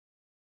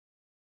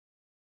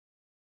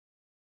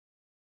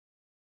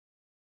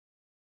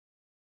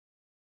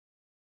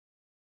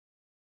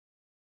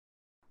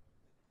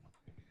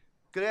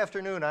Good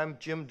afternoon. I'm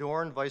Jim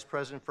Dorn, Vice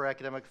President for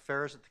Academic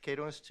Affairs at the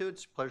Cato Institute.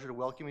 It's a pleasure to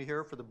welcome you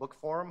here for the book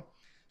forum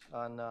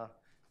on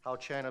how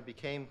China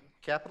became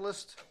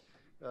capitalist.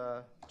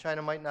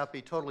 China might not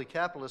be totally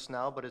capitalist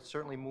now, but it's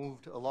certainly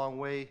moved a long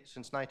way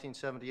since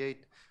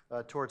 1978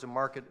 towards a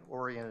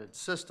market-oriented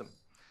system.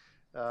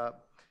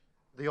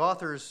 The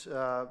authors,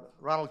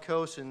 Ronald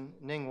Coase and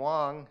Ning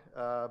Wang,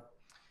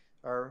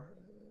 are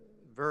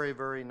very,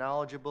 very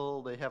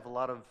knowledgeable. They have a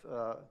lot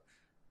of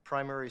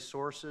primary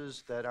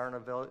sources that aren't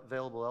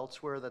available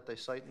elsewhere that they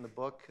cite in the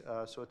book,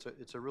 so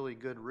it's a really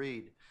good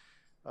read.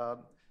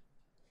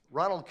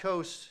 Ronald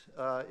Coase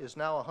is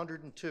now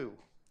 102,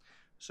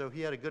 so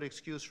he had a good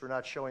excuse for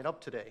not showing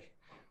up today.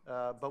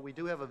 But we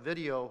do have a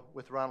video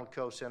with Ronald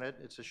Coase in it.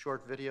 It's a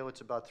short video.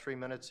 It's about 3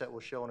 minutes that we'll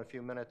show in a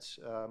few minutes,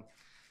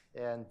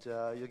 and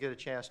you'll get a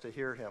chance to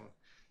hear him.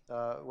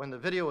 When the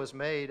video was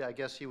made, I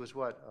guess he was,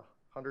 what,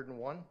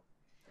 101?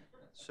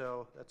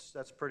 So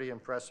that's pretty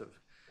impressive.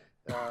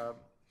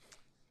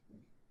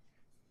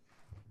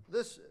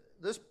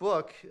 This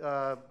book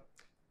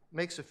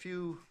makes a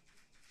few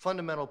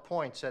fundamental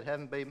points that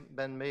haven't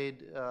been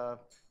made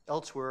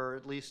elsewhere,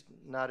 at least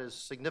not as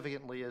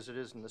significantly as it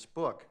is in this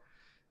book.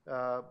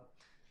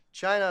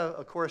 China,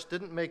 of course,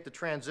 didn't make the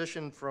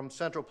transition from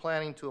central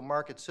planning to a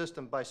market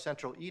system by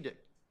central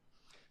edict.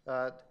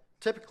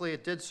 Typically,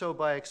 it did so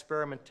by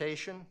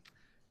experimentation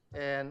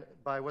and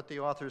by what the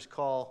authors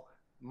call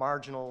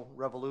marginal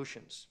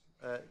revolutions.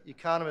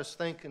 Economists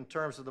think in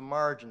terms of the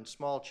margin,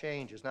 small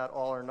changes, not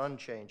all or none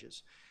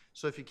changes.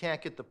 So if you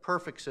can't get the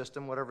perfect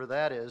system, whatever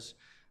that is,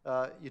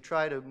 you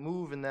try to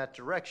move in that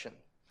direction.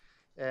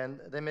 And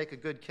they make a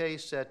good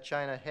case that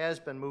China has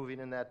been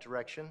moving in that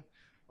direction,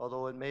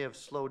 although it may have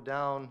slowed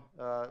down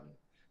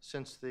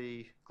since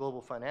the global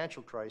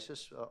financial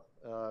crisis.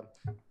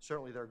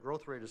 Certainly their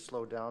growth rate has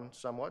slowed down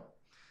somewhat.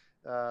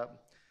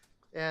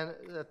 And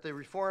that the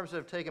reforms that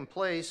have taken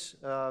place,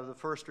 the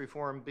first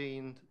reform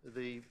being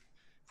the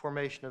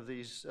formation of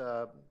these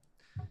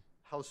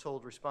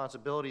household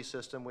responsibility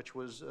system, which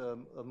was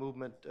a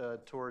movement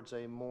towards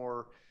a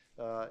more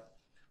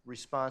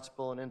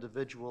responsible and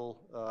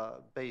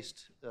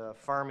individual-based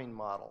farming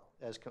model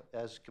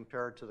as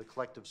compared to the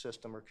collective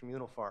system or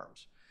communal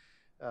farms.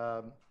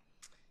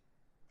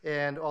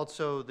 And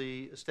also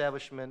the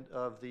establishment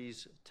of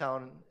these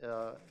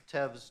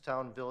TEVs,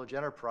 town village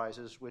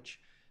enterprises, which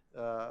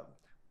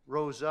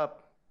rose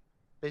up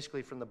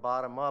basically from the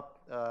bottom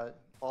up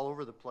all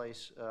over the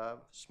place,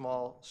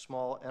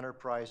 small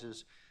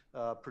enterprises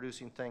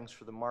producing things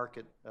for the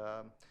market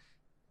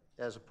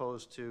as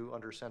opposed to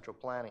under central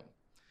planning.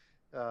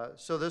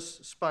 So this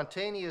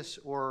spontaneous,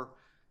 or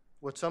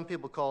what some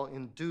people call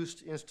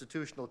induced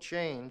institutional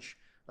change,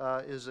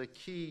 is a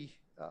key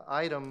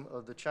item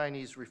of the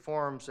Chinese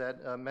reforms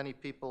that many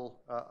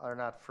people are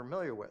not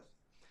familiar with.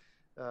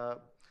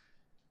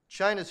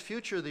 China's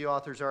future, the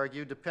authors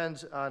argue,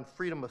 depends on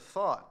freedom of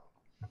thought,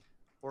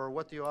 or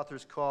what the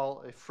authors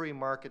call a free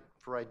market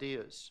for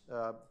ideas.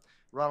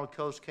 Ronald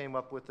Coase came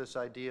up with this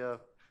idea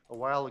a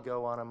while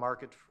ago on the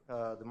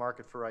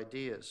market for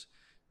ideas.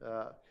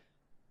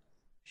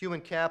 Human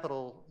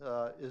capital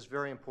is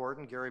very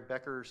important. Gary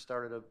Becker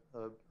started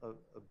a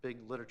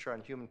big literature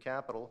on human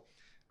capital,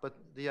 but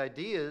the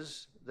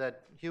ideas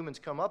that humans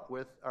come up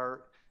with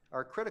are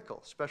critical,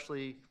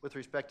 especially with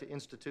respect to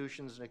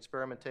institutions and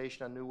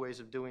experimentation on new ways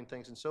of doing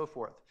things and so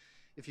forth.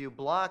 If you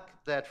block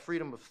that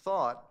freedom of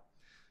thought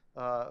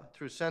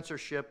through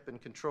censorship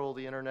and control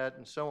the internet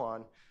and so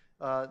on,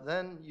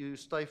 then you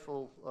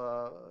stifle,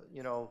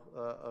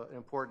 an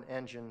important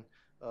engine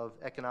of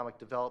economic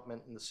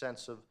development in the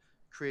sense of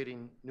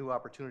creating new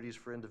opportunities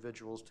for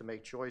individuals to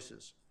make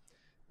choices.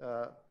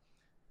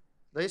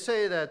 They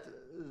say that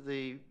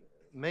the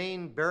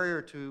main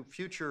barrier to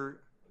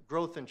future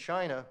growth in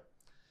China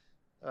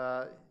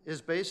is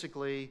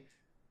basically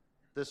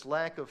this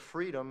lack of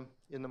freedom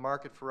in the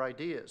market for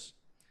ideas.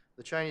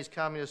 The Chinese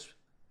communists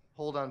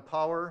hold on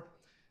power,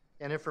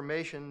 and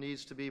information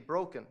needs to be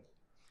broken.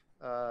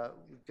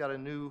 We've got a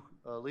new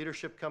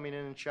leadership coming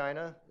in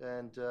China,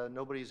 and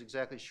nobody's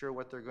exactly sure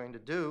what they're going to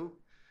do,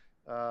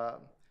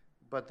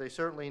 but they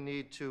certainly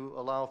need to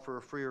allow for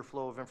a freer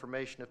flow of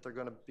information if they're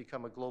going to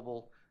become a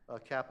global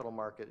capital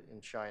market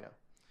in China.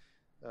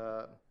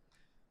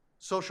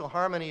 Social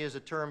harmony is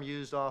a term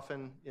used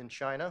often in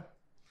China,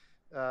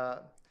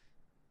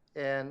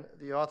 and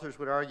the authors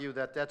would argue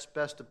that that's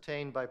best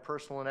obtained by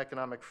personal and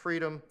economic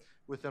freedom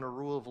within a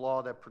rule of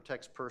law that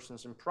protects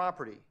persons and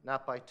property,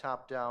 not by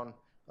top-down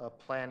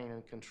planning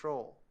and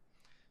control.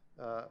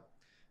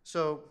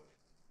 So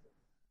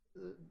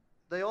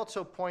they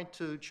also point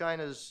to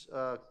China's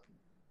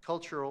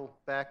cultural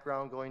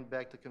background, going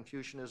back to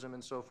Confucianism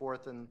and so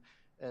forth, and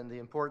the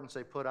importance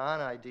they put on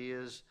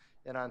ideas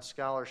and on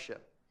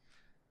scholarship.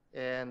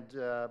 And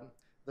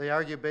they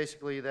argue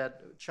basically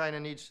that China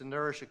needs to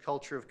nourish a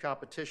culture of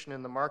competition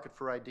in the market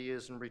for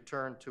ideas and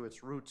return to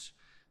its roots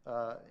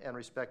and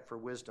respect for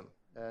wisdom.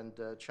 And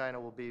China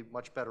will be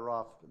much better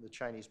off, the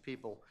Chinese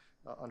people,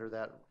 under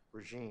that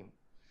regime.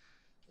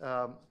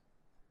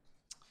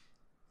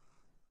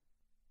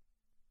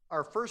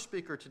 Our first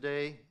speaker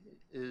today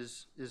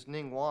is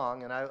Ning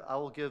Wang, and I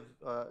will give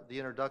the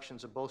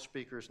introductions of both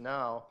speakers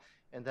now,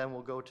 and then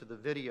we'll go to the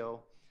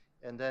video,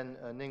 and then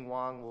Ning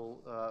Wang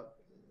will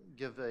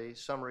give a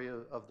summary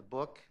of the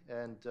book,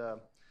 and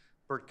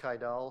Bert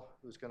Keidel,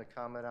 who's going to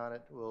comment on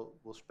it,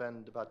 will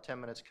spend about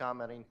 10 minutes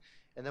commenting,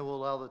 and then we'll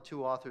allow the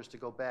two authors to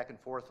go back and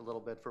forth a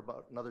little bit for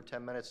about another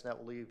 10 minutes, and that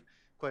will leave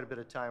quite a bit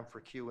of time for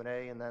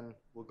Q&A, and then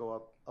we'll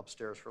go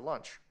upstairs for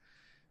lunch.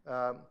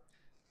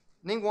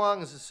 Ning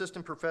Wang is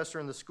assistant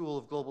professor in the School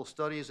of Global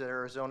Studies at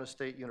Arizona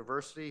State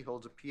University. He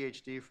holds a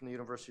PhD from the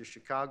University of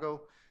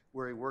Chicago,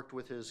 where he worked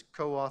with his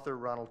co-author,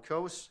 Ronald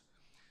Coase.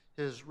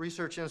 His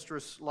research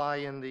interests lie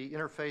in the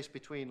interface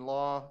between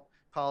law,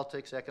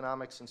 politics,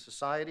 economics, and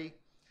society,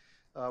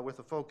 with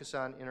a focus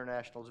on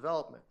international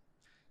development.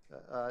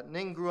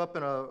 Ning grew up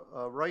in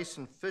a rice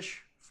and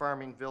fish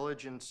farming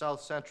village in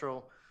south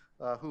central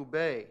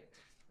Hubei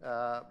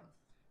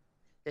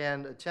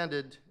and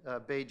attended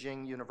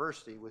Beijing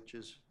University, which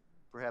is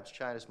perhaps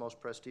China's most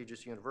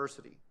prestigious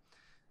university.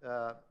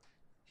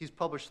 He's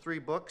published 3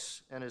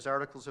 books, and his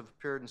articles have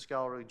appeared in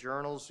scholarly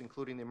journals,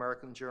 including the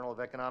American Journal of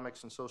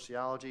Economics and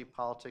Sociology,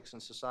 Politics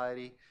and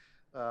Society,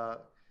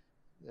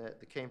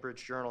 the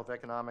Cambridge Journal of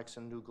Economics,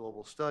 and New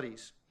Global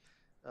Studies.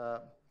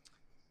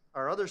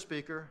 Our other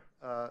speaker,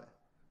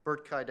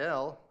 Bert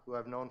Keidel, who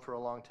I've known for a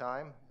long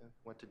time,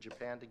 went to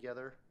Japan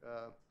together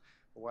a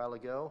while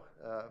ago.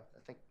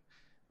 I think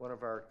one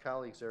of our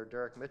colleagues there,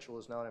 Derek Mitchell,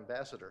 is now an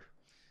ambassador.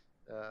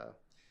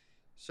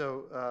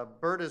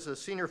 Bert is a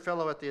senior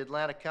fellow at the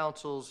Atlantic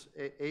Council's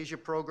Asia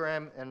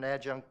program and an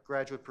adjunct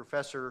graduate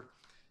professor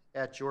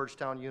at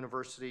Georgetown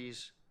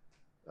University's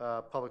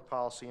Public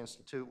Policy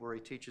Institute, where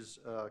he teaches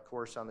a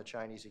course on the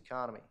Chinese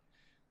economy.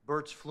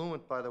 Bert's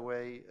fluent, by the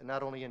way,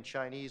 not only in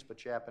Chinese, but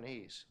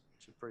Japanese,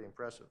 which is pretty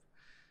impressive.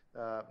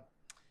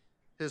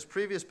 His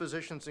previous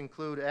positions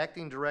include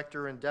acting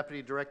director and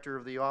deputy director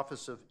of the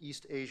Office of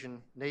East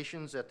Asian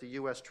Nations at the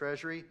U.S.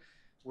 Treasury,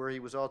 where he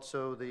was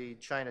also the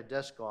China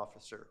desk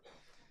officer.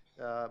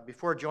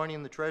 Before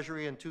joining the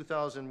Treasury in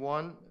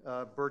 2001,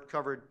 Bert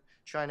covered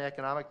China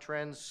economic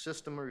trends,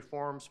 system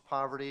reforms,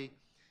 poverty,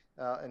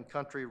 and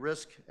country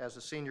risk as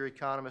a senior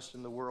economist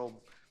in the World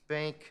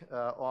Bank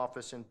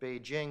office in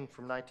Beijing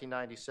from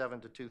 1997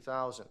 to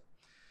 2000.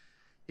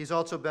 He's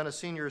also been a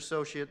senior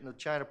associate in the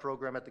China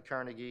program at the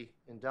Carnegie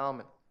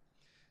Endowment.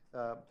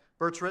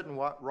 Bert's written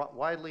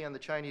widely on the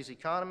Chinese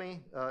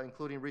economy,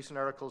 including recent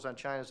articles on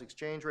China's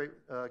exchange rate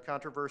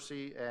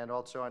controversy and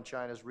also on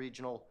China's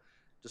regional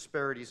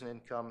disparities in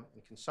income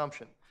and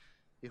consumption.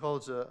 He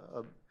holds a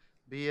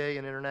BA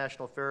in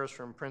International Affairs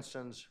from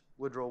Princeton's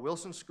Woodrow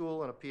Wilson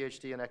School and a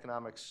PhD in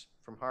economics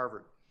from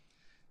Harvard.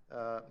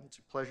 It's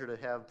a pleasure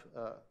to have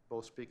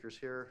both speakers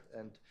here,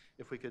 and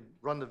if we could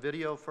run the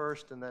video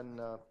first, and then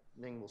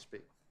Ning will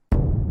speak.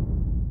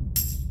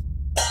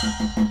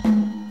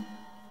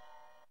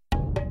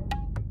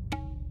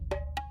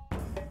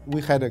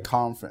 We had a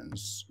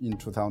conference in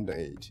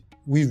 2008.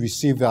 We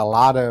received a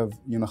lot of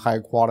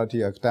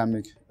high-quality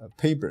academic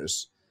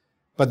papers,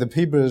 but the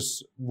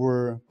papers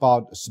were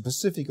about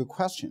specific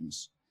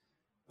questions.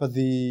 But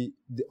the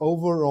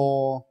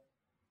overall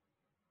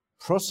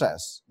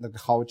process, like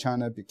how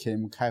China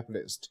became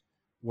capitalist,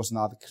 was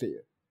not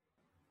clear.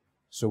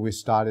 So we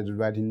started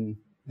writing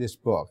this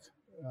book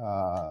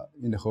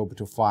in the hope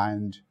to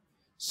find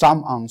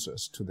some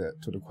answers to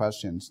the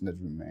questions that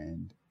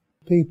remained.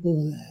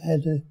 People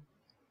had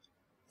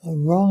a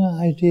wrong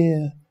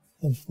idea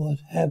of what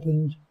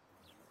happened.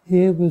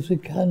 Here was a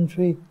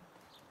country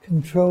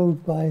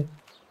controlled by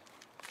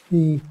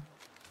the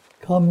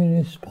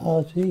Communist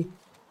Party,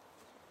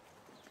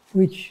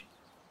 which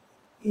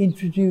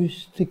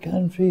introduced the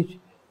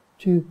country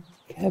to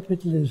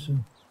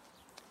capitalism.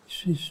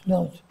 This is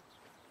not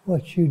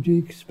what you'd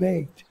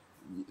expect.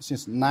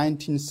 Since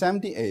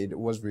 1978, it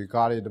was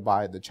regarded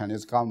by the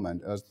Chinese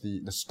government as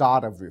the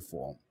start of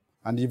reform.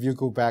 And if you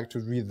go back to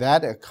read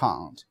that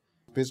account,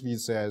 basically it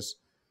says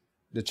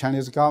the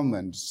Chinese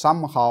government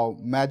somehow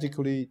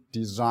magically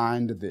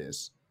designed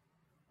this.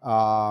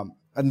 And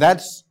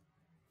that's,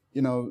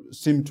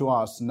 seemed to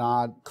us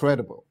not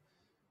credible.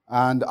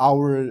 And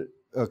our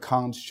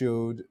account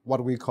showed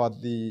what we call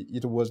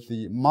it was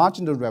the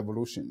marginal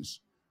revolutions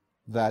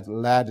that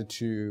led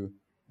to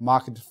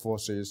market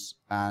forces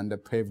and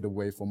paved the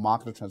way for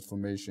market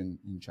transformation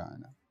in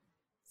China.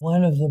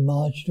 One of the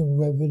marginal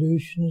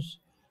revolutions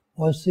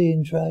was the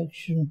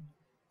introduction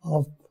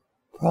of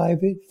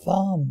private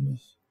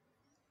farms.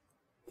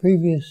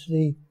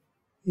 Previously,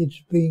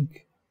 it's been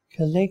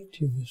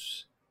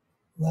collectivists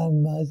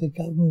run by the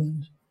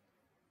government,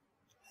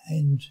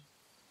 and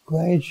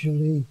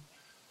gradually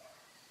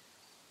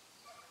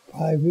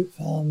private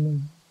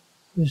farming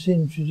was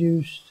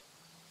introduced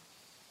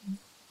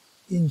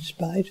in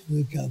spite of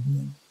the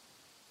government.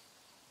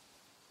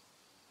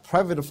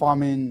 Private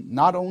farming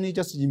not only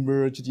just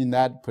emerged in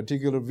that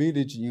particular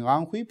village in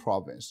Anhui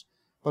province,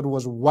 but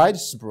was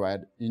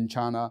widespread in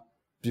China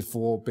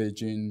before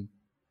Beijing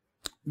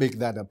made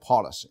that a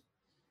policy.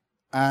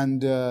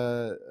 And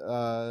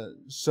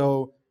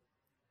so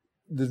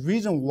the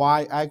reason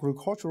why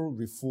agricultural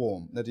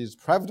reform, that is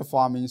private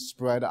farming,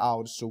 spread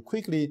out so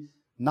quickly,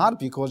 not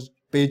because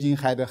Beijing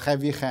had a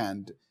heavy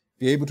hand,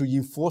 be able to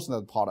enforce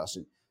that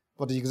policy,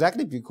 but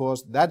exactly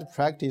because that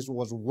practice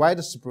was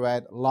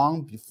widespread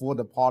long before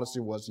the policy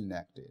was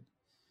enacted.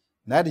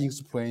 That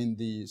explains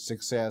the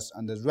success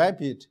and the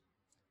rapid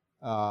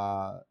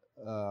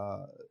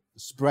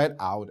spread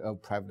out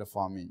of private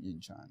farming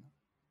in China.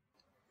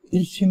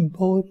 It's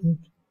important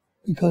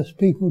because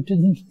people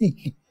didn't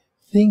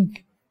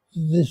think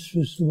this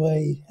was the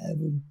way it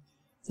happened.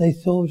 They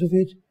thought of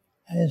it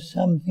as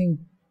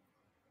something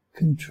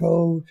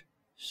controlled,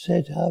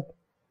 set up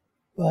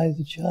by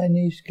the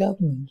Chinese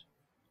government,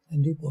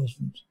 and it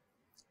wasn't.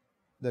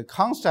 The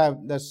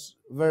concept that's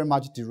very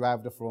much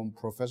derived from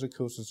Professor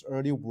Coase's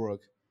early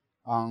work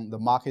on the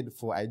market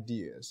for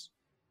ideas.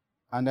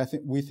 And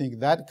we think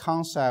that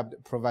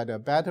concept provides a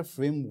better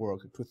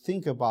framework to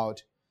think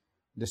about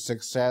the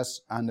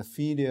success and the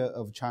failure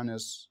of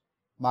China's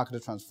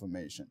market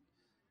transformation,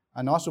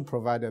 and also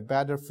provide a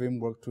better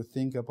framework to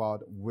think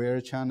about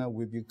where China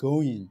will be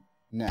going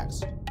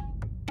next.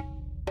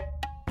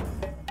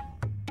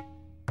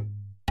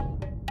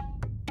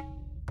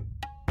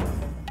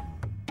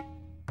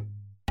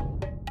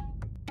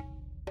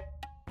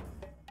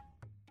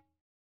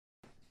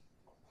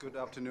 Good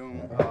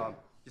afternoon.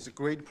 It's a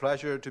great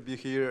pleasure to be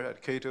here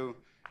at Cato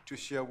to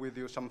share with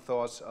you some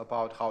thoughts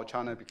about how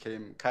China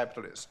became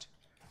capitalist.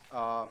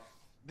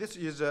 This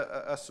is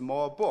a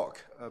small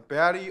book,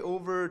 barely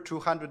over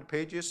 200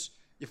 pages,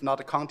 if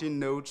not counting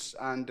notes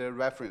and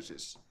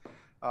references.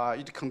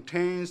 It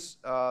contains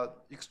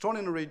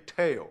extraordinary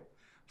tale,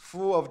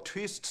 full of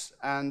twists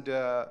and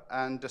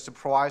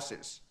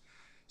surprises.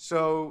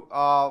 So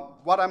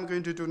what I'm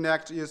going to do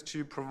next is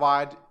to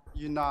provide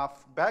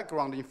enough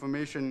background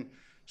information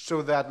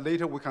so that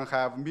later we can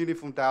have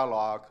meaningful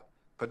dialogue,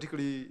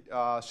 particularly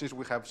since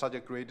we have such a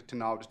great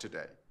turnout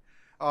today.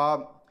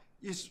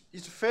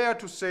 It's fair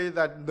to say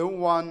that no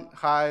one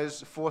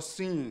has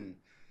foreseen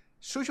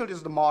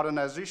socialist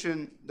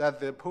modernization that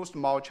the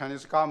post-Mao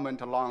Chinese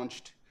government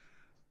launched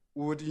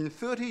would in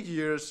 30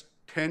 years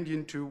tend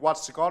into what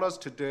scholars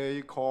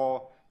today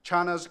call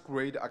China's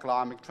great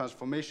economic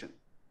transformation.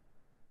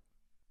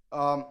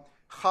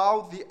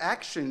 How the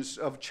actions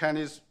of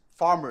Chinese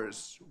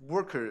farmers,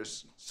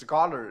 workers,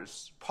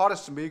 scholars,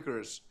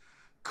 policymakers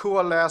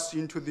coalesce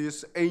into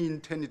this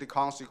unintended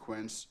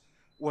consequence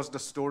was the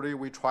story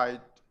we tried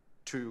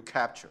to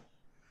capture.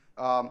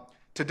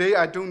 Today,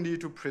 I don't need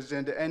to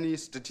present any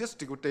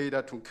statistical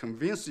data to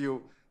convince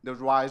you the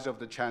rise of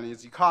the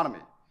Chinese economy,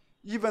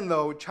 even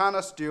though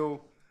China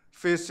still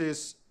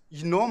faces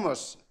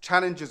enormous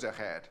challenges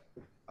ahead.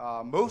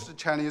 Most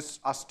Chinese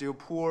are still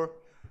poor,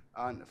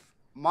 and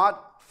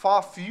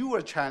far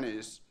fewer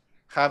Chinese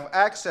have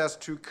access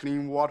to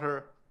clean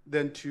water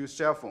than to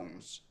cell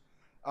phones.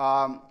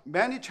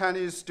 Many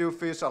Chinese still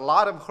face a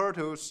lot of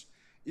hurdles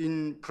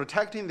in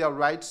protecting their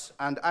rights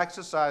and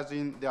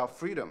exercising their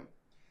freedom.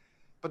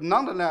 But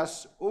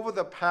nonetheless, over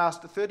the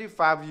past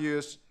 35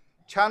 years,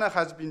 China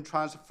has been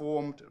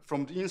transformed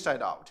from the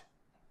inside out.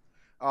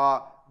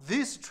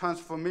 This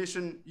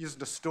transformation is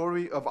the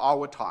story of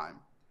our time.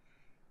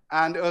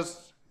 And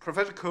as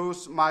Professor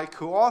Coase, my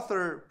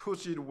co-author,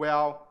 puts it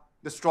well,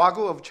 the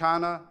struggle of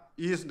China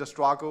is the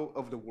struggle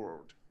of the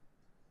world.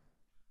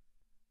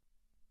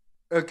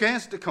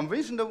 Against the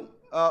conventional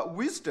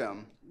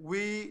wisdom,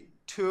 we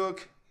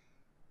took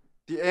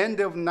the end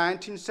of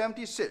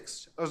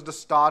 1976 as the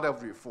start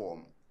of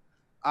reform.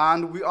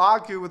 And we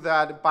argue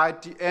that by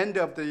the end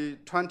of the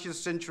 20th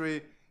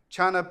century,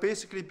 China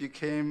basically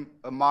became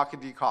a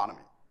market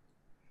economy.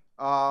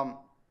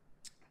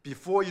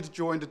 Before it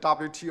joined the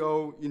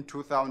WTO in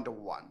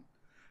 2001.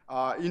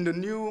 In the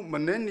new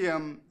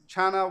millennium,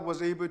 China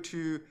was able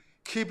to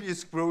keep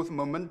its growth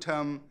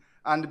momentum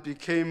and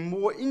became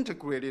more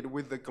integrated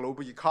with the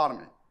global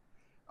economy.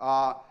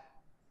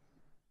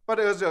 But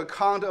as an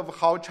account of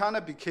how China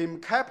became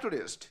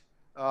capitalist,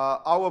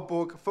 our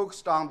book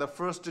focused on the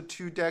first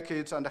 2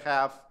 decades and a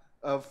half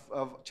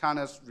of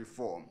China's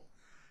reform.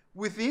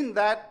 Within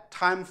that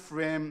time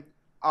frame,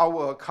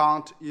 our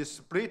account is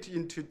split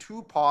into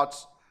 2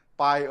 parts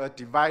by a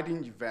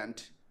dividing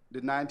event, the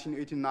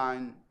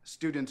 1989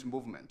 student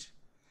movement.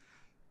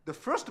 The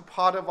first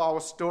part of our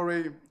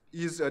story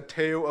is a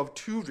tale of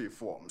 2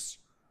 reforms.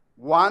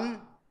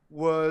 One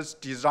was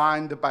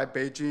designed by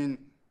Beijing.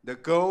 The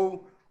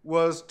goal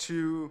was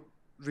to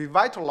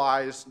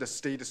revitalize the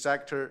state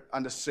sector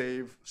and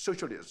save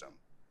socialism.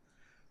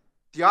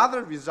 The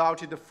other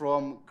resulted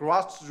from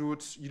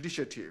grassroots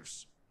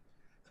initiatives.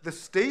 The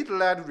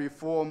state-led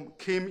reform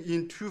came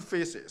in 2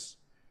 phases.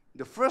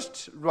 The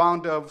first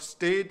round of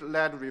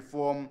state-led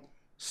reform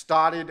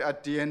started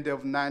at the end of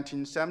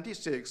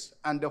 1976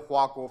 under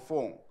Hua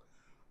Guofeng.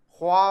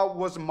 Hua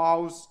was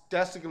Mao's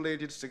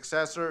designated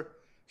successor.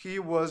 He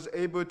was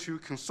able to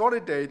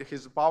consolidate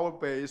his power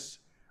base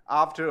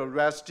after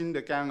arresting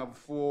the Gang of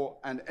Four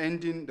and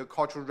ending the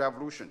Cultural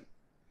Revolution.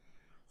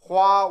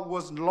 Hua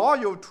was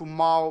loyal to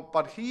Mao,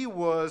 but he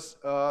was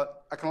an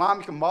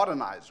economic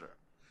modernizer.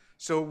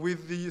 So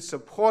with the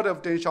support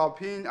of Deng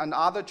Xiaoping and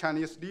other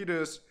Chinese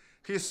leaders,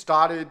 he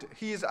started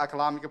his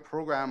economic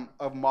program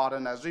of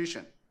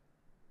modernization.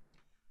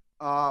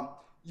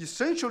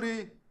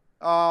 Essentially,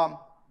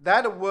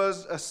 that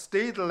was a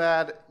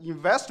state-led,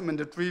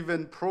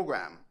 investment-driven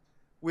program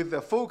with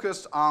a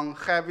focus on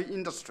heavy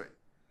industry.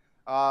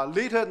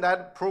 Later,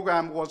 that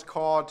program was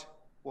called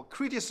or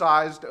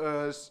criticized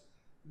as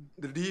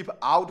the leap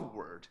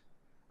outward.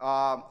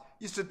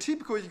 It's a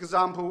typical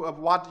example of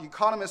what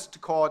economists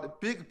called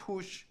big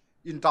push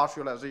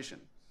industrialization.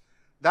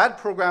 That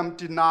program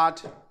did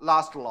not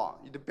last long.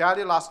 It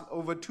barely lasted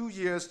over 2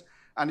 years,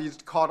 and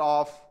it cut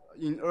off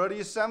in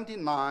early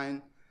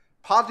 79,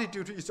 partly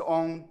due to its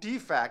own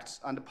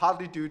defects and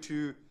partly due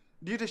to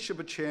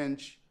leadership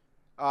change.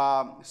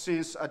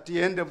 Since at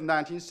the end of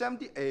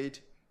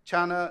 1978,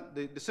 China,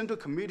 the Central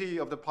Committee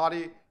of the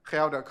party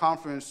held a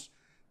conference.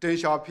 Deng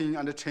Xiaoping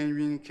and Chen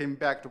Yun came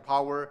back to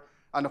power,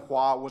 and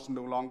Hua was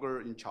no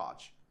longer in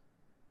charge.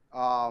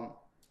 Deng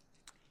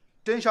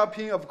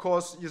Xiaoping, of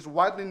course, is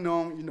widely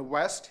known in the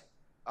West.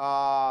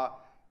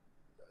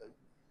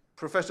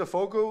 Professor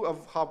Fogel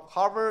of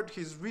Harvard,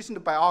 his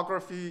recent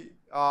biography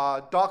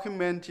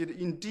documented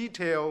in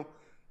detail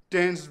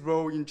Deng's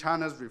role in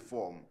China's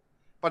reform.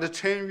 But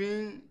Chen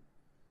Yun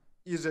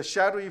is a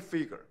shadowy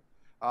figure.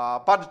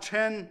 But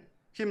Chen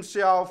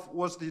himself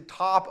was the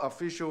top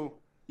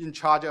official in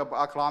charge of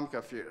economic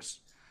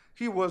affairs.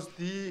 He was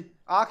the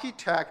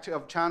architect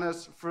of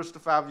China's first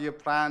 5-year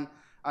plan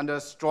and a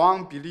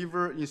strong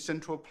believer in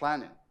central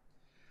planning.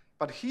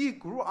 But he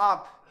grew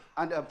up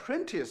and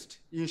apprenticed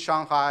in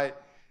Shanghai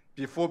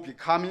before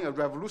becoming a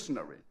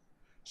revolutionary.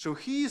 So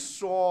he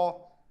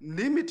saw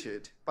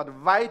limited but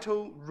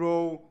vital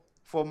role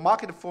for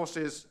market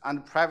forces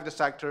and private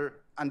sector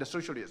and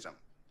socialism.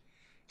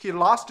 He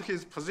lost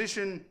his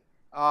position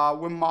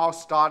when Mao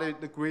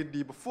started the Great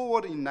Leap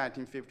Forward in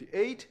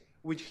 1958,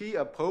 which he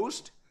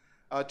opposed.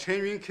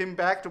 Chen Yun came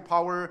back to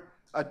power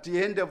at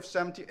the end of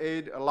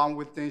 78 along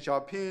with Deng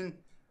Xiaoping,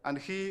 and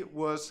he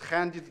was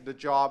handed the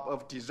job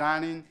of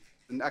designing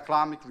an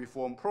economic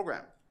reform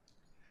program.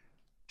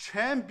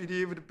 Chen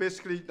believed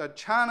basically that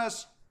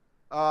China's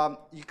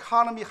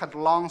economy had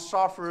long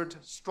suffered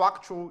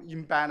structural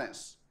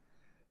imbalance,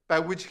 by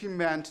which he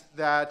meant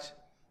that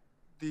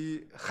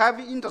the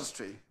heavy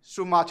industry,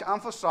 so much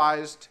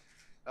emphasized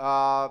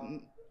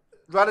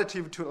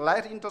relative to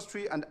light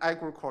industry and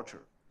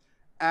agriculture,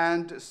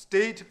 and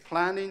state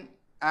planning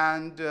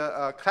and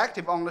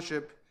collective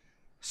ownership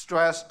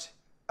stressed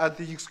at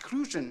the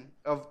exclusion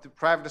of the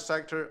private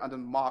sector and the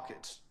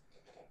markets.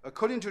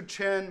 According to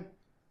Chen,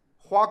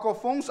 Hua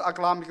Guofeng's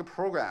economic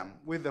program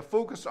with the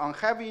focus on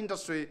heavy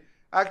industry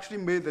actually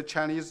made the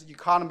Chinese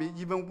economy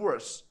even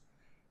worse.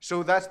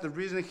 So that's the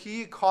reason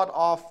he cut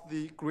off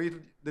the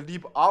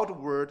leap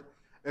outward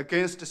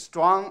against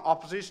strong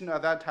opposition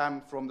at that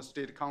time from the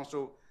State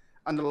Council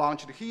and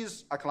launched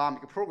his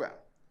economic program.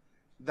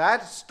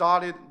 That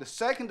started the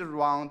second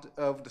round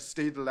of the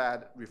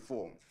state-led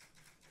reform.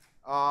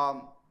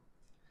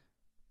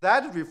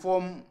 That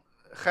reform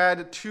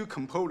had two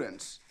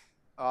components,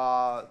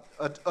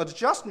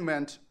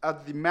 adjustment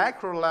at the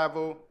macro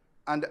level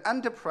and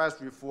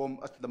enterprise reform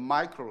at the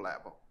micro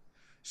level.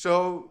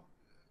 So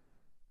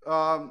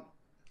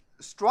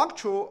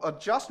structural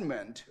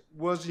adjustment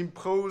was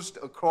imposed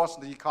across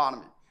the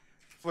economy.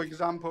 For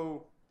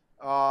example,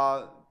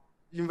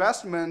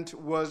 investment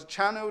was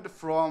channeled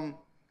from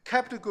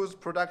capital goods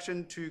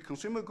production to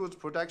consumer goods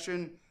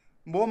production.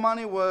 More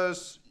money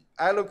was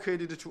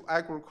allocated to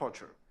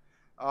agriculture.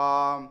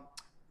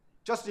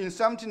 Just in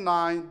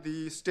 79,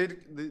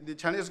 the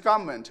Chinese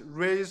government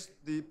raised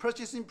the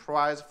purchasing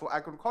price for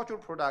agricultural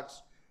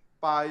products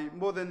by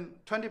more than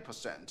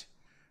 20%.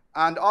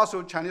 And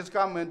also Chinese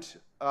government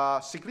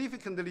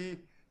significantly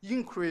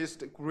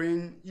increased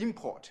grain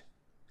import.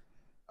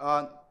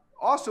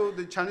 Also,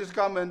 the Chinese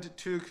government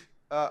took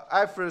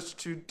efforts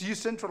to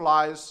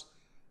decentralize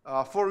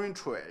foreign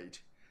trade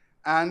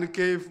and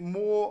gave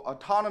more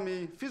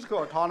autonomy,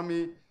 physical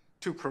autonomy,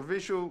 to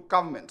provincial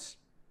governments.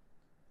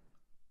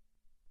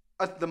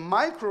 At the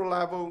micro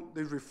level,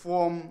 the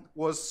reform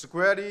was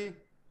squarely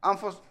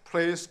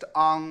placed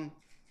on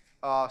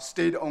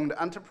state-owned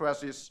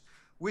enterprises,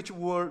 which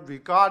were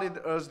regarded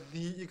as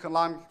the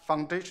economic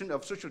foundation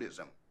of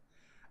socialism.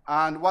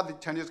 And what the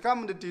Chinese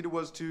government did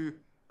was to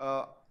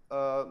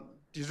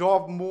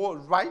dissolve more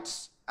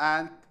rights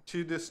and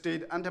to the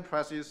state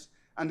enterprises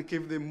and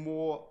give them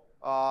more,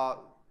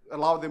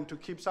 allow them to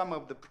keep some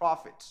of the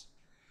profits.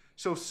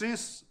 So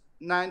since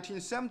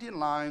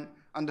 1979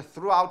 and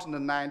throughout the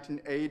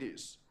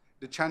 1980s,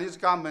 the Chinese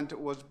government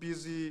was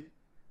busy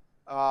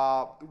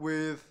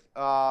with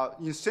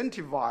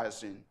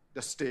incentivizing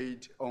the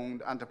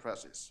state-owned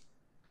enterprises.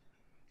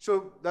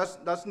 So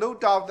there's no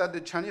doubt that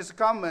the Chinese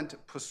government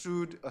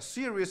pursued a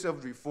series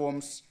of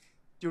reforms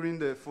during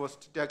the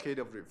first decade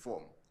of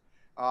reform.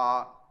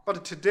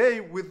 But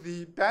today, with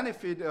the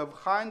benefit of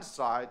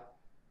hindsight,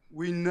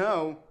 we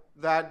know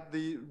that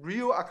the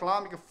real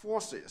economic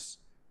forces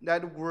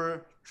that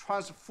were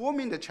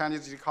transforming the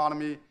Chinese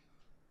economy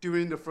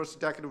during the first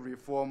decade of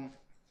reform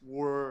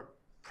were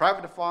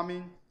private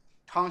farming,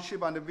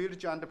 township and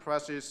village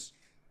enterprises,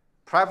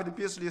 private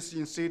business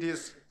in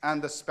cities,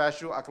 and the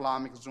special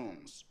economic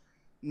zones.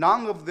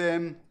 None of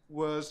them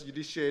was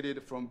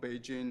initiated from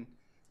Beijing.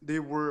 They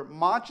were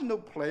marginal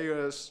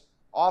players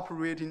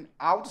operating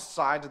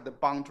outside the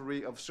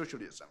boundary of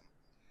socialism.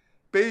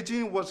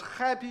 Beijing was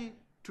happy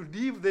to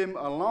leave them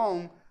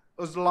alone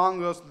as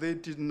long as they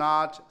did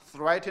not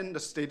threaten the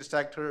state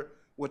sector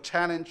or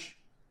challenge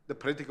the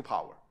political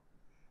power.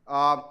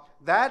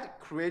 That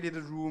created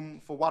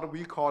room for what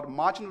we called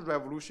marginal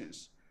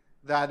revolutions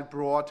that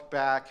brought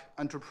back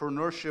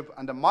entrepreneurship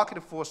and the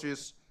market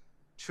forces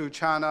to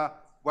China,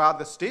 while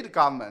the state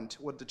government,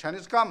 or the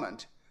Chinese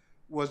government,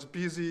 was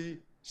busy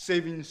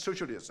saving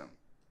socialism.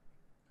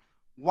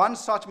 One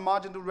such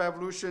marginal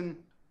revolution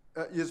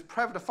is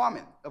private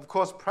farming. Of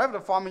course,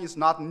 private farming is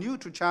not new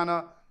to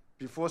China.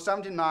 Before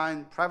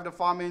 1979, private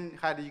farming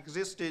had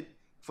existed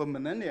for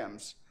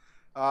millenniums.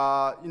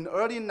 In the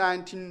early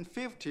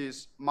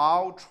 1950s,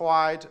 Mao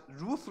tried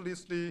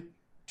ruthlessly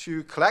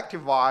to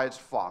collectivize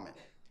farming.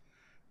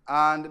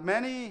 And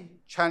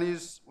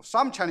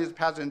some Chinese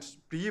peasants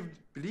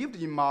believed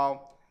in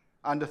Mao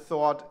and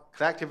thought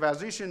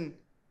collectivization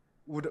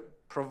would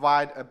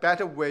provide a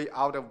better way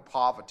out of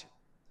poverty.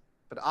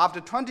 But after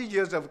 20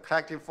 years of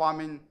collective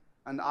farming,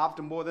 and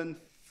after more than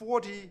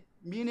 40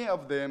 million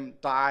of them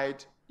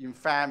died in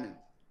famine,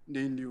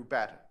 they knew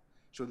better.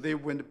 So they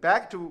went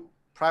back to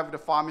private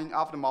farming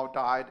after Mao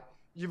died,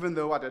 even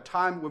though at the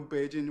time when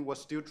Beijing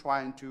was still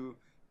trying to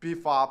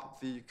beef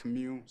up the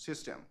commune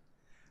system.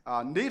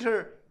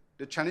 Later,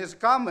 the Chinese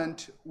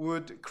government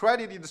would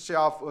credit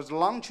itself as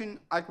launching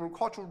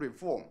agricultural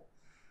reform.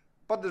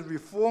 But the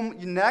reform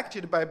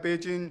enacted by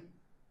Beijing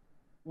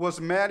was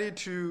merely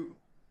to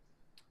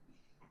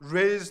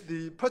raise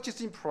the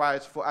purchasing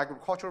price for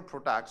agricultural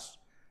products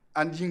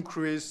and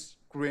increase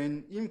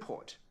grain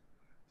import.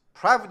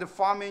 Private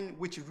farming,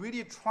 which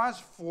really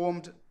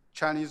transformed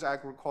Chinese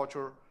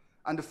agriculture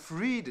and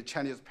freed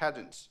Chinese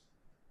peasants,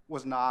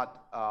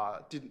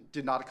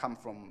 did not come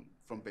from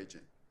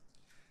Beijing.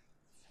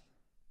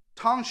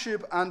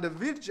 Township and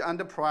village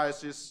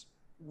enterprises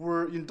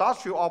were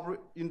industrial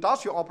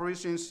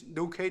operations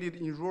located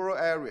in rural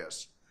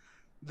areas.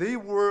 They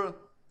were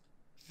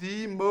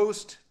the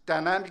most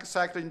dynamic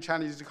sector in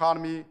Chinese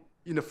economy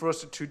in the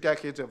first 2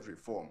 decades of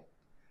reform.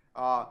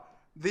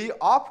 They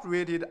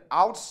operated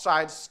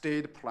outside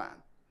state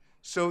plan,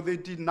 so they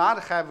did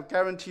not have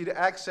guaranteed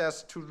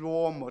access to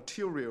raw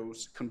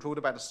materials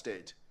controlled by the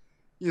state.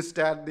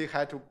 Instead, they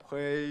had to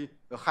pay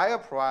a higher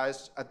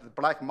price at the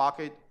black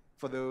market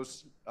for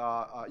those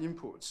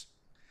inputs.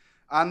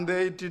 And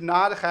they did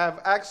not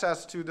have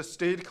access to the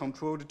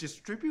state-controlled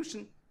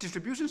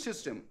distribution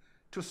system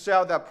to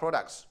sell their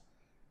products.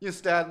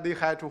 Instead, they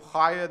had to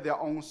hire their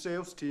own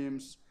sales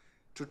teams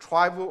to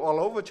travel all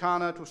over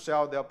China to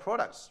sell their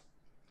products.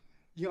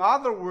 In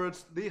other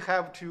words, they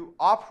have to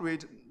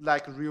operate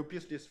like real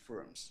business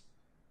firms.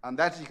 And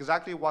that's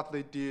exactly what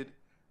they did,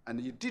 and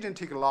it didn't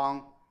take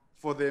long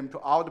for them to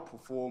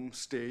outperform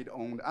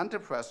state-owned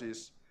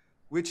enterprises,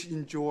 which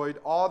enjoyed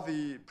all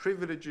the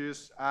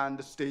privileges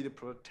and state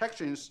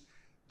protections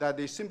that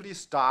they simply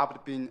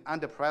stopped being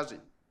enterprising.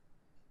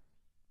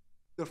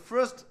 The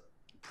first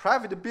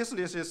private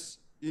businesses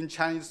in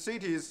Chinese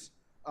cities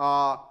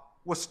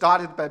were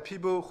started by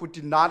people who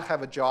did not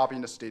have a job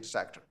in the state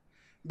sector.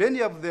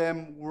 Many of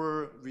them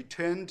were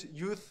returned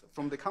youth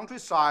from the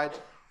countryside.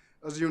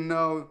 As you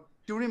know,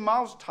 during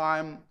Mao's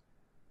time,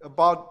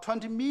 about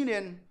 20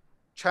 million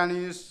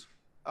Chinese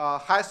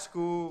high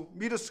school,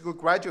 middle school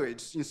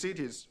graduates in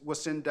cities were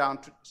sent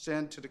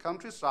to the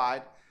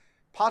countryside,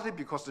 partly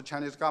because the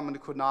Chinese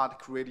government could not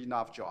create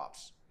enough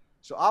jobs.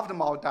 So after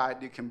Mao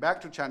died, they came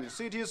back to Chinese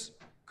cities,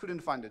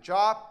 couldn't find a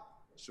job,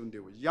 so they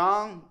were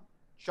young,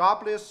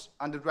 jobless,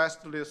 and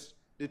restless.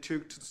 They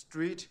took to the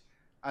street,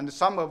 and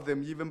some of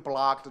them even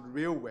blocked the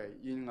railway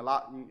in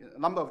a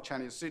number of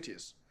Chinese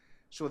cities.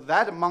 So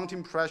that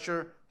mounting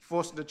pressure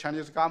forced the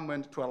Chinese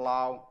government to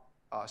allow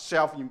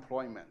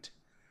self-employment.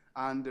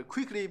 And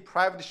quickly,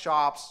 private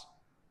shops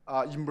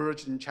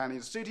emerged in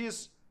Chinese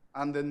cities,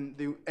 and then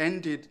they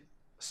ended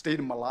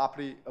state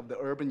monopoly of the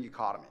urban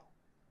economy.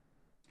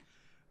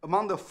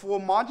 Among the 4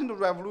 marginal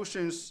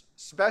revolutions,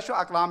 special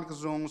economic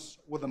zones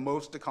were the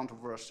most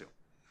controversial.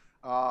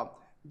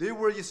 They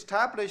were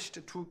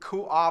established to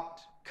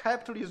co-opt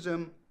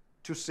capitalism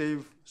to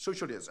save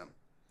socialism.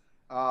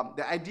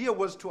 The idea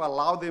was to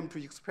allow them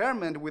to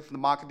experiment with the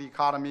market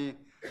economy,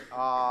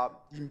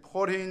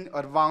 importing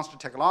advanced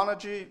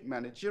technology,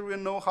 managerial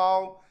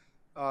know-how,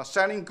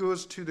 selling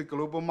goods to the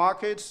global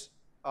markets,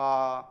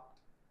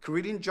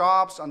 creating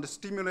jobs and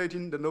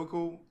stimulating the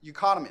local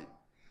economy.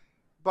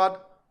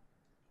 But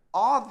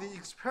all the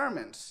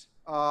experiments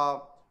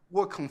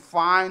were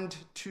confined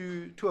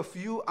to a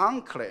few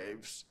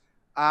enclaves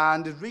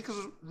and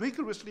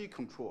rigorously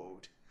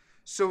controlled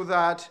so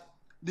that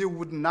they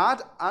would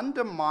not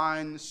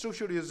undermine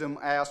socialism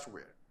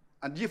elsewhere.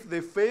 And if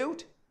they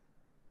failed,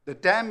 the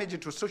damage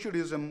to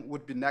socialism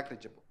would be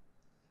negligible.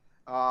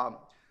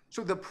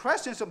 So the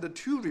presence of the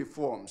two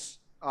reforms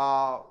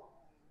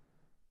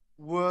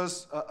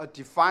was a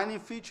defining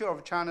feature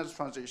of China's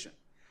transition.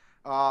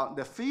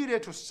 The failure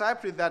to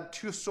separate that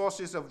two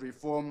sources of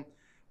reform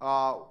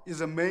is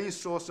a main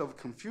source of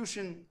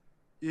confusion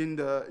in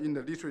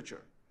the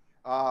literature.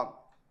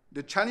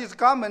 The Chinese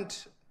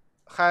government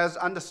has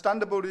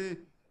understandably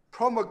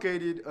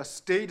promulgated a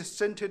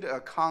state-centered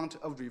account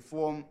of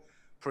reform,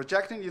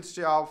 projecting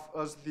itself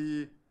as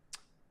the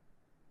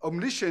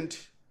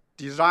omniscient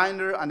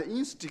designer and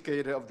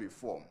instigator of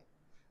reform.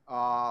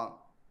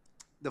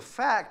 The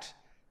fact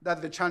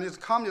that the Chinese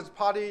Communist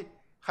Party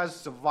has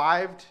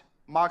survived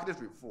market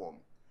reform,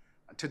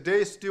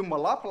 today still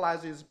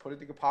monopolizes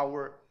political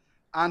power,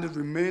 and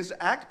remains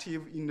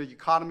active in the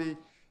economy,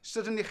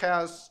 certainly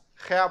has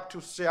helped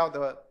to sell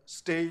the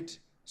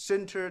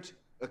state-centered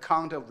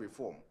account of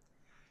reform.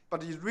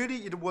 But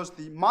it was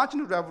the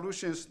marginal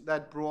revolutions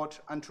that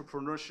brought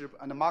entrepreneurship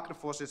and market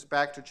forces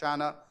back to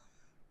China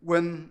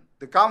when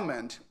the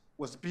government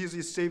was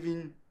busy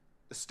saving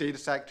the state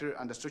sector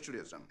and the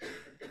socialism.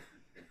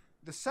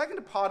 The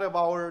second part of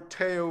our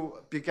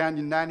tale began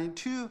in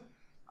 1992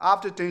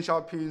 after Deng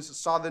Xiaoping's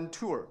southern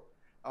tour,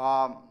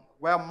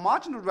 where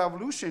marginal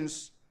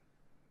revolutions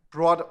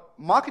brought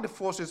market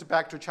forces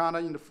back to China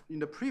in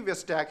the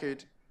previous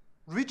decade.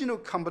 Regional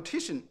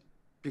competition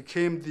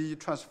became the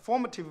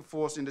transformative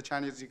force in the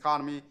Chinese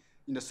economy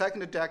in the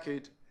second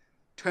decade,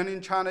 turning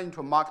China into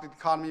a market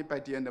economy by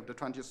the end of the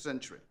 20th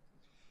century.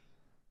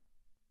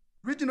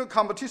 Regional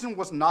competition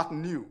was not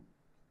new.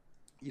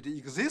 It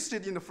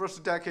existed in the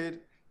first decade,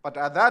 but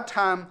at that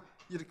time,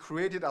 it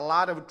created a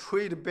lot of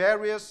trade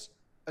barriers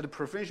at the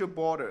provincial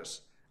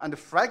borders and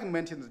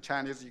fragmented the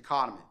Chinese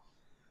economy.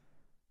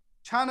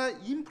 China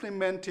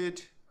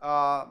implemented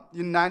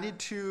in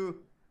 92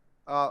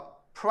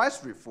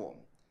 price reform,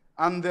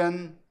 and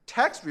then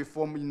tax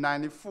reform in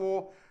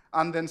 94,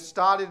 and then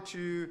started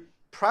to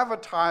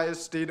privatize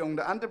state-owned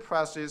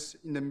enterprises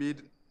in the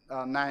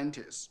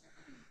mid-90s.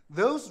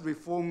 Those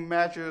reform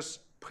measures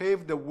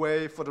paved the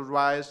way for the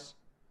rise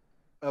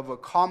of a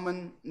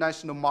common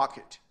national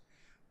market,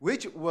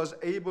 which was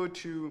able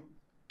to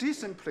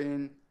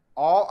discipline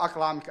all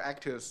economic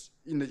actors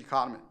in the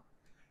economy.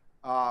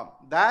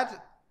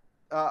 That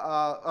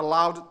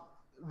allowed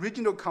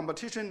regional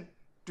competition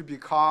to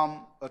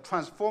become a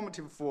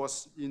transformative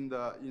force in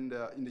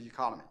the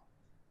economy.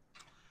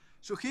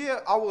 So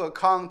here our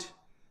account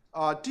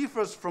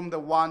differs from the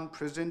one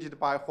presented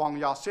by Huang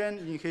Yashen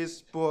in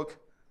his book,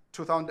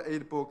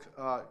 2008 book,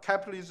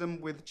 Capitalism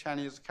with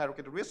Chinese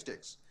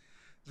Characteristics.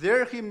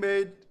 There he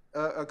made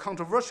a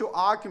controversial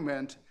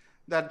argument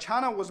that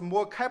China was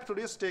more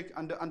capitalistic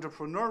and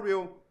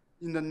entrepreneurial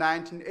in the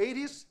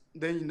 1980s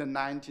than in the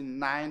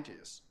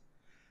 1990s.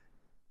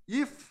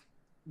 If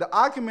the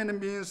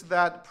argument means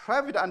that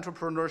private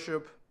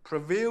entrepreneurship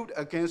prevailed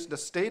against the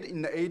state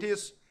in the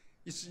 80s,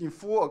 it's in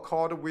full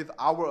accord with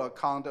our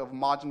account of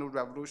marginal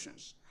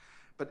revolutions.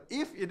 But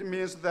if it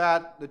means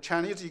that the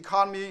Chinese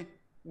economy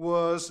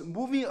was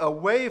moving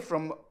away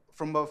from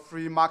a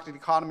free market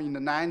economy in the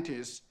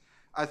 90s,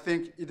 I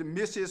think it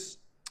misses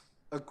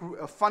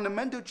a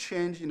fundamental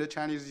change in the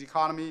Chinese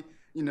economy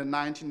in the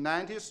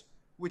 1990s,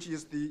 which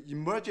is the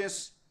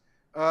emergence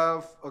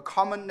of a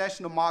common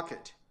national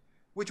market,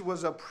 which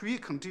was a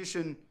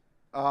precondition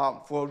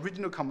for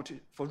regional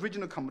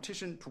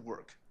competition to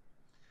work.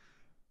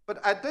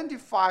 But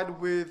identified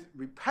with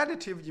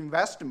repetitive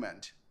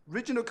investment,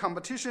 regional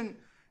competition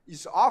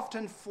is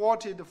often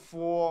faulted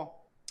for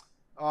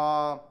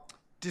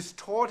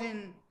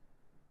distorting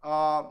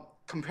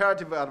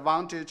comparative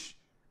advantage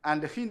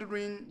and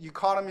hindering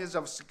economies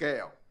of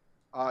scale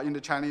in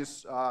the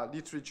Chinese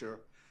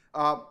literature.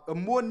 A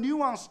more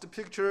nuanced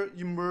picture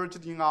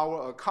emerged in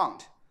our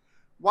account.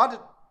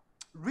 What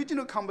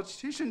regional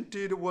competition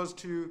did was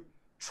to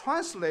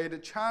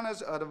translate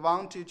China's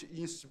advantage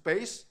in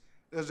space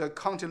as a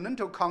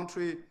continental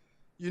country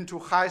into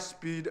high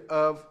speed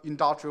of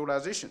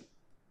industrialization.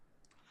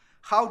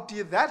 How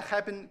did that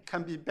happen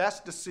can be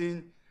best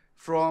seen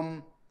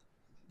from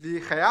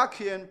the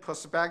Hayekian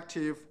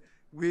perspective,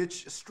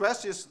 which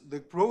stresses the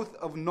growth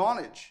of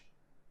knowledge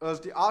as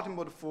the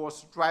ultimate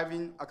force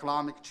driving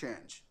economic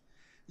change.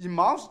 In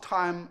Mao's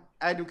time,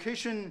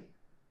 education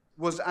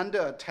was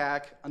under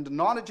attack and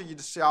knowledge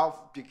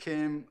itself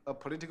became a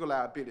political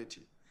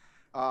liability.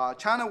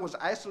 China was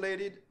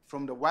isolated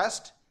from the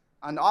West,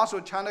 and also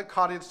China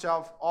cut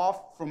itself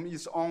off from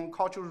its own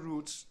cultural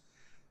roots.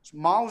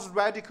 Mao's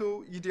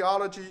radical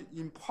ideology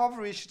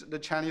impoverished the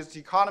Chinese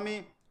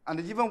economy and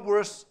even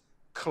worse,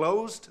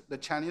 closed the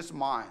Chinese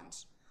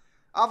minds.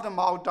 After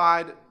Mao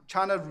died,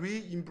 China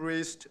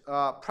re-embraced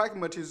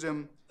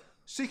pragmatism.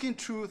 Seeking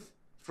truth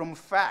from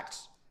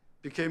facts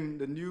became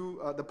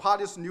the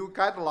party's new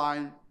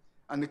guideline,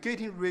 and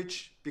getting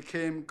rich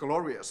became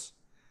glorious.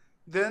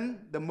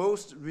 Then the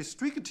most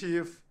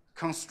restrictive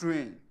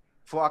constraint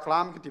for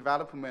economic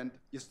development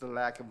is the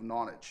lack of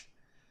knowledge.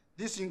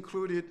 This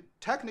included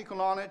technical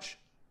knowledge,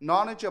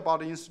 knowledge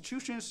about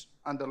institutions,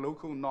 and the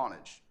local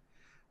knowledge.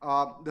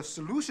 The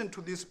solution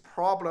to this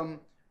problem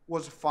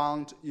was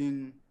found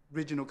in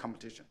regional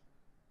competition.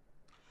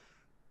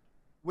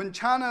 When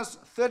China's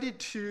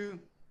 32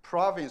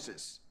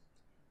 provinces,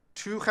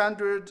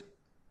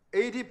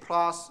 280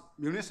 plus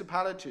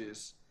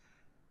municipalities,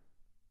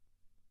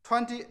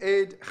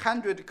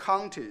 2,800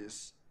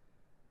 counties,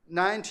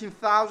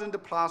 19,000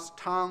 plus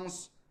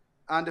towns,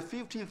 and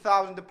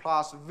 15,000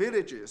 plus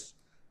villages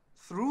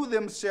threw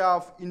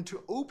themselves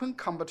into open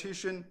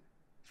competition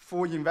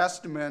for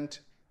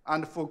investment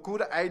and for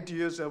good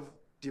ideas of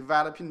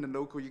developing the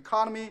local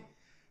economy,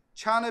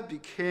 China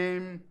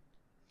became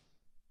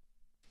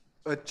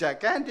a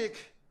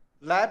gigantic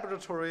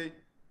laboratory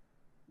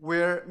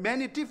where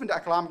many different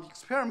economic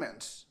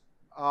experiments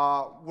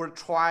were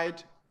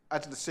tried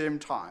at the same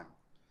time.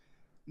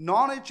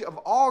 Knowledge of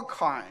all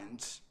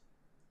kinds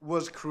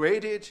was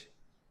created,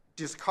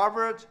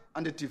 discovered,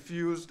 and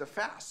diffused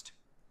fast.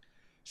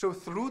 So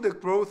through the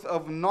growth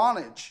of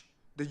knowledge,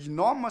 the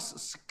enormous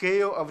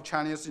scale of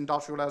Chinese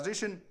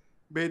industrialization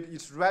made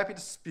its rapid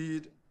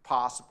speed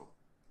possible.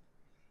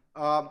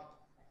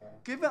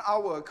 Given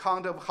our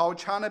account of how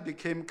China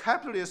became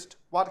capitalist,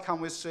 what can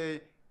we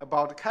say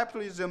about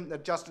capitalism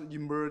that just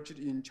emerged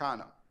in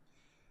China?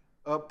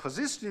 A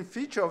persistent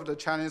feature of the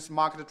Chinese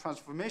market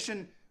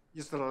transformation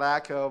is the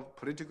lack of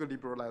political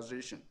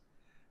liberalization.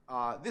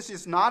 This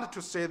is not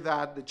to say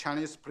that the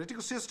Chinese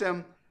political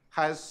system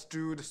has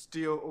stood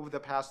still over the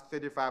past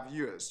 35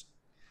 years.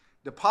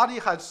 The party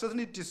has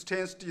certainly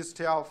distanced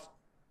itself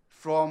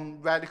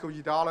from radical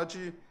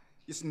ideology.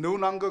 It's no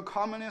longer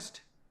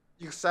communist,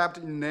 except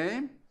in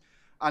name.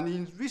 And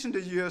in recent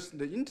years,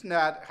 the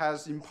internet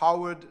has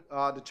empowered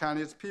the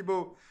Chinese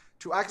people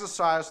to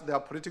exercise their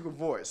political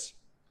voice.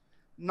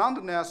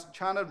 Nonetheless,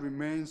 China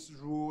remains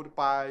ruled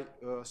by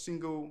a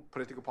single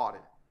political party.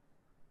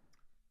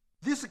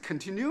 This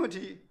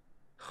continuity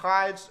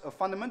hides a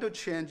fundamental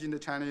change in the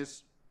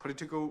Chinese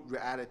political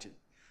reality.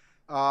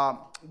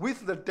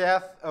 With the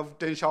death of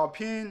Deng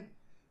Xiaoping,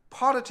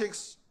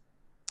 politics,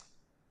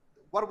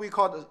 what we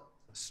call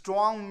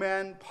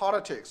strongman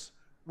politics,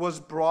 was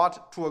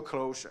brought to a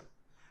closure.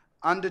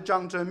 Under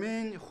Jiang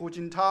Zemin, Hu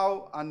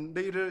Jintao, and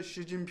later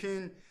Xi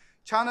Jinping,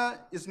 China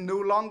is no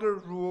longer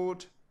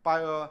ruled by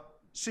a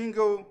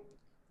single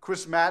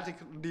charismatic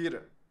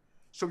leader.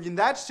 So in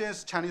that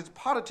sense, Chinese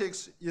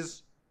politics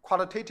is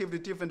qualitatively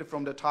different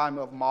from the time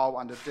of Mao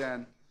and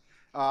Deng.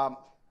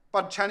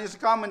 But Chinese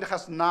government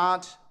has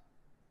not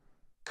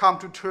come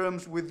to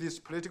terms with this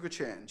political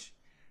change.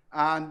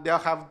 And there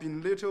have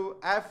been little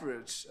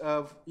efforts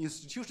of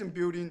institution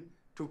building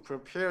to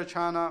prepare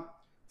China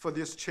for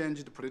this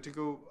changed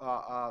political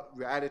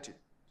reality.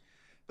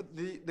 But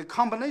the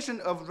combination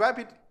of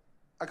rapid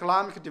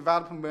economic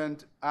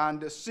development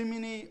and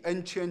seemingly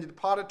unchanged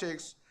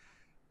politics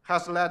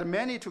has led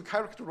many to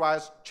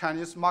characterize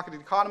Chinese market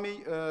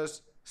economy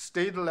as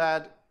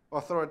state-led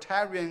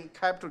authoritarian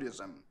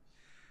capitalism.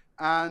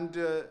 And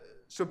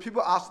so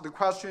people ask the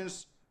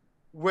questions,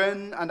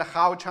 when and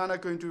how China is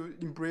going to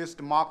embrace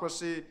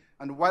democracy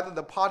and whether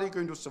the party is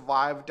going to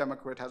survive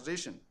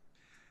democratization.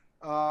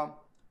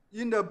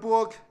 In the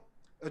book,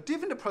 a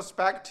different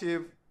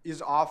perspective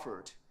is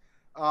offered.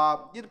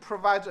 It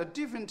provides a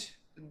different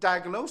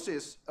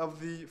diagnosis of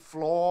the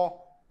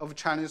flaw of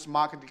Chinese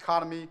market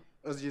economy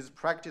as is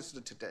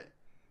practiced today.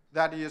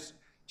 That is,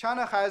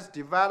 China has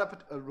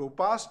developed a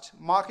robust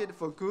market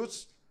for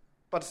goods,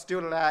 but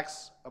still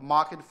lacks a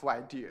market for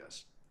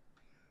ideas.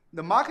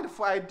 The market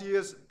for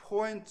ideas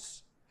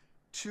points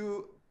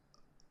to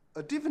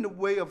a different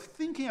way of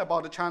thinking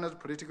about China's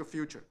political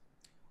future.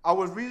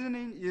 Our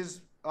reasoning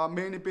is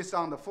mainly based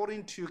on the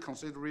following two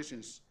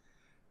considerations.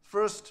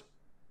 First,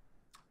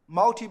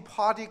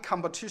 multi-party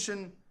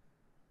competition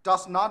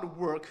does not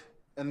work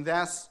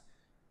unless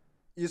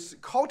it's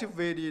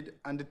cultivated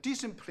and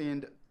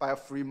disciplined by a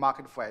free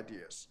market for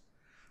ideas,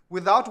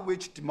 without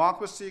which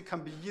democracy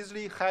can be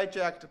easily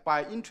hijacked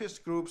by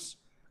interest groups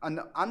and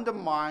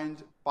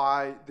undermined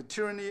by the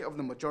tyranny of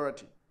the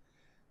majority.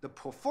 The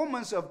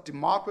performance of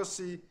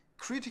democracy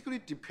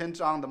critically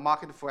depends on the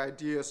market for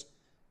ideas,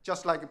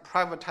 just like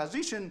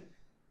privatization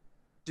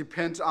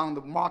depends on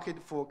the market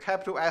for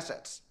capital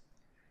assets.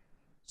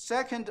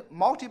 Second,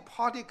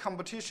 multi-party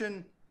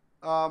competition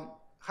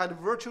had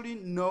virtually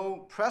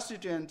no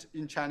precedent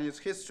in Chinese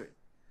history.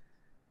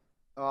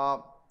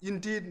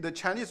 Indeed, the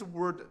Chinese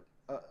word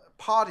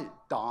party,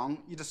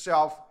 Dang,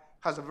 itself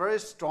has a very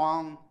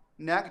strong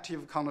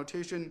negative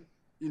connotation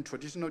in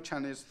traditional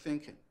Chinese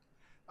thinking.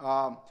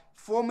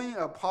 Forming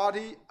a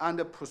party and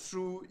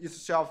pursue its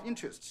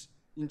self-interests,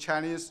 in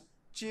Chinese,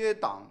 结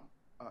党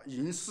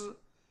营私,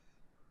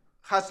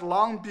 has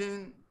long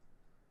been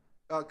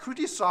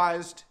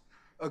criticized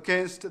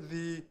against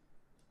the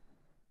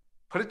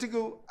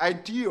political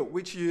ideal,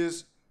 which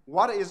is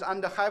what is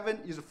under heaven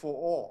is for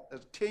all,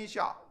 as 天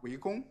下为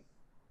公.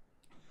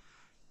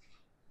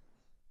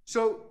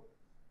 So,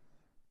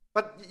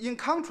 but in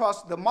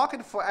contrast, the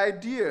market for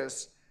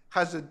ideas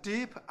has a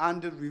deep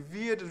and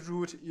revered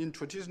root in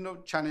traditional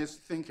Chinese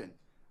thinking.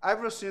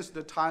 Ever since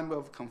the time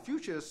of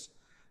Confucius,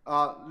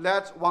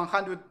 that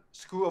 100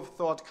 school of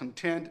thought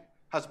content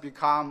has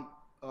become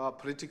a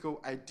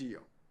political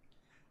ideal.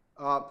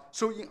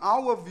 So in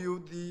our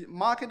view, the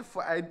market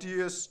for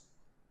ideas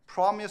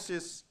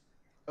promises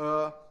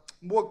a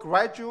more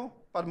gradual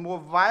but more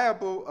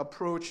viable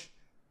approach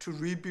to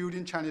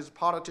rebuilding Chinese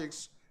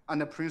politics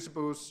and the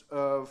principles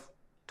of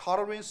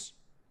tolerance,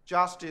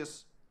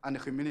 justice, and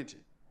humanity.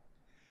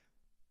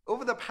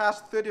 Over the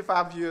past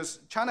 35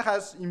 years, China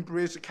has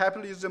embraced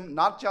capitalism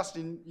not just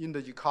in the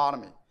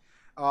economy.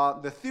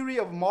 The theory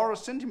of moral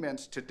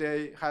sentiments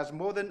today has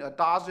more than a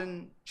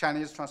dozen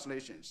Chinese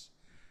translations.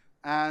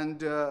 And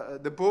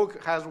the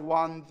book has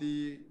won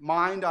the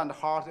mind and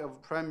heart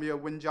of Premier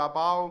Wen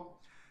Jiabao.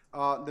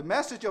 The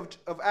message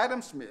of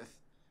Adam Smith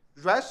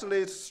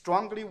resonates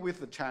strongly with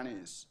the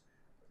Chinese,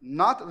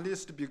 not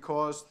least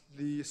because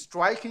the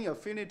striking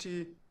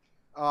affinity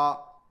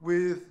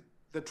with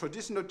the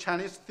traditional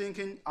Chinese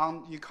thinking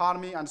on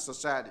economy and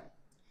society.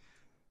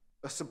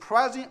 A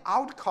surprising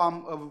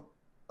outcome of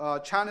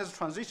China's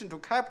transition to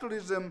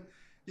capitalism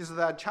is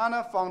that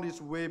China found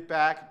its way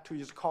back to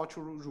its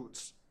cultural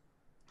roots.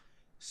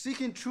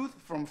 Seeking truth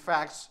from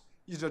facts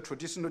is a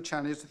traditional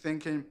Chinese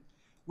thinking,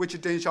 which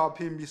Deng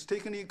Xiaoping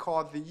mistakenly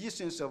called the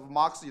essence of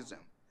Marxism.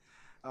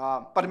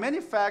 But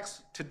many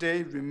facts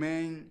today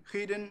remain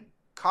hidden,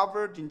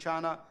 covered in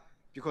China,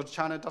 because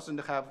China doesn't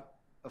have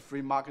a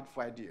free market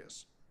for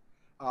ideas.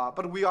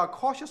 But we are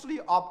cautiously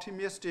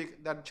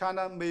optimistic that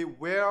China may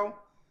well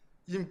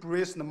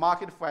embrace the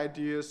market for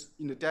ideas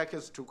in the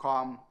decades to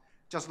come,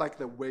 just like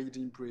the way it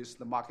embraced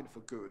the market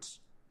for goods.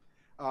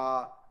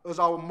 As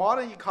our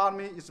modern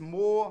economy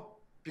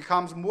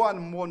becomes more and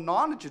more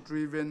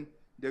knowledge-driven,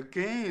 the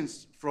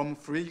gains from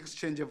free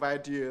exchange of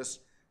ideas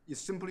is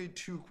simply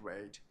too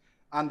great,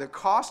 and the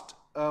cost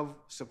of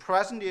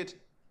suppressing it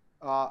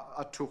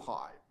are too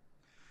high.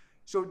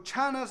 So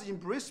China's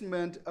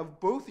embracement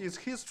of both its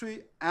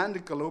history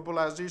and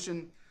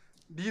globalization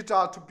leads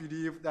us to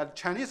believe that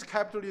Chinese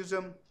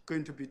capitalism is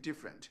going to be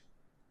different.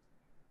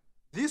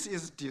 This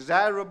is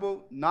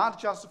desirable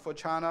not just for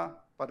China,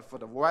 but for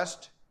the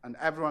West and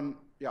everyone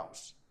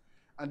else.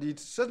 And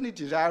it's certainly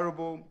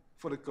desirable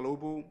for the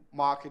global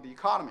market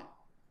economy.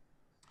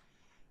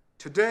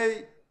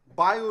 Today,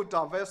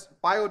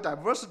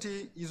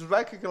 biodiversity is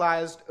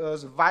recognized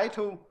as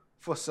vital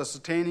for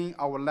sustaining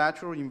our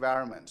natural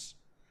environments.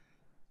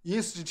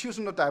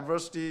 Institutional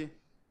diversity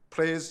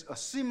plays a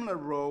similar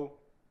role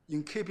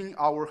in keeping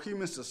our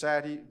human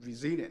society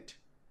resilient.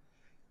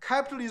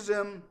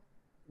 Capitalism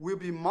will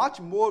be much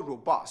more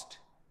robust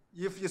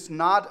if it's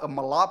not a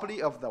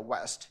monopoly of the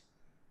West,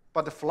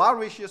 but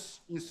flourishes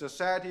in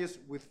societies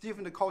with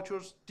different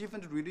cultures,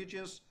 different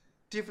religions,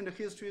 different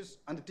histories,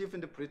 and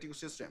different political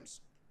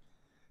systems.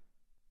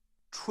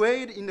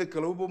 Trade in the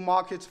global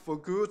markets for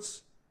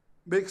goods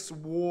makes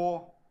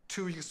war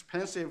too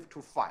expensive to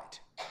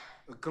fight.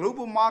 A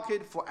global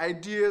market for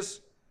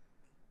ideas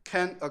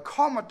can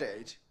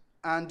accommodate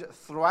and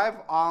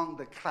thrive on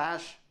the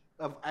clash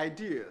of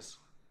ideas,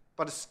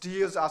 but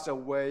steers us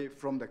away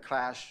from the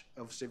clash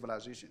of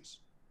civilizations.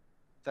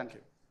 Thank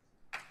you.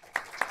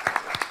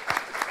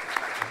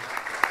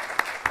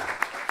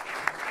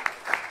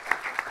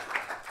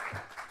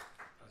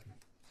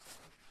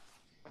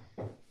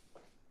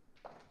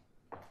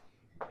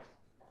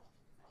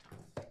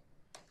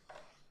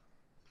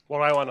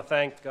 Well, I want to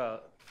thank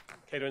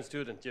Cato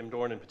Institute and Jim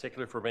Dorn in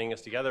particular for bringing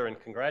us together, and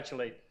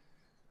congratulate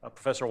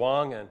Professor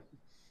Wang and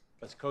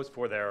Professor Coates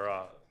for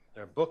their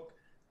book.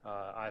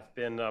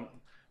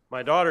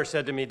 My daughter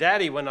said to me,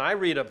 "Daddy, when I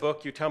read a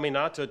book, you tell me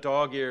not to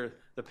dog-ear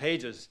the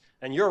pages,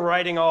 and you're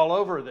writing all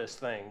over this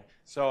thing."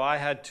 So I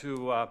had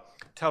to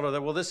tell her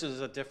that, well, this is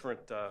a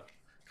different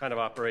kind of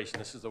operation.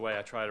 This is the way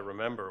I try to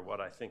remember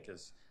what I think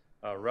is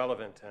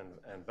relevant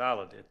and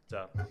valid.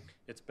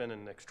 It's been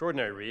an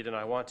extraordinary read, and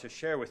I want to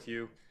share with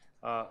you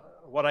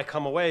what I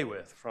come away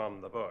with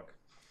from the book.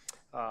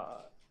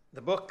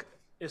 The book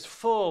is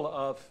full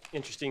of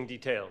interesting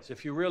details.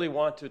 If you really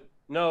want to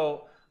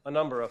know a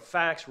number of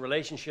facts,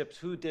 relationships,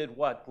 who did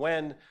what,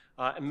 when,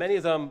 and many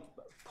of them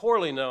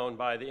poorly known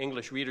by the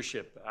English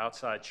readership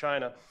outside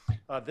China,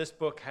 this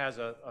book has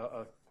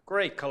a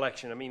great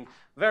collection. I mean,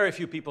 very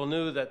few people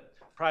knew that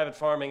private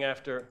farming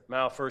after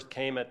Mao first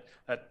came at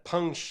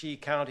Pengxi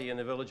County in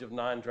the village of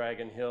Nine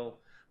Dragon Hill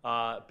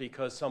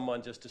because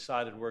someone just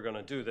decided we're going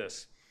to do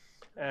this.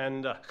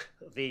 And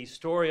the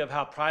story of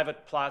how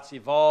private plots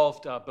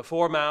evolved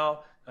before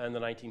Mao in the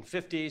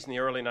 1950s and the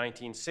early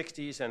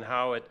 1960s, and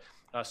how it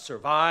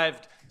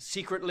survived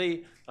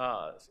secretly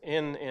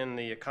in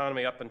the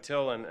economy up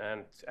until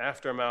and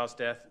after Mao's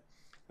death.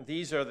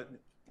 These are the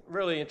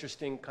really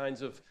interesting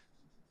kinds of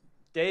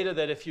data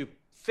that if you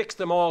fix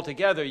them all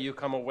together, you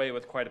come away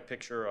with quite a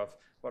picture of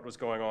what was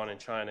going on in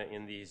China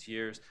in these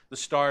years. The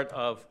start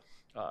of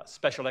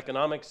special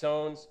economic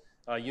zones,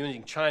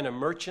 using China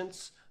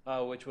Merchants,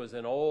 which was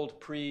an old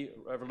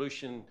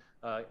pre-revolution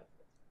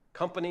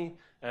company,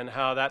 and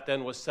how that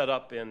then was set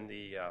up in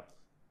the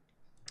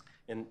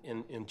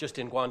just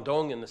in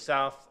Guangdong in the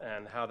south,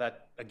 and how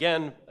that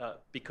again,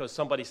 because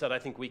somebody said, I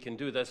think we can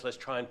do this, let's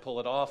try and pull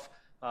it off,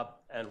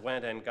 and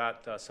went and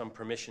got some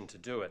permission to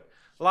do it.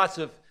 Lots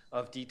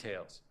of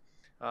details.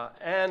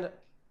 And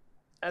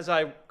as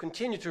I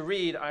continued to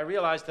read, I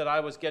realized that I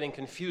was getting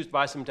confused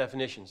by some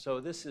definitions. So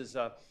this is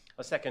a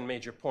second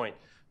major point.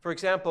 For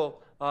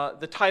example,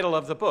 the title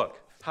of the book,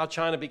 How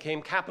China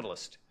Became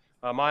Capitalist.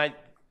 My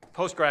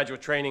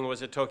postgraduate training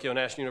was at Tokyo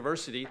National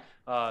University,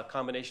 a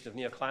combination of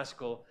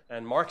neoclassical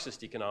and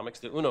Marxist economics.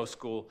 The Uno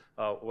School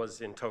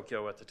was in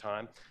Tokyo at the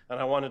time, and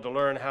I wanted to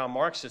learn how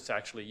Marxists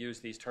actually use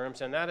these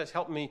terms, and that has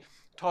helped me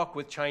talk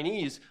with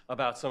Chinese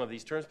about some of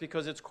these terms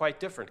because it's quite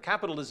different.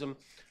 Capitalism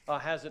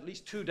has at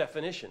least two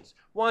definitions.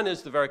 One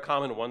is the very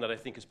common one that I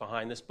think is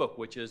behind this book,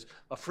 which is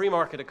a free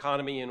market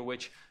economy in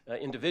which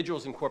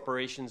individuals and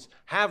corporations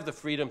have the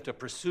freedom to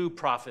pursue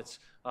profits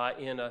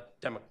in a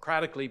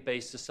democratically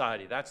based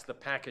society. That's the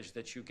package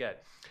that you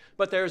get.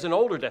 But there's an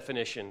older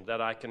definition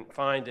that I can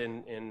find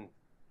in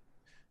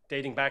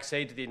dating back,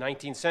 say, to the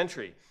 19th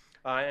century.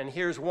 And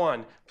here's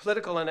one: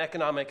 political and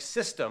economic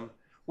system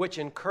which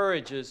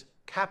encourages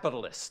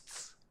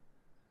capitalists,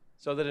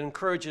 so that it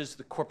encourages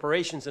the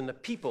corporations and the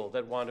people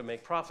that want to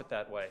make profit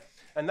that way.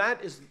 And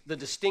that is the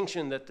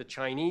distinction that the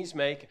Chinese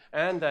make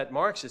and that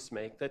Marxists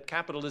make, that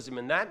capitalism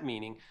in that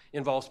meaning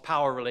involves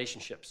power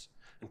relationships.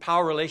 And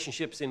power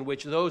relationships in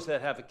which those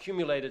that have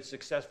accumulated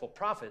successful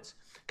profits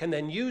can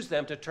then use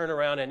them to turn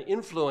around and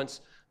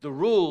influence the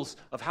rules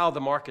of how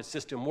the market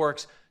system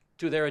works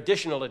to their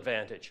additional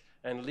advantage,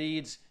 and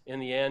leads, in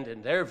the end,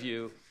 in their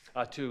view,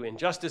 to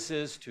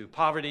injustices, to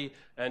poverty,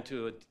 and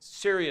to a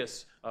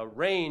serious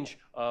range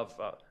of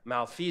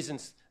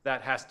malfeasance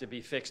that has to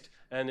be fixed.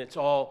 And it's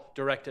all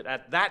directed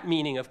at that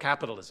meaning of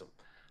capitalism.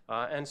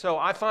 And so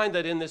I find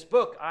that in this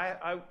book,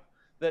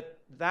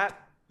 that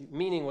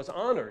meaning was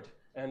honored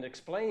and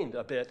explained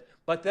a bit,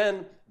 but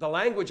then the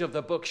language of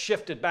the book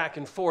shifted back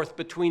and forth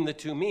between the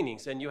two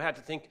meanings, and you had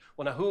to think,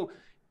 well, now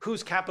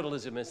whose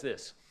capitalism is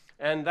this?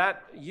 And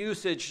that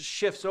usage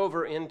shifts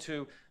over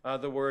into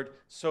the word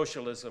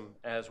socialism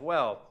as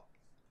well.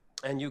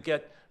 And you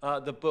get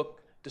the book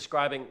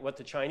describing what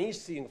the Chinese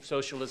see of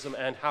socialism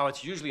and how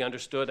it's usually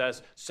understood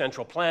as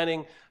central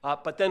planning.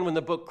 But then when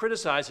the book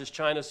criticizes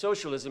China's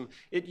socialism,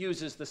 it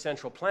uses the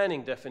central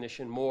planning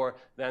definition more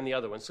than the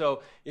other one.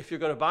 So if you're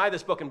going to buy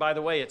this book, and by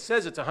the way, it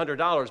says it's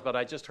 $100, but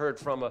I just heard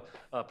from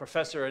a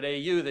professor at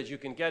AU that you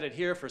can get it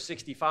here for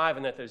 $65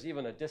 and that there's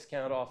even a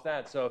discount off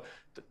that. So,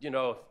 you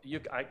know,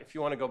 if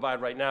you want to go buy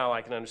it right now,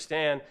 I can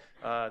understand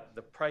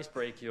the price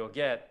break you'll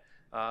get.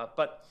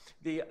 But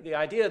the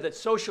idea that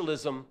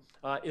socialism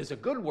is a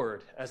good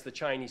word, as the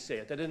Chinese say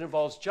it, that it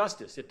involves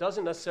justice. It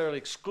doesn't necessarily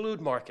exclude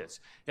markets.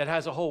 It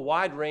has a whole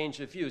wide range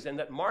of views, and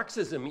that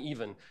Marxism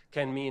even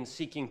can mean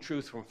seeking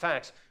truth from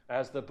facts,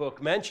 as the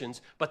book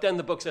mentions. But then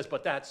the book says,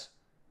 but that's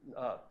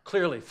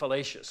clearly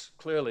fallacious,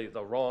 clearly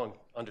the wrong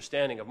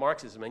understanding of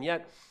Marxism. And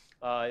yet,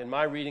 in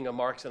my reading of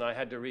Marx, and I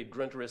had to read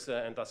Grundrisse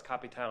and Das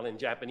Kapital in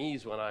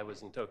Japanese when I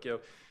was in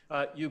Tokyo,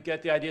 you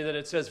get the idea that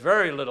it says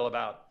very little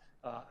about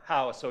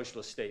how a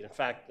socialist state, in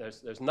fact,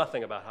 there's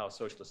nothing about how a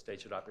socialist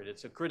state should operate.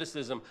 It's a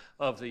criticism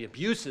of the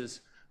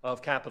abuses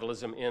of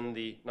capitalism in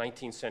the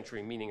 19th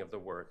century meaning of the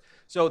word.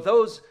 So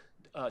those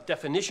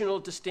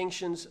definitional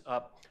distinctions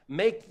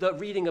make the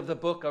reading of the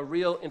book a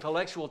real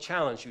intellectual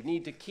challenge. You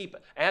need to keep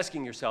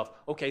asking yourself,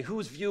 okay,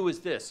 whose view is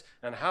this?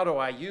 And how do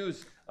I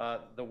use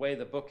the way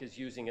the book is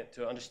using it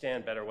to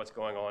understand better what's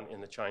going on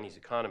in the Chinese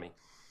economy?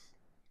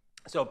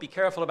 So be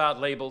careful about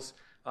labels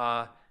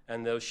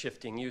and those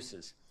shifting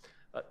uses.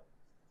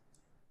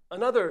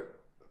 Another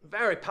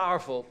very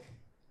powerful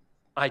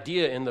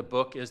idea in the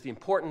book is the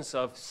importance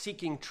of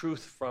seeking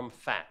truth from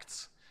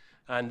facts.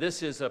 And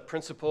this is a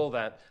principle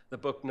that the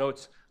book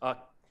notes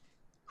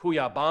Hu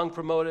Yaobang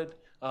promoted,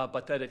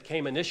 but that it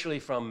came initially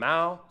from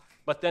Mao.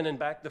 But then in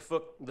back,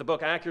 the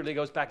book accurately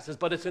goes back and says,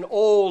 but it's an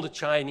old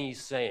Chinese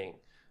saying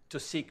to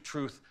seek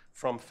truth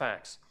from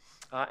facts.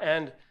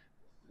 And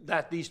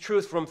that these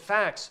truth from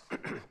facts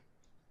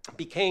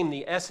became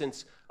the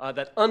essence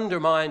that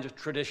undermined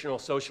traditional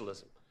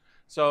socialism.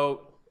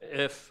 So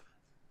if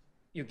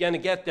you're going to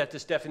get that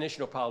this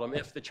definitional problem,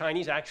 if the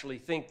Chinese actually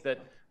think that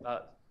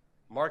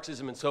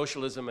Marxism and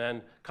socialism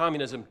and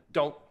communism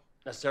don't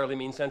necessarily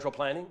mean central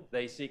planning,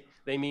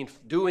 they mean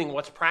doing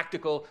what's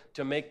practical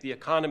to make the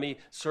economy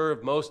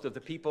serve most of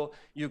the people,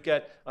 you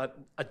get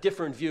a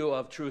different view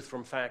of truth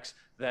from facts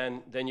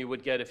than you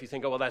would get if you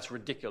think, oh, well, that's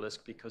ridiculous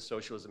because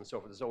socialism and so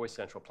forth is always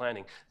central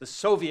planning. The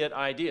Soviet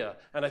idea,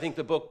 and I think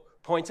the book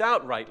points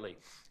out rightly,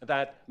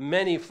 that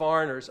many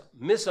foreigners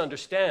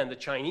misunderstand the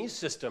Chinese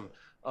system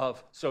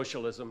of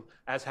socialism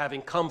as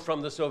having come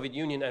from the Soviet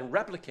Union and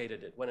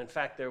replicated it, when in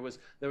fact there was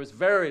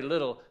very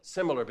little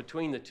similar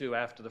between the two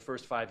after the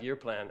first 5-year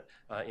plan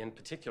in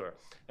particular.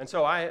 And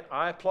so I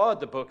applaud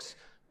the book's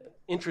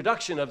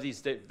introduction of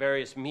these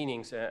various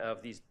meanings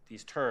of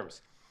these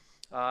terms.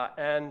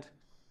 But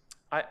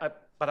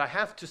I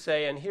have to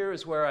say, and here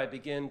is where I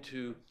begin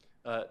to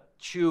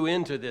chew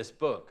into this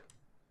book,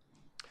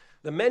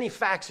 the many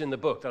facts in the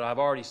book that I've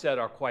already said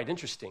are quite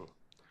interesting,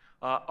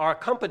 are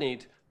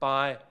accompanied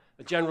by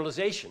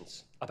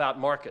generalizations about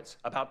markets,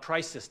 about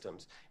price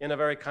systems, in a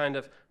very kind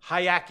of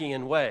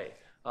Hayekian way.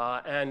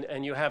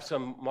 And you have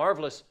some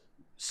marvelous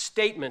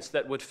statements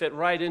that would fit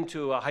right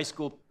into a high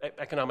school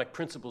economic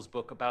principles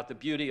book about the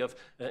beauty of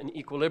an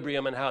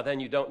equilibrium and how then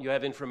you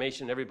have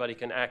information, everybody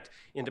can act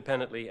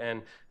independently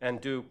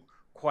and do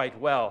quite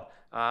well.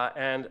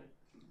 And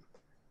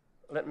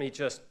let me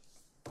just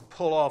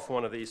pull off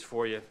one of these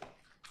for you.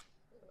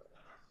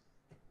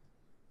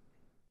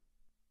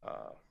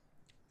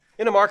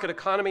 In a market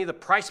economy, the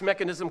price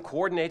mechanism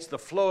coordinates the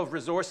flow of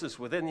resources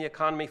within the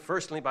economy,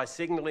 firstly by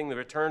signaling the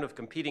return of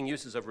competing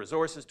uses of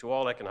resources to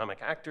all economic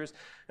actors,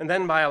 and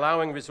then by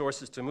allowing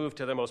resources to move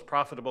to their most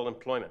profitable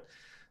employment.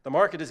 The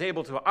market is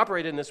able to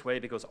operate in this way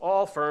because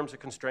all firms are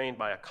constrained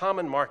by a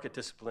common market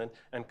discipline,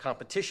 and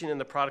competition in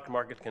the product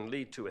market can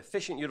lead to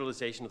efficient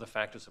utilization of the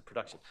factors of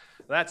production.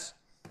 That's,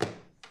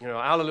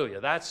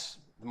 hallelujah, that's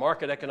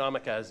market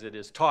economic as it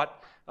is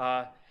taught.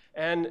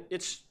 And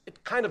it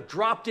kind of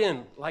dropped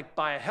in like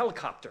by a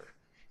helicopter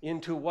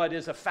into what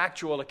is a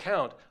factual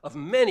account of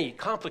many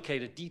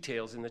complicated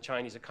details in the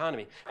Chinese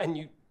economy. And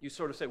you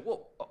sort of say,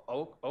 well,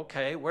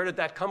 okay, where did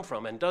that come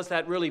from? And does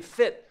that really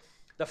fit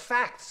the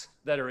facts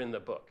that are in the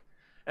book?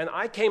 And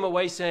I came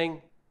away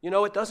saying,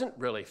 it doesn't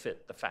really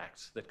fit the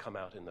facts that come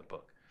out in the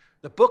book.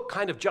 The book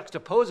kind of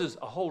juxtaposes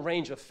a whole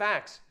range of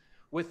facts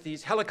with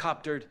these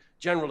helicoptered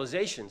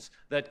generalizations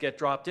that get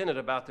dropped in it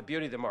about the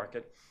beauty of the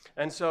market.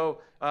 And so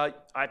I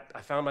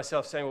found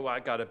myself saying, well, I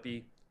got to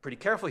be pretty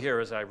careful here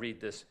as I read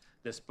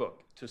this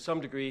book. To some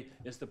degree,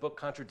 is the book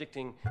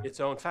contradicting its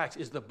own facts?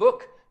 Is the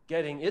book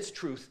getting its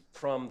truth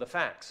from the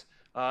facts?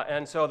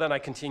 And so then I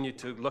continued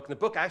to look. And the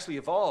book actually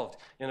evolved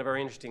in a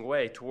very interesting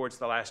way towards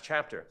the last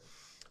chapter.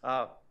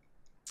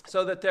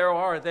 So that there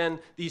are then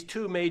these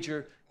two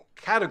major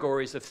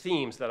categories of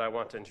themes that I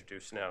want to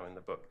introduce now in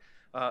the book.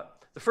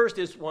 The first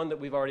is one that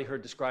we've already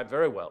heard described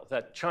very well,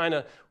 that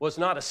China was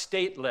not a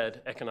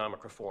state-led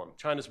economic reform.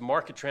 China's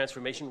market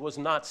transformation was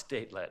not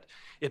state-led.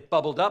 It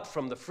bubbled up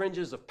from the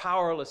fringes of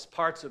powerless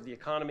parts of the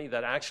economy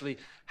that actually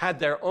had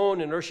their own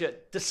inertia,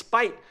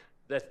 despite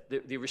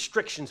the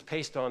restrictions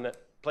placed on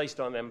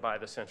them by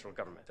the central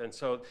government. And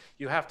so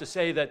you have to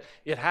say that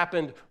it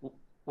happened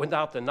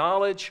without the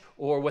knowledge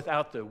or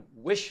without the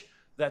wish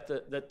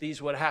that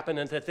these would happen,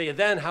 and that they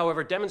then,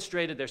 however,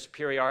 demonstrated their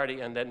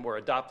superiority and then were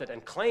adopted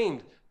and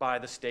claimed by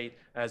the state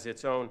as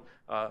its own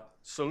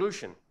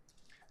solution.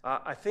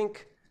 I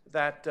think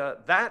that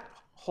that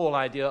whole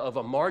idea of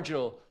a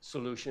marginal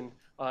solution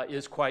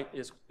is quite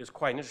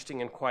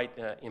interesting and quite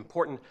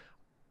important.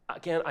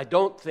 Again, I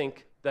don't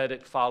think that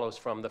it follows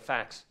from the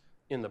facts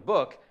in the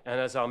book, and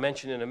as I'll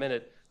mention in a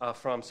minute,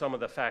 from some of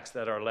the facts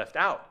that are left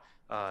out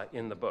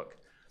in the book.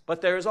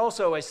 But there is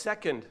also a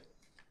second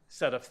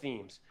set of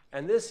themes,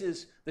 and this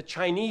is the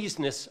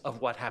Chinese-ness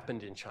of what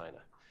happened in China.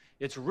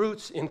 Its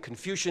roots in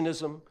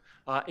Confucianism,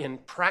 in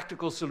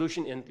practical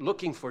solution, in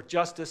looking for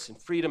justice and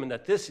freedom, and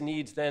that this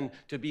needs then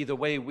to be the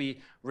way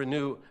we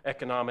renew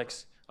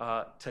economics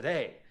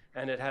today.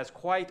 And it has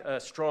quite a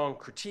strong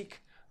critique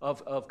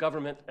of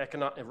government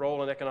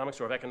role in economics,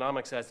 or of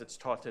economics as it's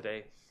taught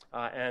today.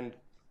 And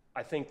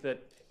I think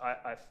that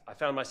I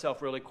found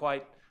myself really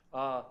quite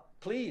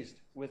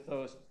pleased with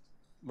those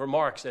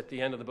remarks at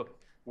the end of the book,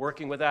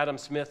 working with Adam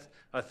Smith,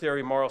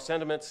 Theory of Moral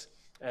Sentiments,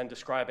 and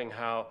describing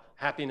how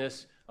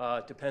happiness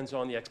depends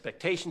on the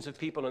expectations of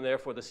people, and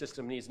therefore the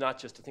system needs not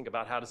just to think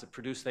about how does it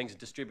produce things and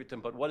distribute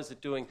them, but what is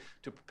it doing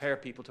to prepare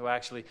people to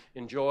actually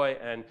enjoy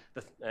and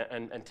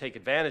take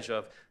advantage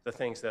of the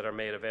things that are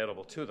made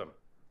available to them.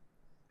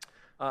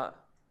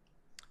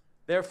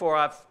 Therefore,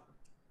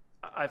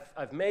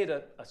 I've made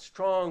a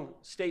strong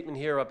statement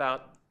here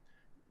about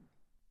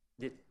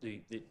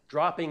the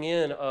dropping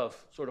in of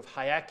sort of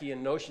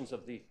Hayekian notions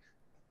of the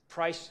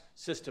price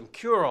system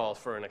cure-all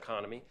for an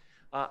economy.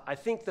 I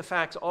think the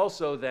facts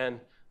also then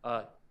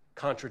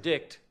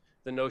contradict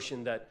the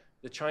notion that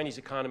the Chinese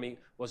economy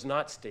was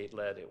not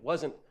state-led. It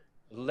wasn't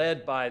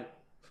led by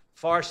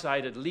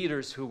far-sighted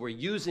leaders who were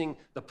using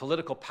the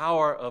political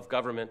power of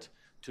government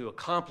to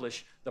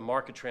accomplish the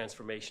market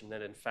transformation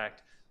that in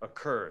fact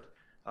occurred.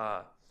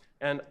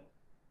 And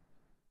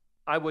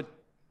I would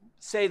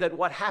say that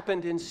what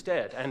happened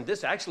instead, and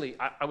this actually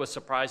I was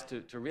surprised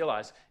to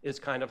realize is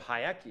kind of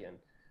Hayekian,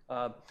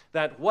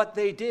 that what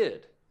they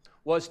did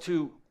was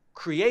to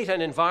create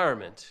an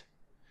environment,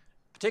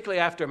 particularly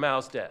after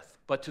Mao's death,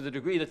 but to the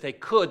degree that they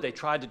could, they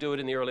tried to do it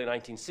in the early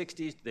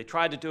 1960s. They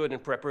tried to do it in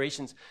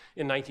preparations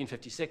in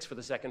 1956 for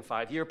the second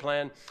five-year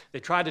plan. They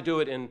tried to do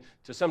it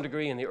to some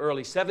degree in the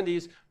early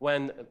 70s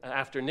when,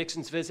 after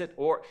Nixon's visit,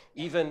 or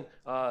even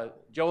Zhou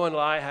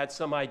Enlai had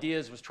some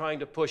ideas, was trying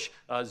to push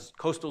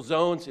coastal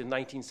zones in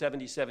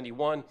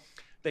 1970-71.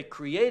 They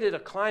created a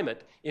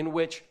climate in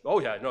which, oh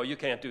yeah, no, you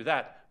can't do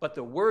that. But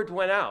the word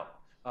went out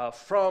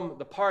from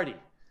the party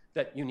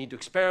that you need to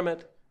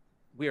experiment.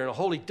 We are in a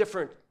wholly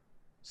different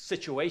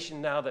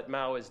situation now that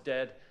Mao is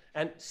dead,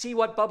 and see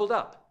what bubbled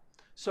up.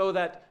 So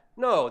that,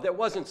 no, there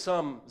wasn't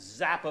some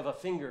zap of a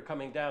finger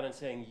coming down and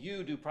saying,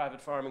 you do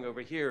private farming over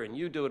here and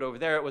you do it over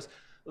there. It was,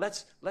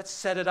 let's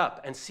set it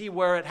up and see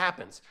where it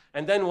happens.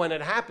 And then when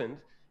it happened,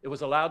 it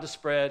was allowed to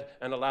spread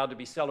and allowed to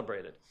be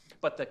celebrated.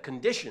 But the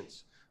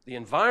conditions the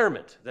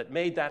environment that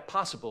made that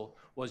possible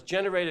was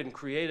generated and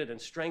created and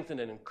strengthened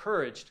and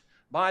encouraged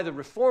by the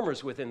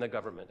reformers within the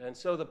government. And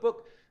so the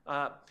book,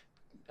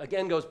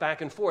 again, goes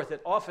back and forth.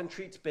 It often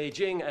treats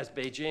Beijing as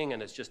Beijing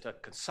and as just a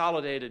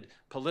consolidated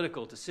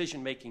political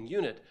decision-making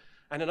unit.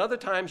 And at other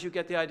times, you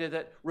get the idea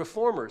that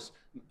reformers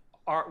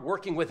are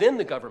working within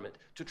the government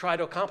to try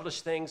to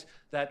accomplish things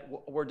that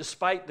were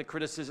despite the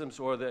criticisms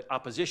or the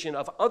opposition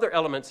of other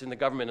elements in the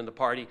government and the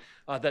party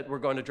that were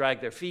going to drag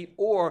their feet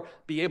or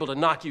be able to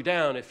knock you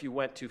down if you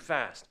went too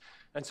fast.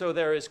 And so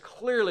there is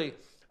clearly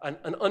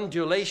an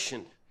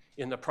undulation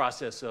in the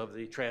process of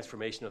the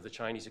transformation of the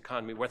Chinese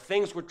economy, where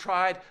things were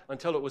tried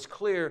until it was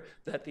clear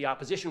that the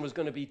opposition was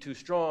going to be too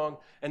strong.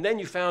 And then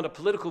you found a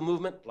political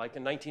movement, like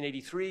in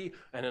 1983,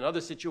 and in other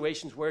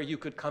situations where you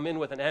could come in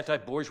with an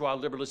anti-bourgeois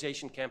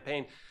liberalization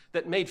campaign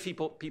that made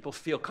people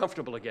feel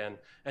comfortable again,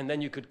 and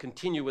then you could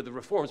continue with the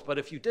reforms. But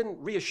if you didn't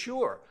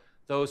reassure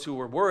those who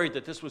were worried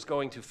that this was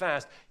going too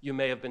fast, you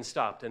may have been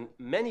stopped. And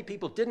many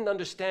people didn't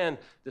understand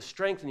the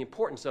strength and the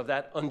importance of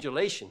that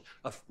undulation,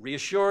 of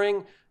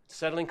reassuring,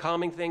 settling,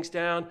 calming things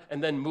down,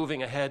 and then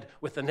moving ahead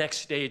with the next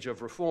stage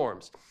of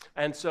reforms.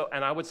 And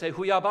I would say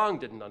Hu Yaobang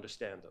didn't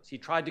understand those. He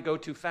tried to go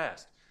too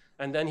fast,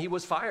 and then he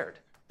was fired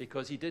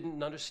because he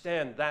didn't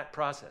understand that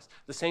process.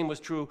 The same was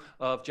true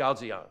of Zhao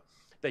Ziyang.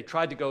 They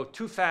tried to go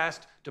too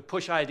fast to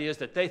push ideas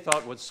that they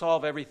thought would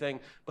solve everything,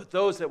 but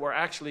those that were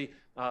actually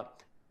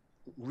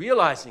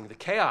realizing the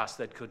chaos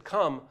that could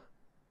come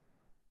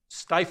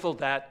stifled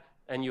that,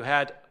 and you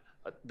had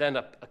then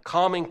a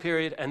calming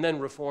period, and then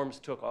reforms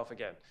took off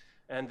again.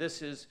 And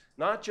this is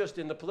not just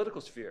in the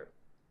political sphere,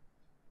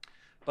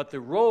 but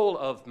the role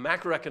of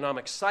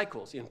macroeconomic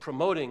cycles in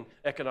promoting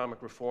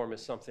economic reform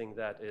is something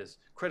that is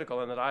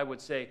critical and that I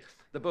would say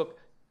the book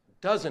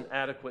doesn't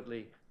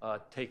adequately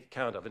take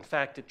account of. In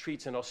fact, it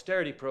treats an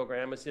austerity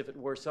program as if it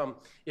were some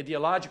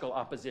ideological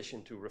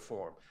opposition to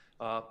reform.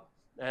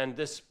 And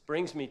this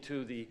brings me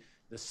to the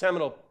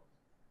seminal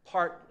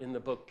part in the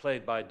book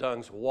played by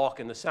Deng's Walk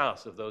in the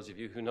South. Of those of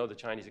you who know the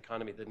Chinese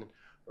economy, that in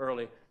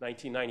early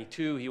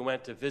 1992, he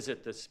went to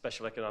visit the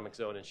special economic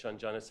zone in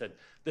Shenzhen and said,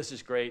 "This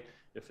is great.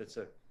 If it's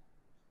a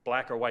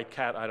black or white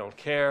cat, I don't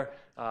care."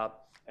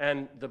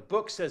 And the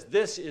book says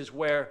this is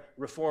where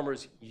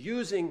reformers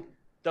using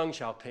Deng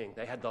Xiaoping,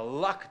 they had the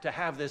luck to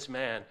have this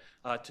man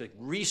to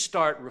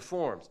restart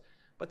reforms.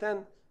 But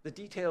then the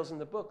details in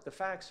the book, the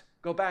facts,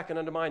 go back and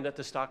undermine that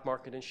the stock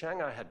market in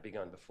Shanghai had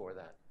begun before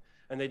that.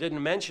 And they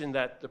didn't mention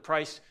that the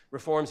price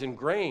reforms in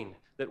grain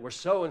that were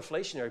so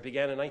inflationary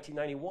began in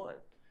 1991.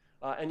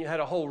 And you had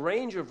a whole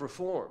range of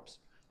reforms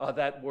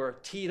that were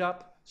teed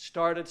up,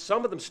 started.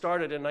 Some of them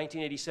started in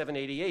 1987,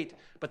 88,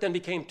 but then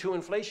became too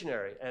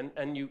inflationary.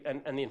 And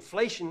the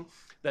inflation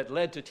that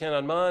led to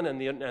Tiananmen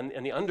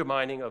and the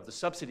undermining of the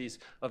subsidies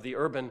of the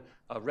urban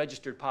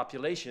registered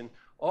population,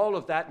 all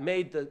of that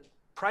made the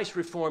price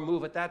reform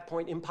move at that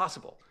point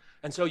impossible.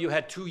 And so you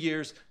had 2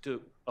 years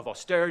of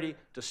austerity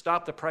to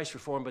stop the price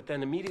reform, but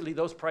then immediately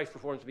those price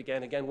reforms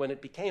began again when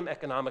it became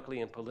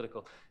economically and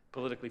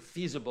politically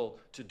feasible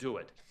to do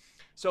it.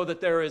 So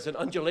that there is an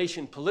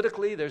undulation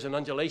politically, there's an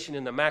undulation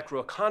in the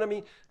macroeconomy.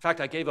 In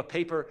fact, I gave a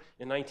paper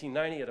in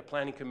 1990 at a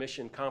planning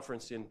commission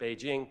conference in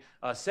Beijing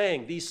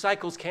saying these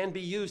cycles can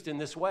be used in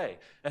this way.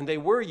 And they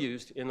were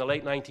used in the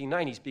late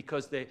 1990s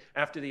because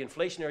after the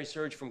inflationary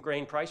surge from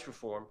grain price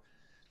reform,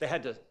 they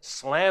had to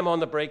slam on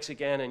the brakes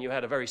again, and you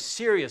had a very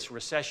serious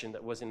recession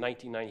that was in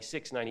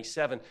 1996,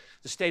 97.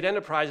 The state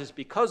enterprises,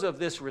 because of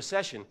this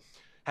recession,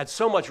 had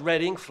so much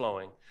red ink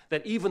flowing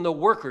that even the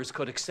workers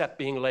could accept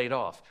being laid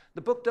off.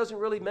 The book doesn't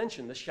really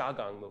mention the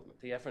Xiagang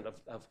movement, the effort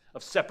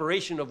of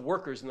separation of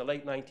workers in the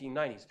late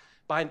 1990s.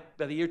 By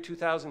the year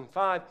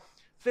 2005,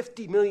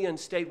 50 million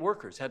state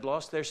workers had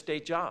lost their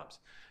state jobs.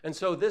 And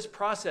so this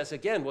process,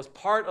 again, was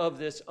part of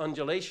this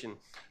undulation.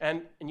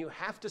 And you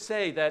have to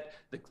say that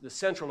the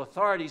central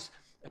authorities,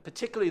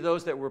 particularly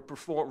those that were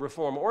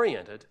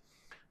reform-oriented,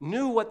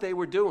 knew what they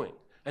were doing.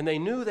 And they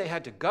knew they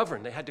had to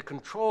govern, they had to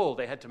control,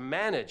 they had to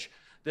manage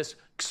this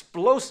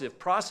explosive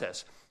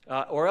process,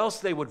 or else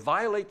they would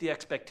violate the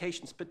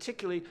expectations,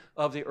 particularly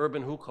of the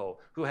urban hukou,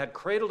 who had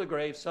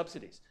cradle-to-grave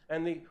subsidies.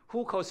 And the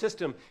hukou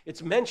system,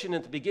 it's mentioned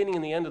at the beginning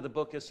and the end of the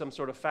book as some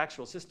sort of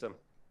factual system.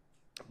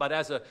 But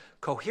as a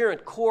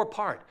coherent core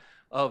part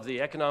of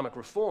the economic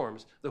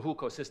reforms, the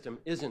hukou system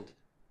isn't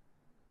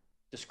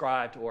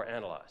described or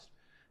analyzed.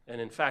 And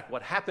in fact,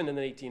 what happened in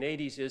the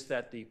 1880s is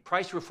that the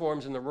price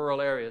reforms in the rural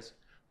areas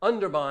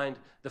undermined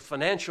the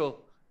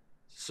financial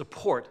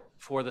support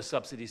for the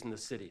subsidies in the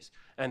cities.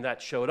 And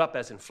that showed up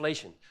as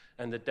inflation.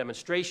 And the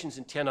demonstrations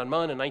in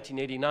Tiananmen in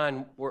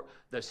 1989 were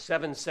the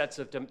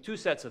two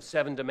sets of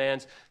 7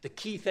 demands. The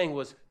key thing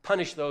was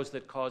punish those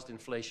that caused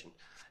inflation.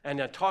 And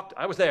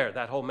I was there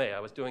that whole May. I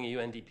was doing a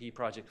UNDP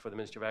project for the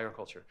Ministry of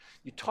Agriculture.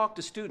 You talk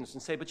to students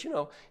and say, but you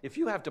know, if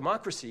you have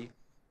democracy,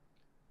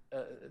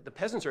 the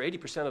peasants are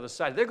 80% of the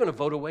society. They're going to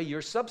vote away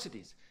your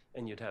subsidies.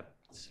 And you'd have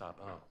to stop.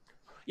 Oh.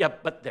 Yeah,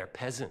 but they're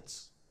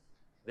peasants.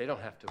 They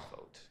don't have to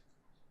vote.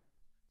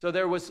 So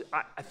there was,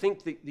 I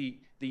think,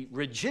 the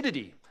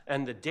rigidity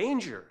and the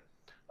danger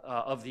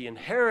of the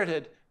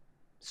inherited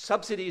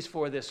subsidies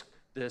for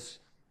this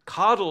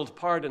coddled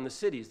part in the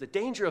cities, the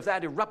danger of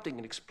that erupting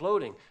and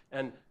exploding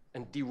and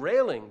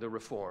derailing the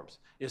reforms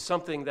is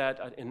something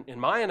that, in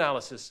my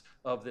analysis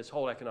of this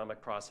whole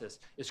economic process,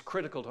 is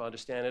critical to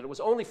understand. And it was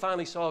only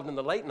finally solved in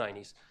the late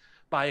 90s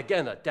by,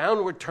 again, a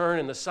downward turn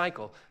in the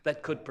cycle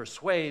that could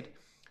persuade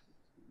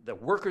the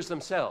workers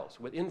themselves,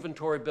 with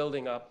inventory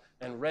building up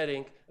and red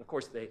ink. Of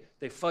course, they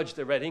fudged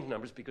the red ink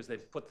numbers because they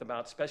put them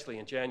out, especially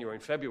in January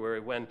and February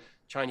when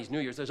Chinese New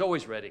Year's, there's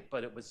always red ink,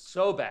 but it was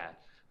so bad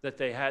that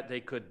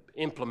they could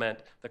implement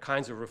the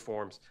kinds of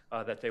reforms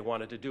that they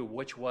wanted to do,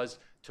 which was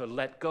to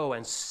let go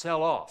and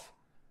sell off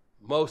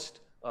most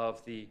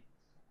of the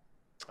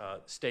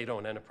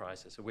state-owned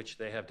enterprises, which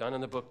they have done,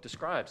 and the book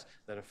describes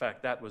that, in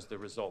fact, that was the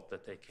result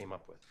that they came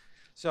up with.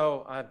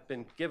 So I've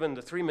been given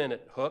the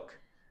 3-minute hook.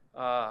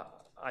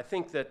 I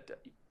think that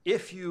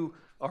if you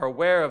are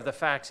aware of the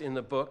facts in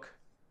the book,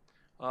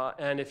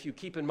 and if you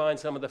keep in mind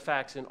some of the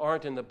facts that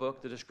aren't in the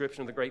book, the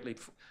description of the Great Leap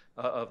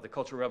of the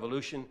Cultural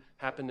Revolution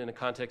happened in the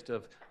context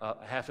of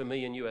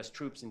 500,000 U.S.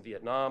 troops in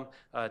Vietnam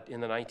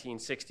in the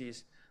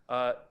 1960s,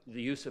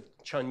 the use of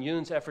Chun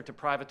Yun's effort to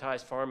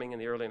privatize farming in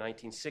the early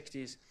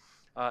 1960s,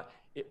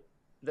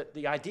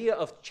 the idea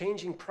of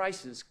changing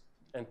prices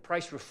and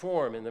price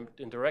reform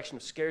in direction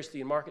of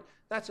scarcity in market,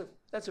 that's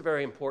a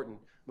very important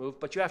move.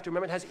 But you have to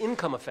remember it has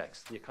income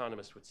effects, the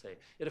economists would say.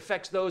 It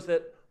affects those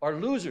that are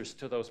losers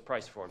to those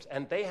price reforms,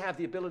 and they have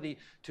the ability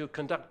to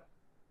conduct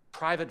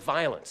private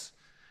violence.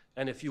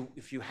 And if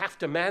you have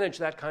to manage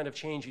that kind of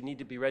change, you need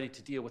to be ready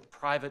to deal with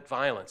private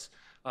violence.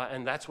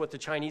 And that's what the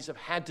Chinese have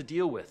had to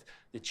deal with.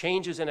 The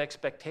changes in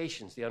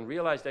expectations, the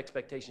unrealized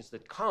expectations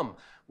that come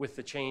with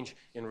the change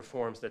in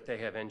reforms that they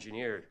have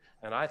engineered.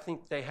 And I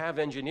think they have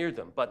engineered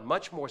them, but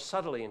much more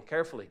subtly and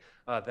carefully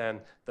than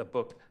the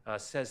book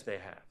says they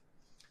have.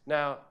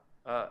 Now,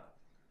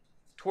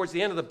 towards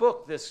the end of the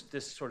book, this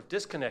sort of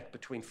disconnect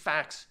between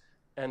facts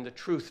and the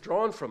truth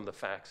drawn from the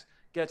facts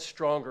gets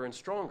stronger and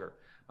stronger.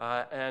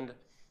 And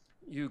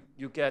you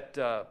get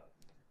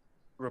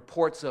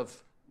reports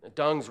of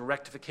Deng's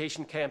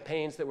rectification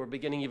campaigns that were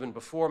beginning even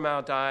before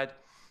Mao died.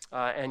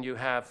 And you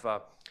have,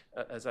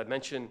 as I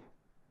mentioned,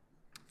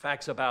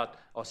 facts about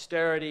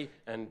austerity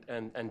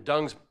and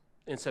Deng's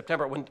in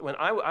September. When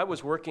I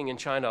was working in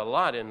China a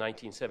lot in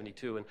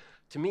 1972, and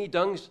to me,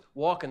 Deng's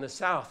walk in the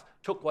South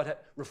took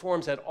what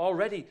reforms had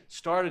already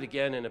started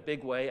again in a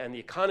big way, and the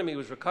economy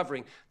was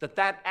recovering,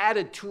 that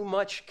added too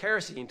much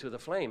kerosene to the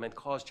flame and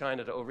caused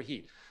China to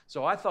overheat.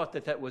 So I thought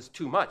that was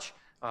too much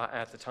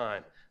at the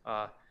time.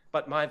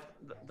 But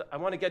I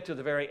want to get to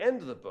the very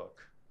end of the book,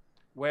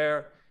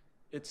 where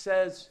it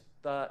says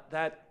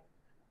that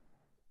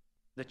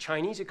the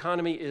Chinese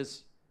economy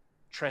is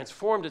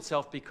transformed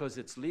itself because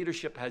its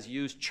leadership has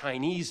used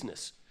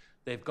Chineseness.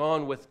 They've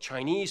gone with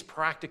Chinese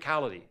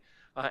practicality,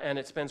 and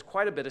it spends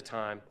quite a bit of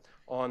time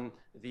on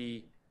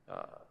the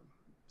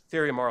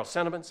theory of moral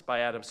sentiments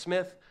by Adam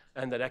Smith,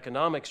 and that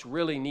economics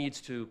really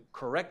needs to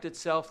correct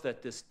itself,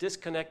 that this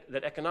disconnect,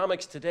 that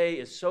economics today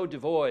is so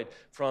devoid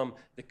from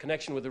the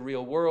connection with the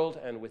real world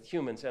and with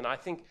humans. And I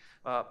think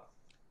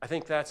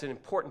that's an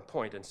important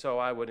point. And so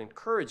I would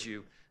encourage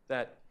you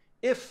that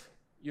if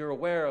you're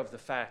aware of the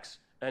facts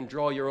and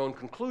draw your own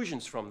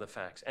conclusions from the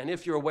facts, and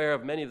if you're aware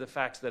of many of the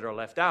facts that are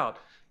left out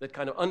that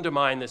kind of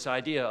undermine this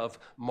idea of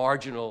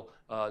marginal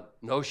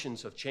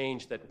notions of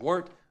change that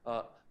weren't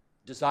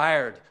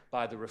desired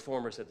by the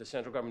reformers at the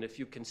central government, if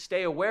you can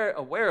stay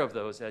aware of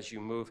those as you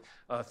move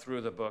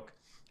through the book,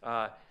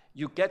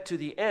 you get to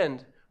the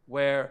end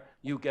where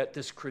you get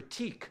this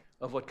critique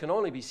of what can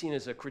only be seen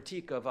as a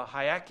critique of a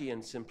Hayekian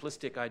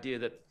simplistic idea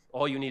that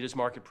all you need is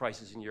market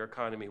prices and your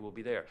economy will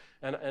be there.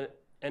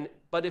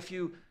 But if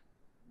you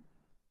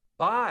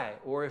buy,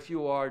 or if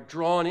you are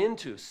drawn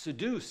into,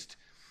 seduced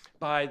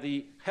by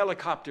the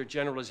helicopter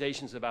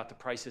generalizations about the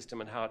price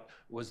system and how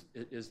it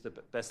is the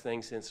best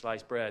thing since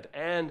sliced bread,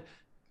 and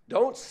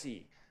don't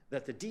see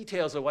that the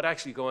details of what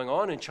actually going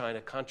on in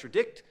China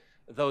contradict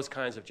those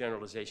kinds of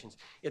generalizations,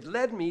 it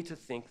led me to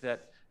think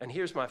that, and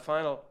here's my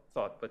final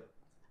thought, but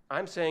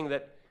I'm saying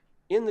that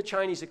in the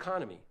Chinese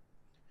economy,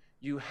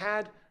 you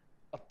had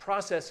a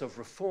process of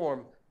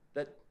reform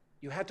that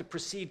you had to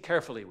proceed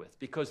carefully with,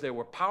 because there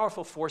were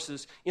powerful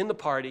forces in the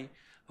party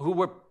who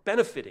were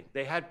benefiting.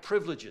 They had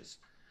privileges.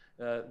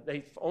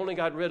 They only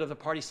got rid of the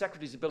party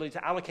secretary's ability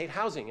to allocate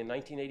housing in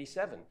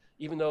 1987,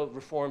 even though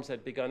reforms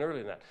had begun earlier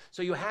than that.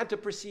 So you had to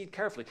proceed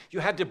carefully. You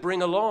had to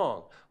bring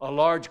along a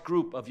large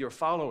group of your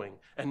following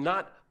and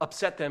not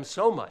upset them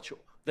so much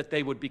that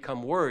they would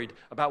become worried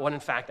about what in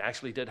fact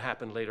actually did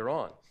happen later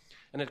on.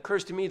 And it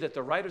occurs to me that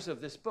the writers of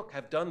this book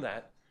have done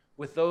that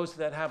with those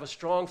that have a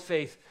strong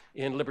faith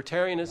in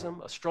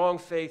libertarianism, a strong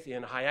faith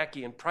in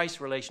Hayekian price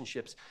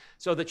relationships,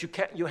 so that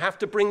you have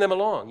to bring them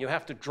along. You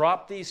have to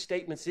drop these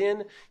statements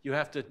in. You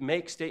have to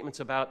make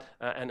statements about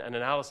and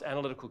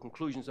analytical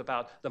conclusions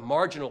about the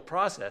marginal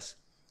process.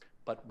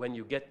 But when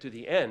you get to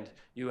the end,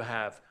 you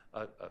have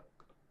a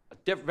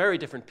very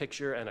different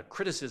picture and a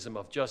criticism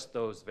of just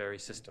those very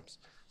systems.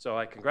 So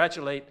I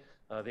congratulate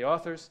the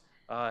authors.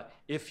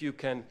 If you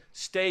can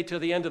stay to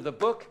the end of the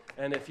book,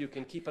 and if you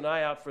can keep an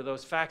eye out for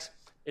those facts,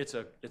 it's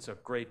a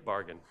great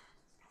bargain.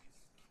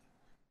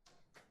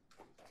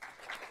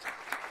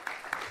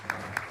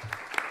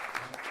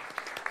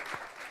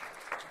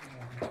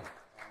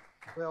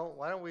 Well,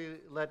 why don't we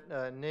let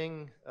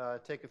Ning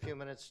take a few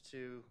minutes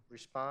to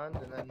respond,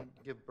 and then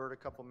give Bert a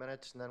couple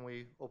minutes, and then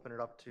we open it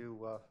up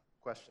to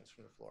questions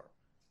from the floor.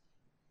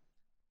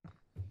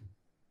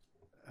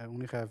 I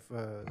only have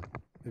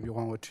maybe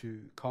one or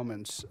two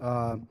comments.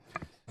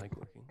 Like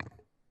working.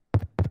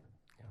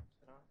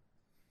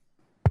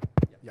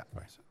 Yeah,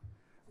 right.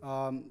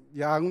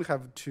 Yeah, I only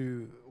have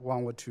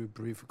one or two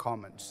brief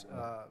comments.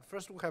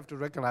 First, we have to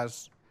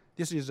recognize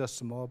this is a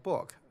small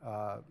book.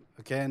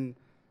 Again,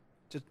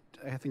 just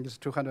I think it's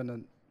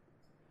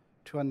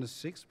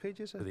 206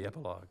 pages. The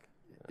epilogue.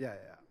 Yeah.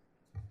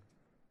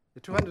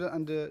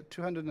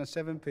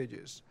 207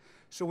 pages.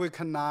 So we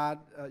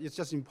cannot, it's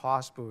just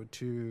impossible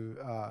to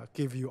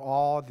give you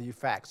all the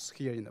facts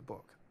here in the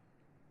book.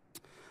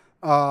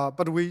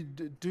 But we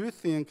do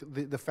think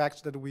the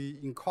facts that we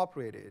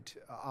incorporated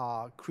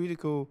are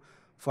critical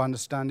for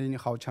understanding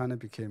how China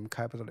became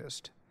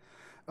capitalist.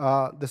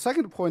 The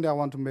second point I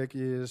want to make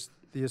is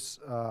this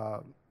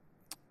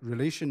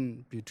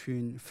relation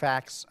between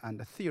facts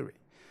and theory.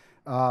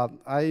 I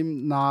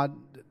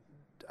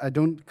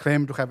don't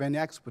claim to have any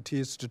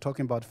expertise to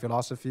talking about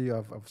philosophy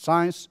of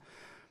science,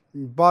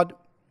 but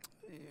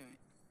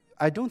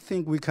I don't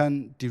think we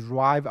can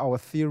derive our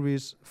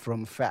theories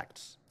from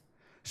facts.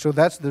 So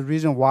that's the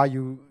reason why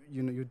you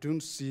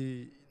don't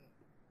see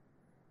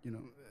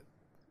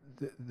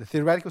the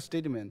theoretical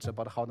statements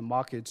about how the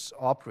markets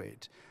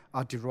operate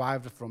are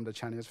derived from the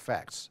Chinese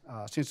facts,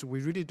 since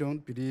we really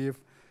don't believe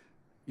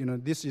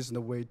this is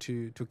the way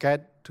to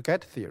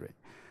get theory.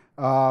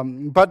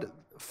 But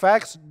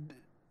facts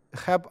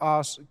help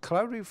us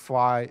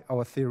clarify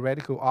our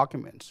theoretical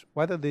arguments,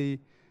 whether they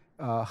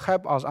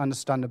help us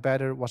understand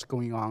better what's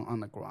going on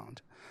the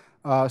ground.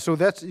 So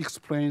that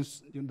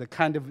explains the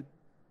kind of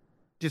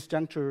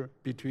disjuncture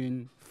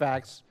between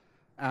facts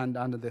and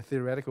the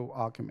theoretical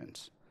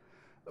arguments.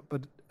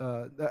 But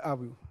I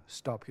will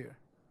stop here.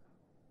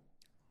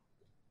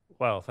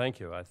 Well, thank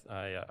you. I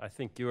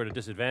think you were at a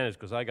disadvantage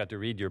because I got to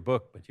read your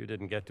book, but you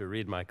didn't get to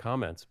read my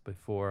comments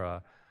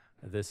before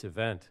this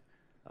event.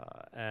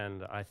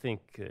 And I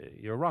think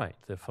you're right.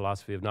 The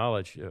philosophy of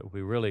knowledge,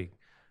 we really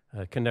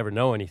can never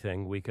know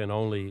anything. We can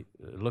only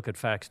look at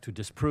facts to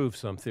disprove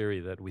some theory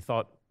that we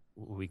thought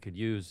we could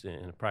use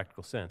in a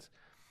practical sense.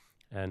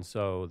 And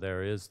so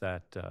there is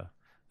that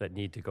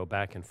need to go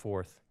back and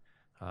forth.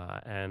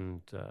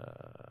 And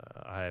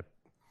I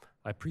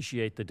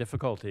appreciate the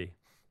difficulty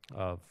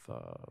of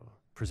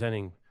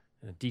presenting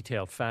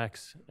detailed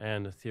facts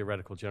and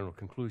theoretical general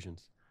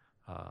conclusions.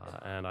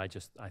 And I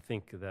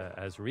think that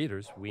as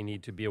readers, we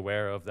need to be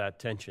aware of that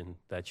tension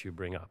that you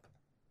bring up.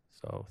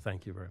 So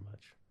thank you very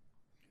much.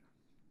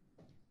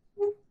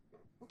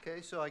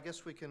 Okay, so I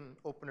guess we can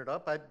open it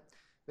up.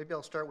 Maybe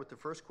I'll start with the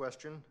first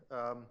question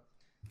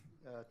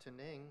to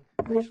Ning,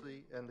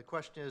 actually. And the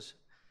question is,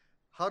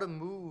 how to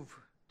move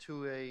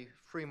to a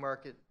free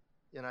market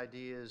in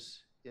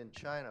ideas in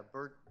China?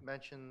 Bert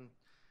mentioned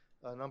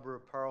a number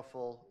of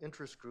powerful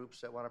interest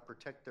groups that want to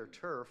protect their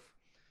turf.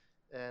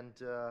 And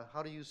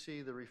how do you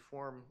see the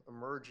reform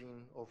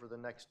emerging over the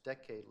next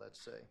decade,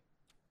 let's say?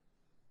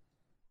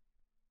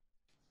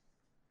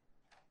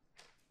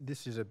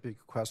 This is a big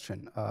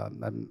question.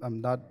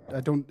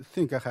 I don't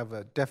think I have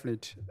a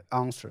definite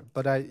answer.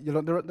 But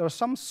there are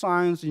some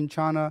signs in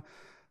China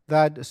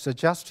that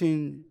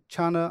suggesting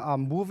China are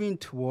moving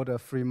toward a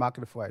free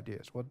market for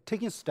ideas, or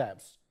taking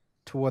steps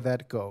toward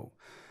that goal.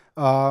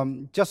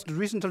 Just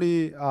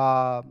recently,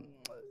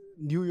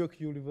 New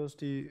York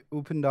University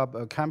opened up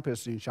a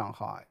campus in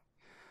Shanghai,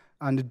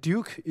 and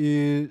Duke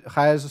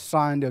has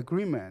signed an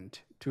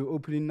agreement to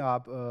opening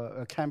up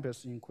a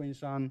campus in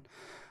Kunshan.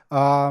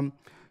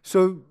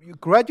 So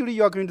gradually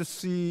you're going to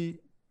see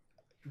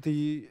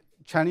the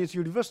Chinese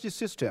university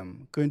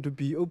system going to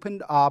be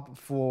opened up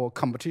for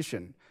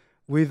competition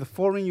with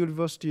foreign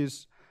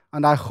universities,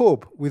 and I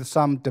hope with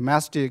some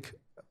domestic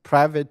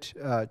private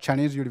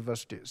Chinese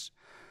universities.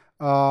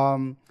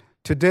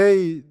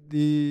 Today,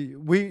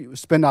 we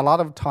spend a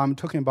lot of time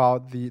talking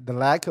about the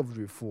lack of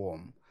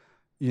reform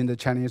in the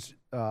Chinese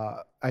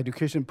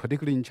education,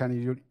 particularly in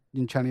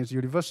Chinese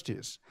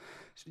universities.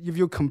 If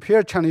you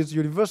compare Chinese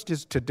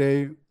universities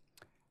today,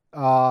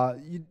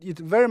 it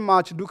very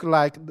much looks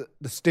like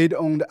the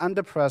state-owned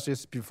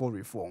enterprises before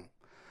reform.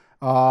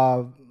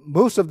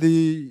 Most of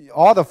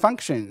all the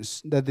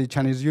functions that the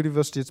Chinese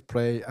universities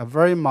play are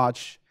very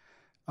much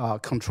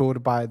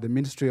controlled by the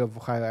Ministry of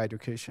Higher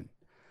Education.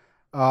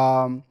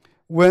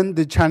 When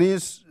the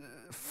Chinese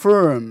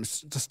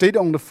firms, the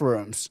state-owned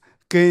firms,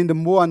 gained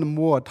more and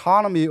more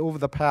autonomy over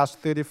the past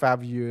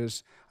 35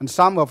 years, and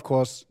some, of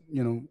course,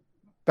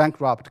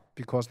 bankrupt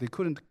because they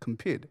couldn't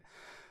compete,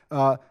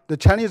 the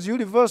Chinese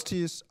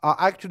universities are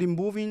actually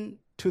moving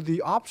to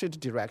the opposite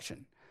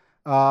direction.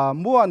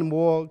 more and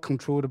more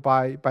controlled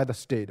by the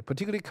state,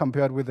 particularly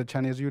compared with the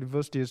Chinese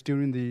universities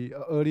during the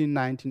early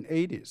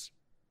 1980s.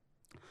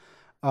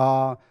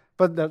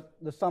 But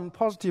there's some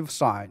positive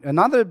side.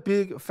 Another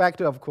big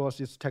factor, of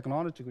course, is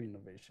technological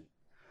innovation.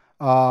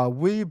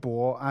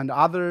 Weibo and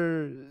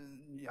other,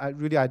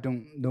 I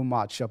don't know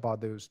much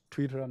about those,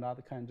 Twitter and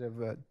other kinds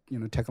of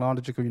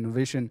technological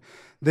innovation.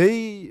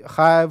 They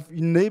have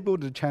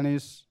enabled the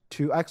Chinese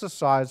to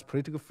exercise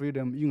political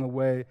freedom in a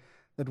way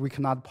that we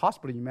cannot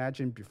possibly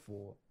imagine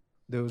before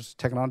those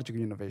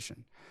technological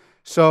innovation.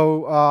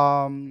 So,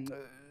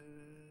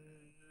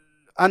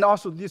 and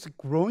also this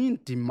growing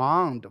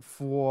demand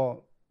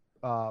for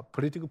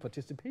political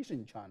participation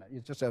in China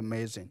is just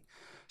amazing.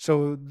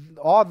 So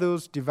all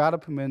those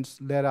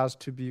developments led us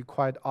to be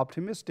quite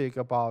optimistic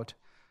about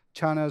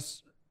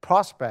China's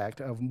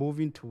prospect of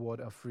moving toward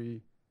a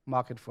free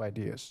market for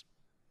ideas.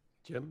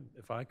 Jim,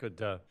 if I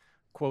could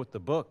quote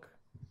the book,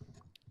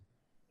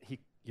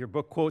 your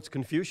book quotes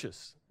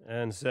Confucius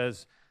and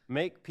says,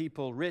 make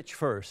people rich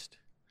first,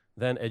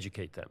 then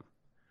educate them.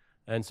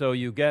 And so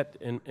you get,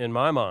 in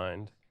my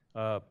mind,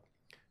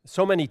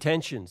 so many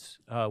tensions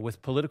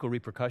with political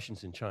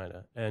repercussions in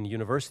China, and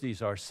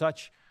universities are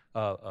such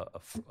a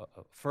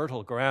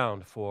fertile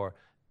ground for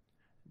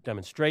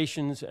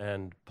demonstrations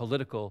and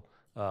political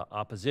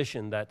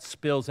opposition that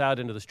spills out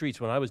into the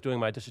streets. When I was doing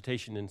my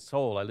dissertation in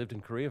Seoul, I lived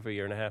in Korea for a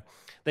year and a half,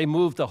 they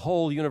moved the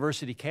whole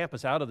university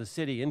campus out of the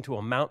city into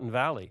a mountain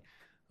valley,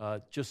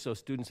 just so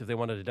students, if they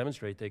wanted to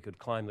demonstrate, they could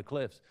climb the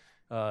cliffs.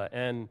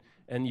 And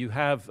you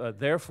have,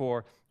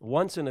 therefore,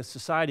 once a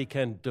society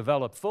can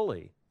develop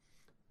fully,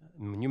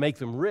 when you make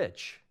them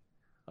rich,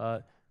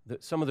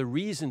 some of the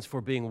reasons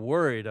for being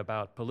worried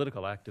about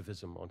political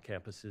activism on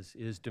campuses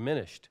is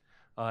diminished.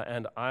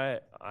 And I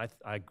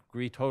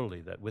agree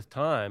totally that with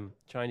time,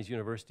 Chinese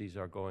universities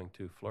are going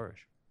to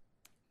flourish.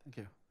 Thank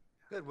you.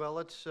 Good. Well,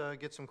 let's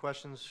get some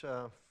questions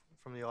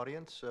from the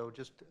audience. So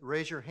just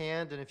raise your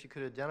hand, and if you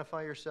could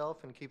identify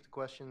yourself and keep the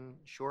question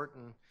short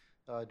and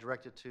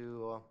direct it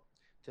to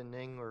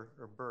Ning or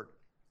Bert.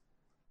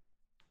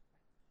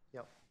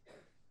 Yep.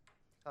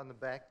 On the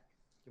back.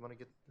 You want to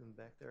get them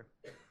back there?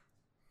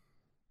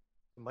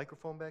 The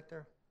microphone back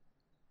there?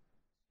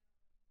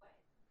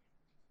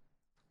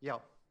 Yeah.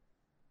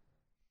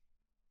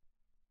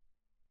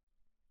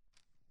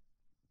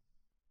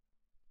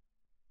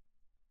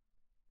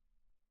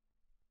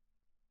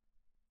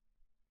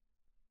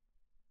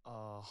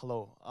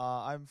 Hello,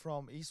 I'm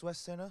from East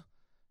West Center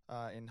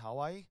in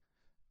Hawaii,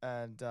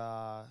 and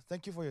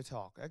thank you for your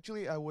talk.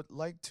 Actually, I would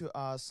like to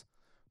ask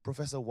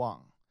Professor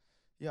Wang.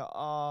 Yeah,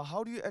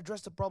 how do you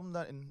address the problem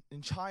that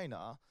in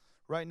China,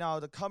 right now,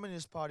 the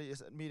Communist Party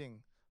is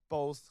admitting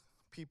both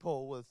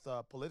people with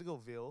political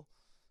view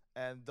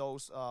and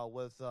those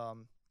with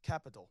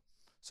capital.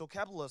 So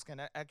capitalists can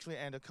actually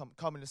enter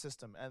communist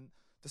system, and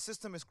the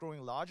system is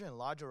growing larger and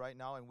larger right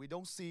now, and we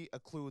don't see a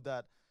clue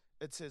that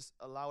it is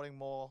allowing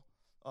more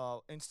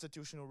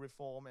institutional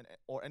reform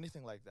or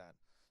anything like that.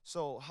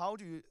 So how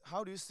do you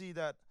see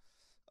that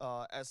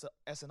as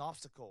an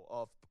obstacle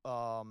of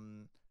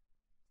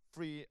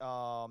free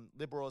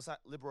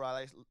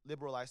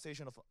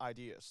liberalization of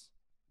ideas?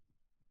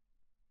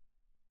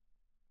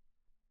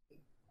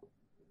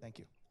 Thank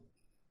you.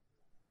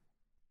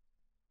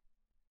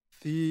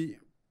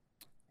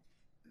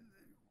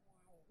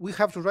 We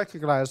have to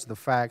recognize the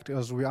fact,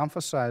 as we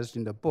emphasized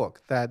in the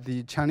book, that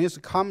the Chinese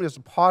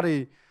Communist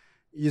Party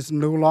is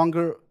no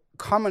longer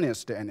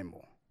communist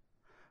anymore.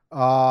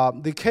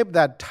 They kept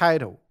that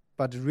title,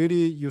 but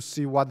really you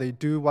see what they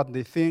do, what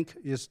they think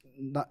is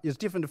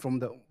different from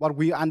what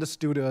we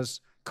understood as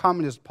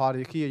Communist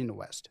Party here in the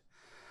West.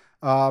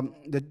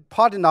 The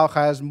party now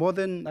has more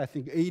than, I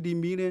think, 80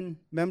 million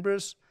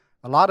members,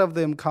 a lot of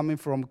them coming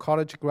from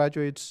college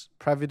graduates,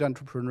 private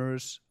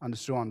entrepreneurs, and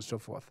so on and so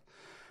forth.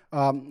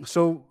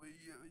 So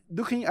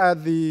looking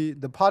at the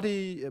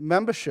party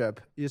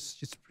membership is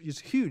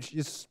huge,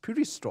 it's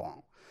pretty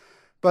strong.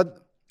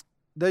 But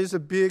there is a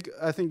big,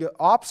 I think,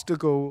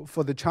 obstacle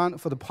for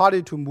the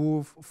party to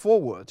move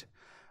forward.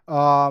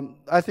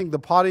 I think the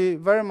party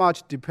very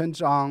much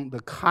depends on the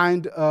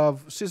kind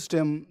of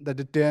system that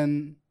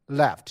Deng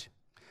left.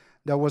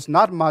 There was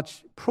not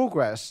much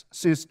progress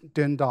since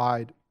Deng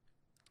died.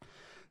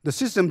 The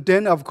system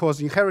Deng, of course,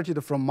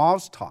 inherited from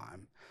Mao's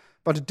time.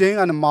 But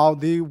Deng and Mao,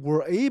 they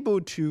were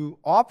able to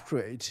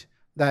operate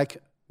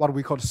like what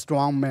we call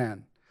strong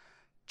men.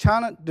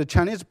 The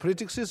Chinese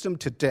political system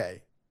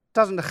today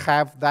doesn't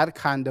have that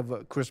kind of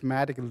a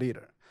charismatic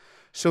leader.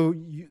 So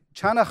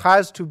China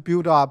has to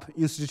build up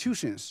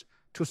institutions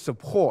to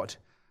support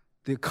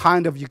the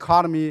kind of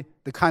economy,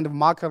 the kind of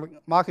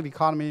market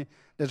economy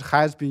that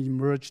has been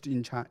emerged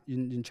in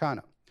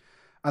China.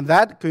 And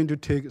that's going to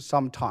take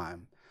some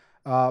time.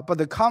 But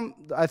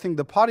I think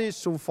the party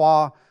so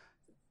far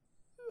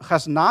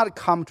has not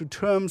come to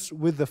terms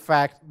with the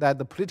fact that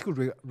the political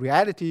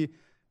reality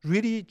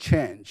really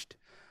changed.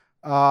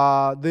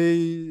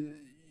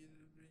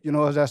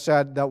 as I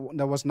said, there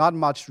was not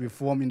much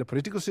reform in the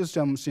political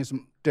system since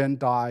Deng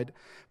died.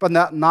 But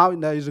now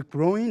there is a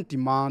growing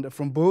demand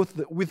from both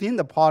within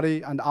the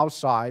party and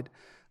outside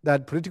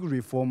that political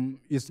reform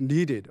is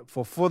needed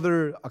for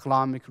further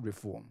economic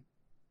reform.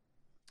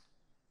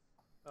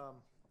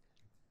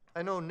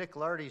 I know Nick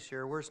Lardy's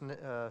here. Where's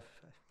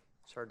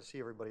it's hard to see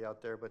everybody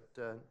out there, but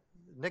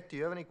Nick, do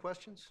you have any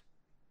questions?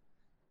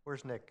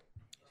 Where's Nick?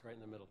 It's right in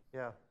the middle.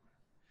 Yeah.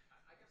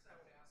 I guess I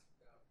would ask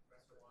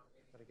Professor Wang.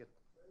 Gotta get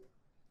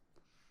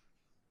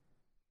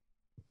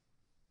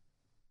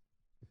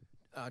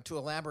To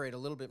elaborate a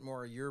little bit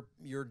more,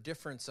 your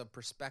difference of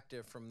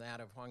perspective from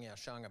that of Huang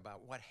Yaqiang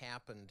about what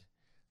happened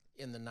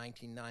in the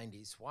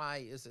 1990s.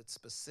 Why is it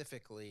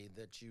specifically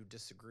that you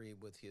disagree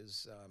with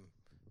his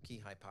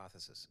key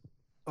hypothesis?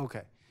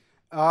 Okay.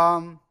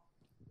 Huang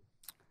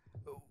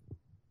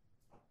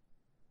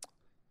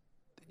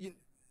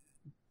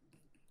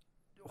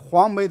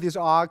made this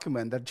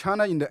argument that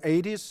China in the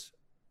 80s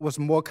was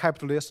more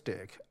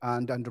capitalistic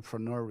and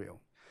entrepreneurial.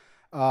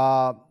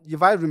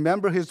 If I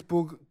remember his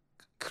book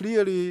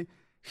clearly,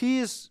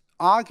 his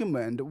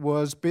argument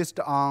was based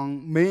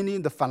on mainly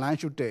the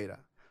financial data,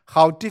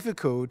 how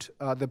difficult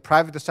the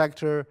private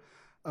sector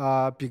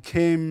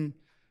became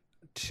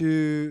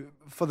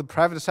for the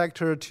private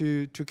sector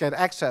to get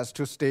access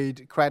to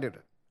state credit.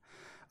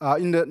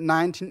 In the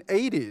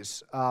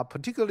 1980s,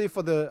 particularly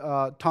for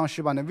the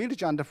township and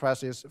village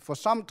enterprises, for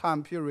some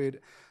time period,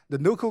 the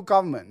local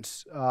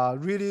governments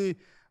really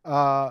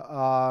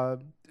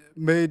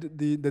made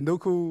the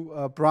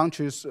local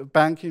branches,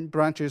 banking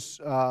branches,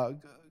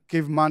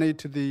 give money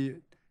to the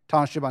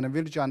township and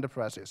village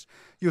enterprises.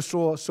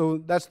 So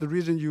that's the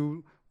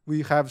reason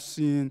we have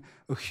seen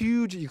a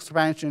huge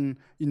expansion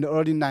in the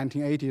early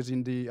 1980s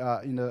in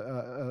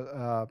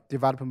the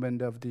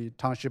development of the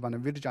township and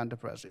village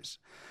enterprises.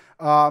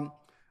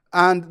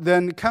 And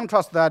then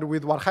contrast that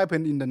with what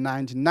happened in the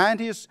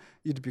 1990s,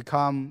 it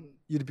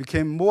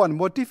became more and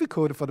more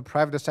difficult for the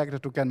private sector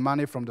to get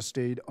money from the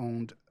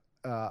state-owned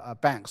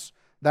banks.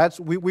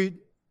 We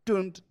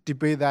don't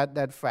debate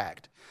that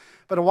fact.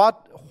 But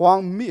what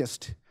Huang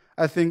missed,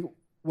 I think,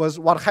 was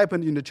what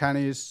happened in the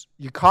Chinese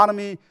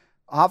economy.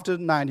 After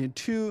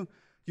 1992,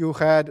 you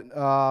had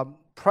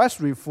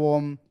press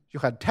reform, you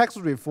had tax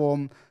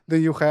reform,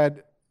 then you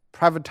had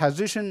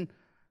privatization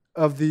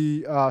of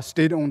the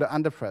state-owned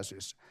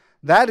enterprises.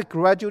 That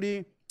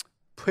gradually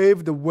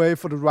paved the way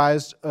for the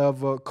rise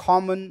of a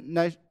common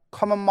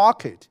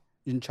market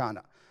in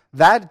China.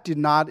 That did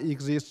not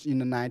exist in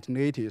the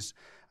 1980s.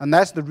 And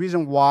that's the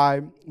reason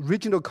why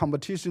regional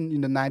competition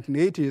in the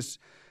 1980s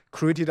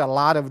created a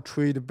lot of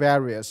trade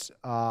barriers.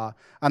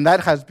 And that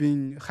has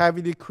been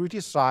heavily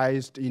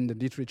criticized in the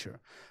literature.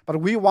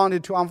 But we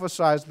wanted to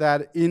emphasize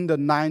that in the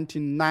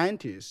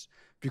 1990s,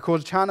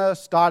 because China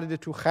started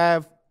to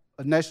have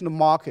a national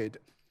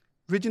market,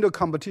 regional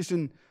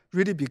competition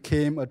really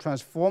became a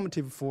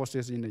transformative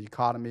forces in the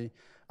economy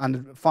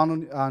and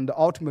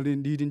ultimately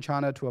leading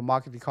China to a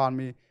market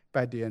economy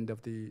by the end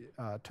of the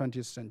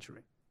 20th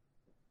century.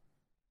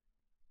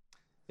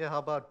 Yeah, how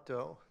about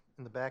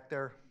in the back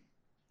there?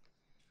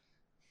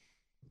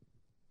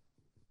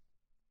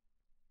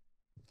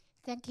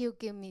 Thank you.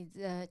 Give me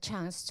the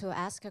chance to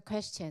ask a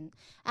question.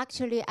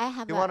 Actually, I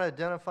have. You want to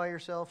identify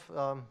yourself?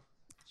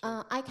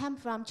 I come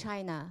from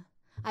China.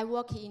 I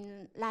work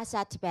in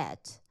Lhasa,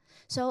 Tibet.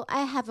 So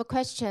I have a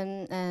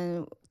question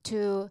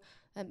to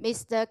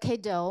Mr.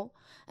 Kiddo.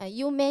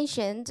 You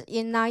mentioned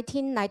in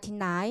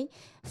 1999,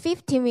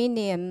 50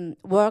 million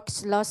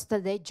workers lost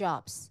their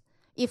jobs.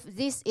 If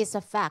this is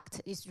a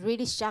fact, it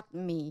really shocked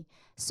me.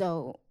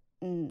 So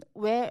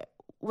where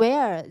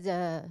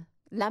the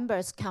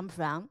numbers come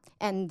from?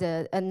 And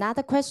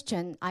another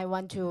question I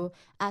want to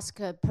ask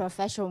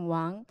Professor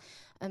Wang.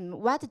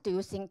 What do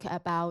you think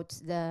about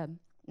the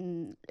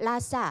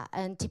Lhasa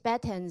and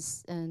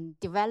Tibetans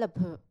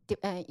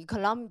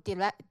economic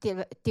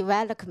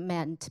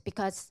development?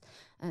 Because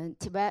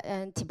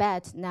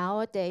Tibet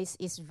nowadays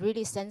is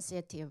really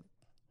sensitive.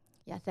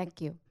 Yeah, thank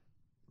you.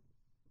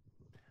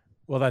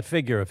 Well, that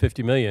figure of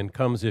 50 million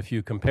comes if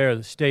you compare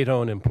the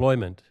state-owned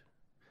employment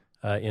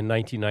in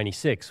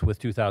 1996 with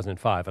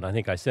 2005. And I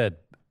think I said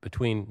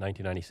between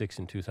 1996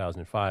 and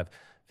 2005,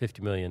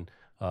 50 million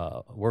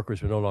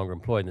workers were no longer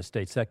employed in the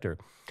state sector.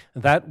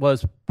 That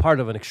was part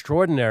of an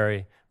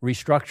extraordinary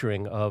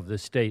restructuring of the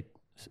state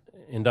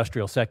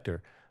industrial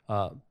sector.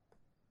 A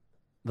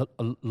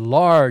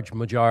large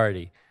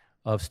majority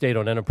of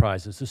state-owned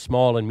enterprises, the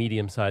small and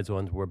medium-sized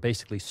ones, were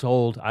basically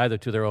sold either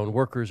to their own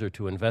workers or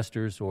to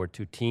investors or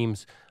to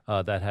teams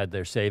that had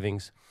their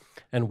savings.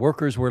 And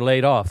workers were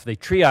laid off. They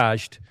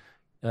triaged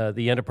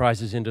the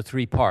enterprises into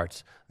three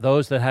parts: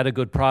 those that had a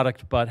good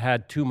product but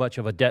had too much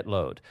of a debt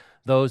load,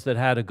 those that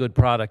had a good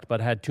product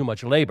but had too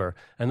much labor,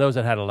 and those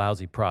that had a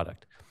lousy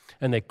product.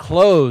 And they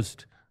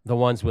closed the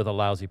ones with a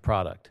lousy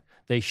product.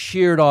 They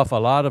sheared off a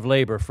lot of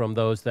labor from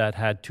those that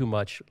had too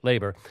much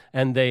labor,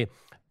 and they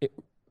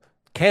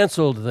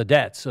canceled the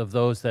debts of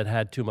those that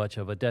had too much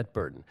of a debt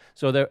burden.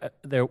 So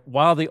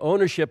while the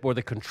ownership or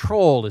the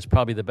control is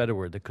probably the better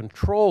word, the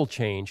control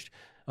changed,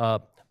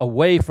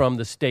 away from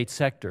the state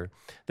sector.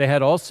 They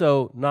had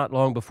also, not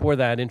long before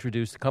that,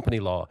 introduced company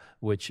law,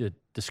 which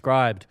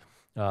described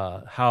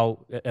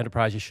how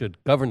enterprises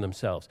should govern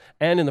themselves.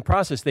 And in the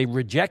process, they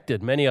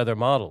rejected many other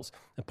models.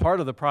 And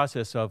part of the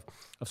process of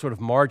sort of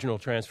marginal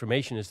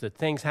transformation is that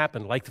things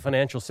happened, like the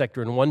financial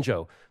sector in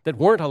Wenzhou, that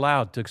weren't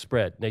allowed to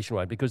spread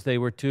nationwide because they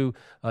were too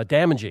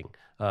damaging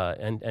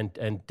and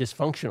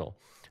dysfunctional.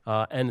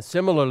 And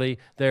similarly,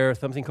 there's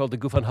something called the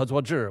Gufan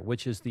Hezuozhi,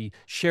 which is the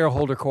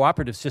shareholder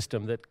cooperative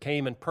system that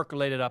came and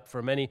percolated up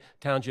for many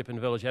township and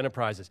village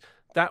enterprises.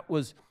 That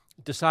was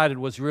decided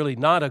was really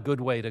not a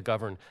good way to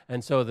govern,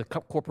 and so the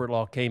corporate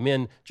law came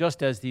in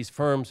just as these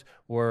firms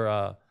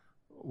were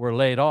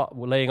laying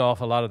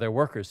off a lot of their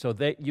workers. So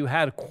you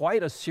had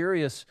quite a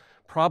serious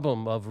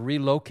problem of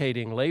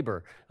relocating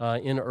labor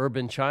in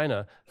urban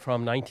China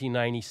from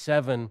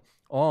 1997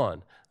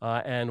 on.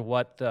 And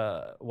what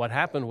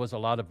happened was a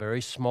lot of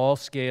very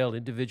small-scale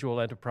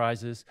individual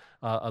enterprises,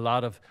 a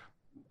lot of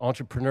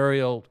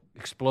entrepreneurial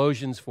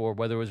explosions for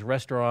whether it was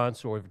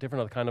restaurants or different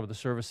other kind of the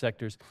service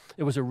sectors.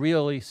 It was a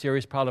really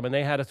serious problem, and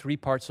they had a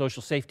three-part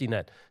social safety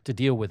net to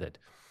deal with it.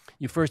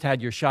 You first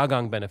had your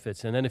Shagang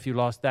benefits, and then if you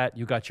lost that,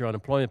 you got your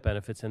unemployment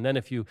benefits, and then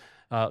if you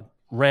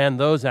ran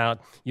those out,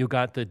 you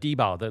got the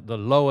Dibao, the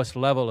lowest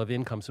level of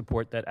income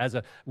support that as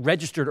a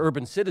registered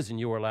urban citizen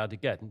you were allowed to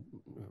get.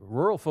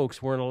 Rural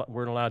folks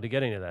weren't allowed to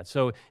get any of that.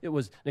 So it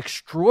was an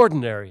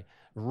extraordinary,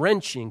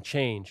 wrenching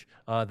change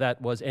that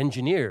was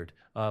engineered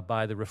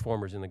by the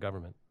reformers in the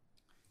government.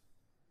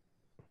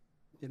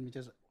 Let me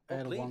just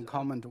add one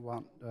comment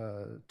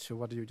to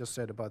what you just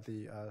said about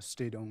the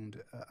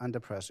state-owned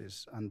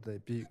enterprises and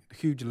the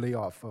huge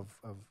layoff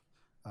of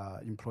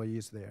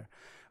employees there.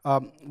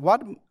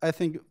 What I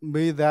think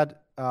made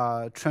that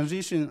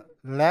transition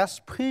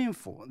less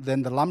painful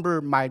than the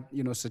number might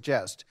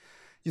suggest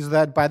is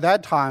that by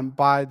that time,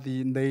 by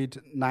the late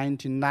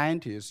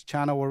 1990s,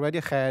 China already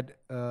had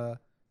a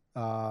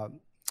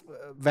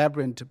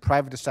vibrant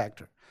private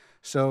sector.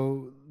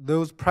 So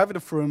those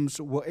private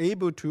firms were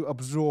able to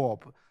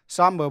absorb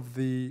some of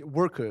the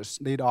workers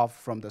laid off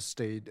from the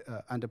state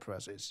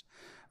enterprises.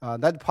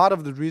 That's part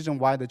of the reason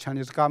why the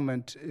Chinese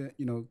government,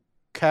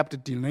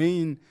 kept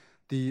delaying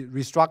the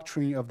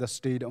restructuring of the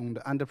state-owned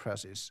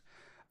enterprises.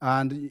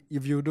 And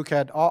if you look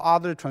at all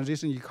other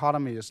transition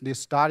economies, they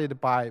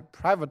started by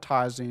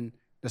privatizing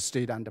the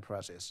state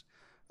enterprises.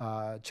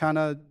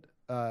 China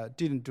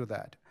didn't do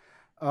that.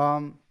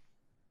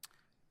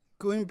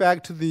 Going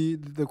back to the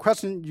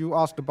question you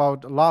asked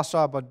about Lhasa,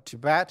 about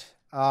Tibet,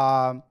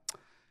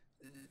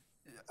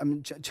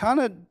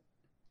 China,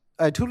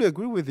 I totally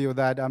agree with you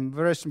that I'm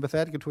very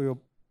sympathetic to your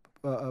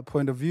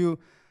point of view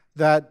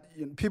that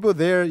people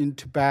there in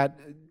Tibet,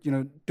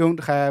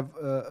 don't have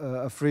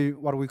a free,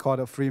 what we call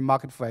a free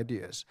market for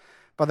ideas.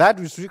 But that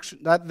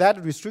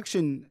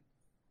restriction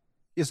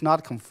is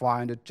not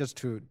confined just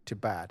to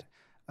Tibet.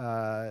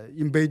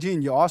 In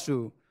Beijing, you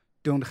also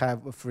don't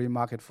have a free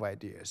market for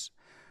ideas.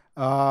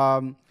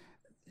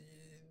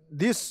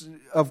 This,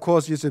 of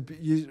course, is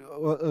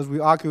as we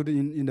argued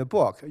in the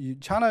book.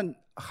 China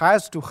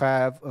has to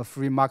have a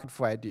free market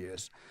for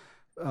ideas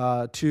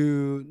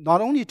to not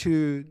only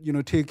to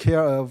take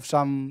care of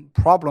some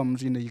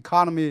problems in the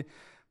economy,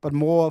 but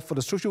more for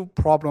the social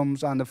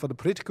problems and for the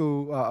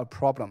political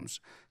problems.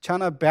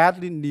 China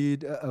badly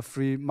need a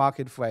free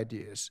market for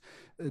ideas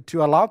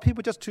to allow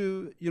people just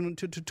to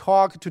to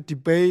talk, to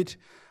debate,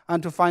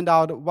 and to find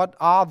out what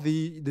are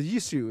the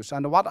issues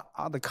and what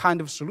are the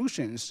kind of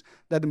solutions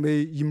that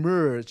may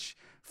emerge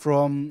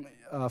from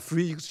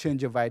free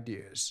exchange of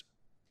ideas.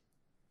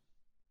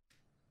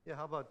 Yeah,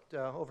 how about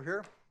over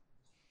here?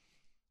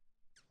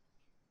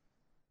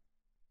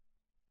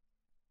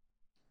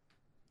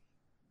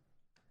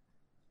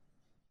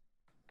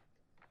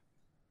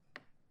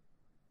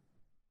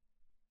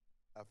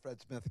 Fred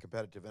Smith,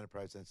 Competitive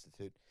Enterprise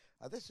Institute.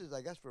 This is,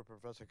 I guess, for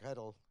Professor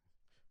Keitel,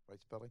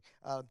 right spelling.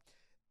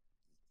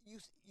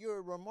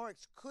 Your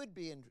remarks could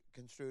be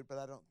construed, but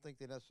I don't think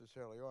they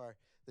necessarily are,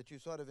 that you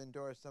sort of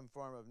endorse some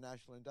form of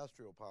national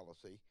industrial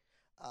policy.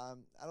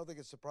 I don't think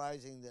it's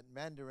surprising that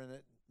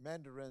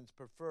Mandarins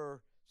prefer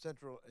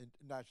central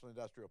national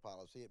industrial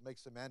policy. It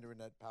makes the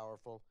Mandarinate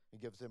powerful and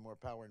gives them more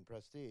power and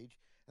prestige,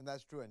 and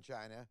that's true in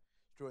China.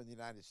 It's true in the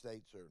United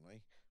States,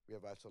 certainly. We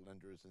have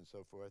Icelanders and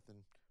so forth, and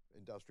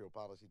industrial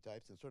policy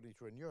types, and certainly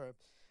true in Europe,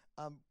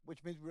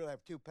 which means we really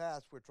have two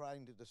paths. We're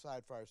trying to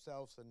decide for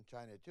ourselves, and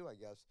China too, I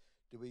guess.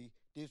 Do we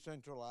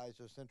decentralize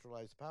or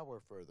centralize power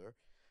further?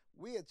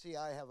 We at CI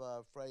have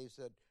a phrase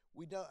that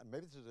we don't,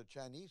 maybe this is a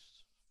Chinese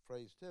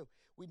phrase too,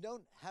 we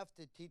don't have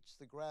to teach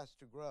the grass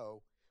to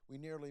grow. We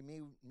merely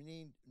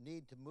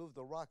need to move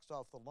the rocks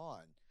off the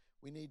lawn.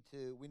 We need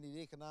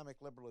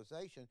economic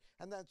liberalization,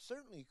 and that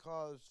certainly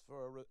calls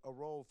for a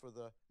role for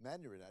the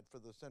Mandarinate, for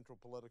the central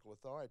political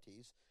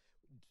authorities.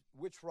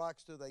 Which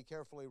rocks do they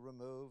carefully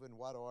remove, in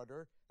what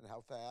order, and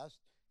how fast?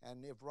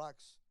 And if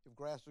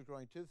grass is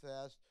growing too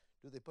fast,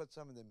 do they put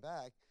some of them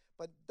back?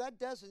 But that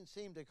doesn't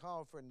seem to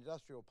call for an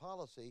industrial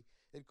policy.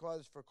 It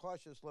calls for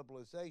cautious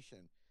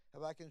liberalization.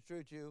 Have I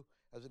construed you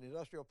as an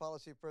industrial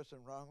policy person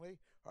wrongly,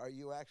 or are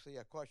you actually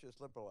a cautious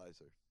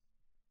liberalizer?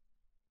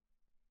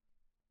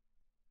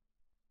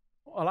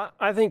 Well,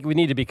 I think we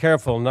need to be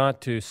careful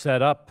not to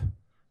set up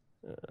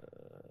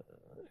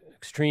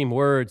extreme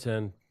words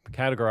and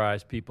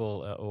categorize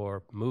people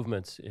or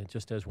movements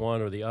just as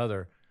one or the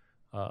other.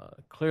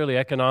 Clearly,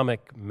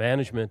 economic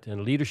management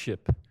and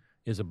leadership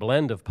is a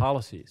blend of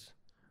policies.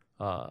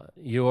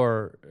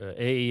 Your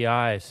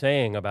AEI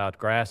saying about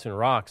grass and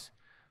rocks,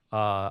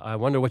 I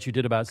wonder what you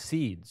did about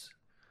seeds,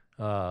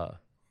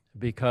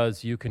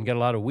 because you can get a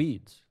lot of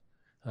weeds,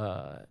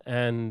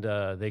 and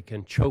they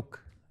can choke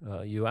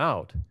you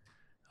out.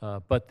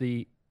 But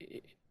to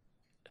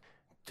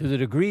the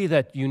degree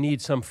that you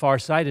need some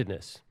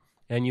farsightedness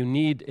and you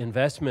need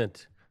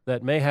investment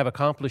that may have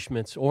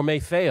accomplishments or may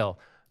fail,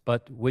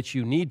 but which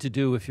you need to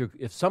do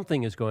if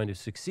something is going to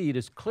succeed,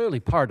 is clearly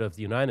part of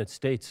the United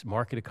States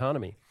market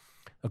economy.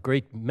 A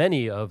great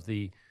many of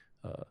the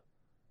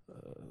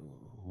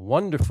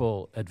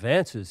wonderful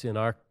advances in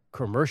our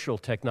commercial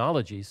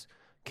technologies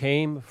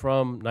came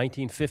from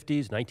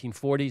 1950s,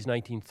 1940s,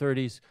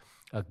 1930s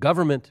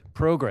government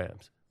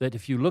programs that,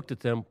 if you looked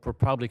at them, were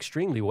probably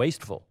extremely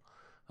wasteful,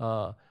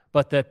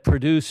 but that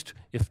produced,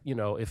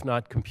 if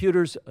not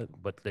computers,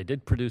 but they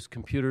did produce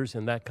computers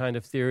and that kind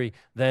of theory,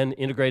 then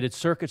integrated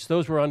circuits.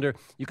 Those were under,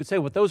 you could say,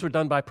 those were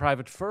done by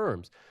private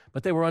firms,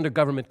 but they were under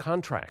government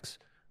contracts,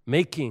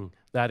 making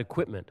that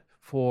equipment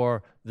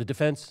for the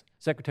Defense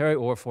Secretary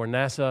or for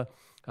NASA,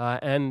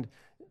 and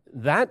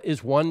that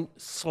is one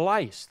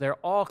slice. There are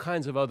all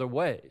kinds of other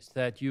ways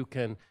that you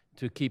can,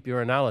 to keep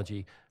your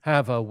analogy,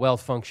 have a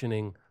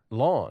well-functioning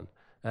lawn.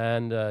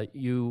 And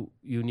you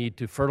need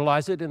to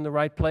fertilize it in the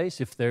right place.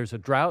 If there's a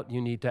drought,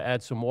 you need to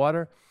add some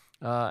water.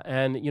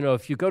 And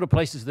if you go to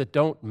places that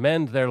don't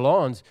mend their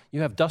lawns, you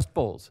have dust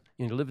bowls.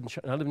 I live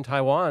in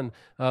Taiwan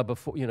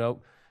before.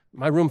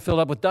 My room filled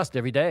up with dust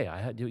every day.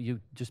 I had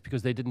just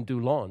because they didn't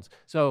do lawns.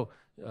 So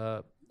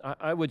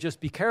I would just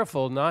be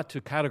careful not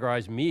to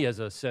categorize me as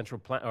a central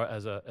plan or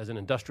as an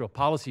industrial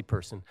policy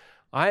person.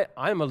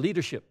 I'm a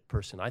leadership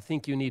person. I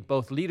think you need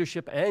both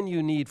leadership and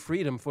you need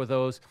freedom for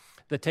those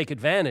that take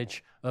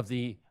advantage of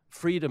the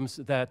freedoms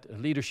that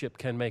leadership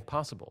can make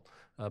possible.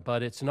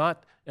 But it's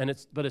not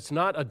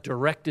a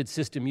directed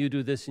system. You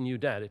do this and you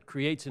that. It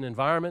creates an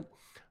environment,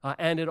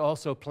 and it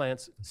also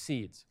plants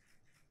seeds.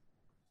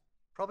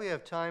 Probably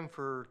have time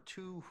for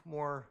two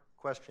more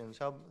questions.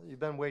 You've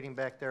been waiting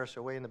back there,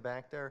 so way in the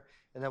back there,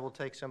 and then we'll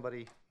take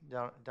somebody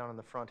down in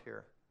the front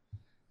here.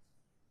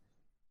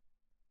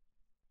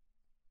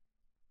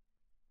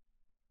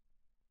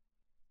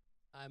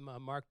 I'm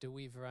Mark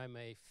DeWeaver. I'm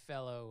a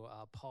fellow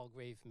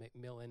Palgrave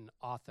Macmillan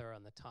author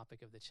on the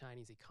topic of the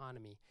Chinese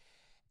economy.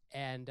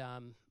 And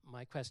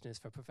my question is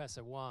for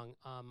Professor Wang.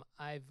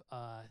 I've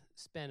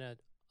spent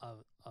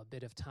a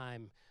bit of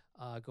time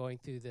going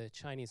through the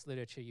Chinese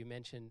literature you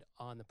mentioned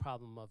on the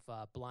problem of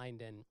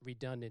blind and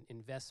redundant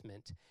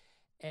investment.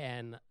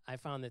 And I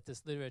found that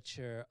this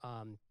literature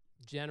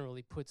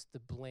generally puts the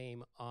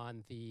blame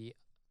on the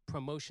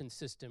promotion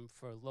system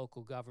for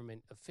local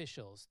government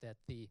officials, that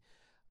the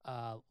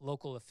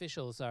local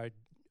officials are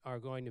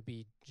going to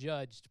be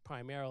judged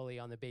primarily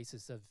on the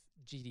basis of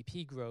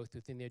GDP growth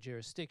within their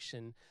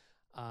jurisdiction.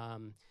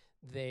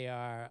 They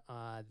are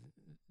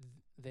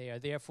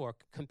therefore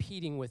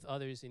competing with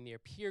others in their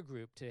peer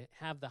group to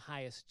have the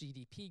highest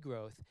GDP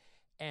growth,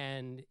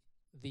 and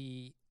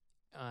the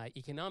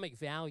economic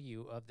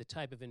value of the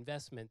type of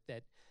investment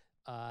that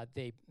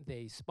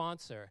they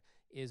sponsor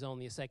is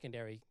only a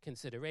secondary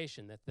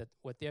consideration. That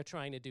what they're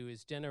trying to do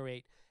is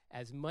generate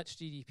as much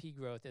GDP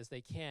growth as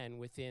they can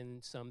within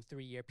some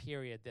 3-year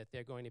period that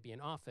they're going to be in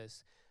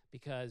office,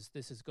 because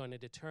this is going to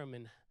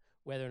determine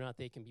whether or not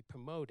they can be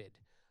promoted.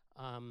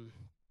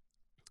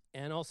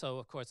 And also,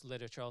 of course,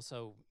 literature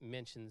also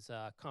mentions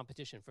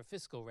competition for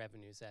fiscal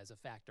revenues as a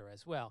factor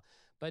as well.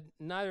 But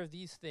neither of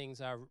these things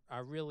are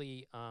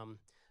really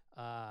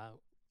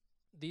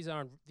these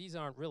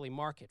aren't really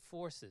market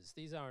forces.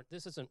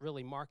 This isn't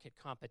really market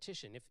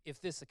competition. If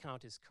this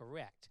account is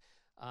correct.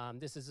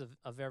 This is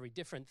a very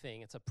different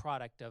thing. It's a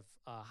product of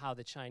how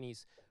the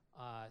Chinese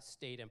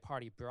state and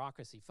party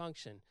bureaucracy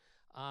function.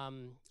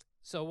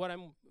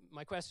 So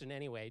my question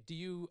anyway, do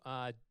you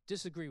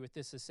disagree with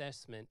this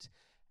assessment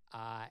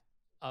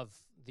of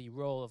the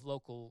role of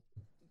local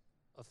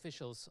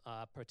officials,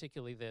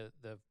 particularly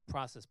the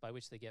process by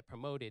which they get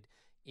promoted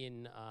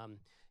in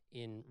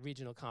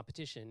regional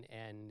competition?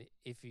 And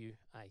if you,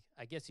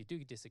 I guess you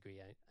do disagree,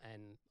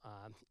 and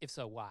if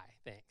so, why?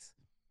 Thanks.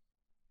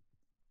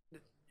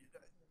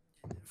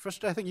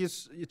 First, I think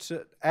it's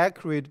an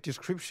accurate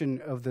description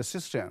of the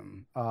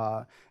system,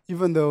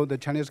 even though the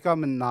Chinese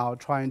government now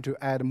trying to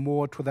add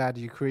more to that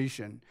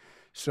equation.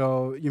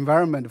 So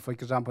environment, for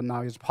example,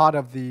 now is part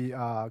of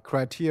the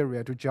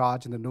criteria to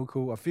judge the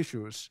local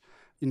officials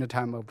in the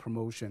time of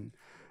promotion.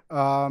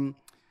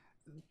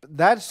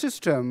 That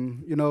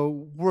system,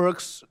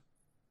 works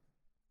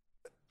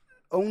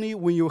only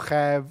when you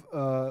have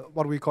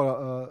what we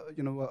call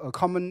a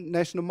common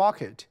national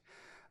market.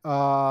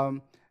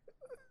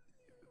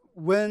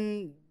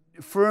 When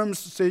firms,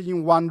 say,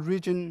 in one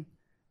region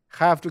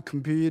have to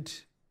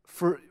compete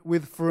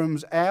with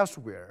firms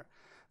elsewhere,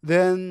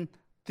 then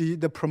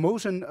the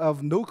promotion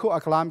of local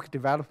economic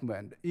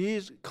development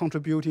is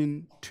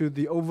contributing to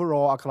the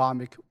overall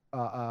economic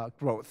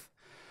growth.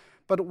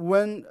 But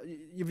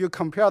if you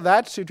compare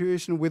that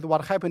situation with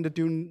what happened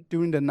during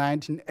the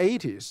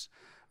 1980s,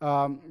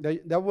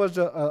 there was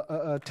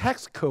a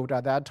tax code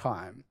at that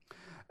time.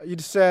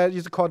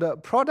 It's called a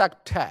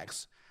product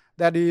tax.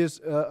 That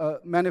is,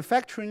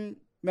 manufacturing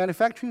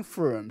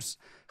firms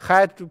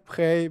had to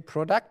pay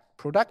product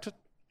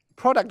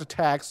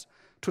tax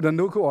to the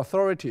local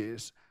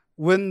authorities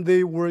when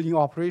they were in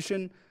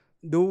operation,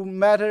 no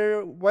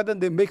matter whether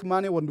they make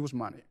money or lose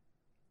money.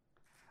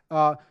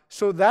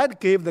 So that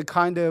gave the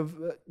kind of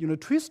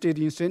twisted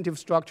incentive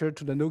structure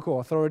to the local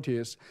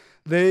authorities.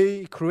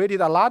 They created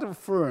a lot of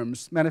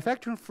firms,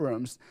 manufacturing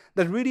firms,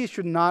 that really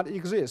should not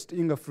exist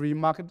in a free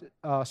market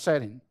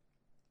setting.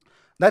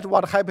 That's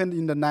what happened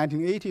in the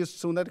 1980s.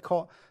 So that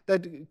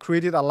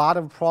created a lot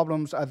of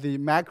problems at the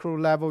macro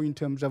level in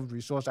terms of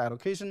resource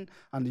allocation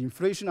and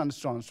inflation and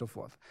so on and so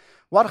forth.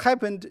 What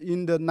happened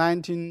in the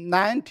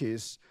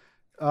 1990s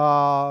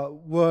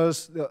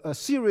was a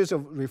series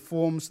of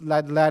reforms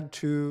that led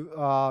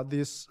to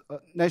this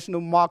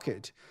national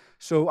market,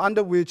 so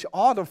under which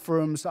all the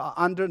firms are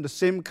under the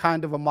same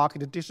kind of a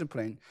market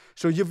discipline.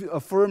 So if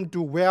a firm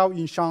do well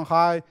in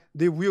Shanghai,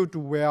 they will do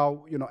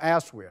well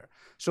elsewhere.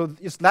 So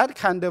it's that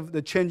kind of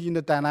the change in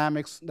the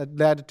dynamics that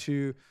led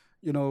to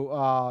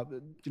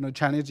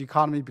Chinese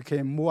economy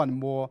became more and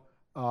more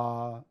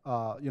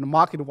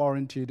market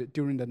oriented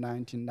during the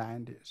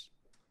 1990s.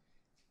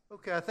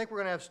 Okay, I think we're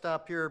going to have to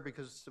stop here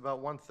because it's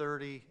about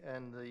 1:30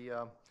 and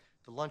the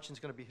luncheon's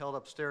going to be held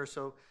upstairs.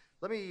 So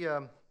let me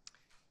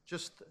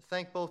just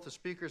thank both the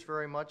speakers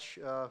very much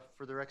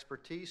for their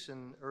expertise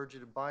and urge you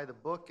to buy the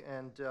book.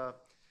 And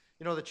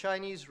the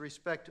Chinese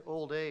respect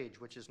old age,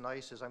 which is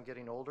nice as I'm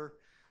getting older.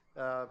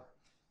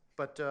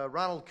 But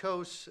Ronald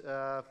Coase,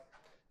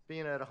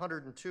 being at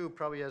 102,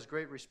 probably has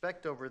great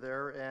respect over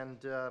there, and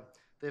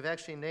they've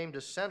actually named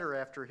a center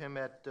after him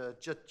at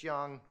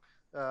Zhejiang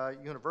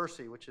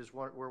University, which is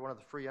where one of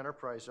the free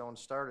enterprise zones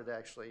started,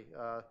 actually,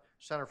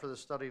 Center for the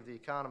Study of the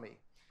Economy.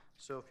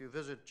 So if you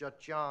visit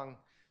Zhejiang,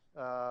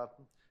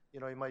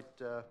 you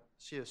might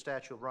see a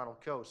statue of Ronald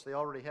Coase. They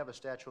already have a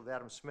statue of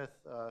Adam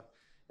Smith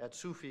at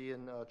Sufi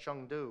in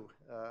Chengdu,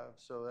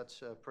 so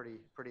that's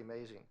pretty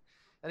amazing.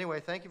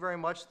 Anyway, thank you very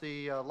much.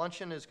 The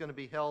luncheon is going to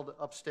be held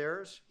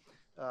upstairs,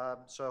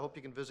 so I hope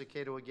you can visit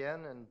Cato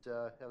again and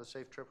have a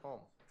safe trip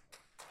home.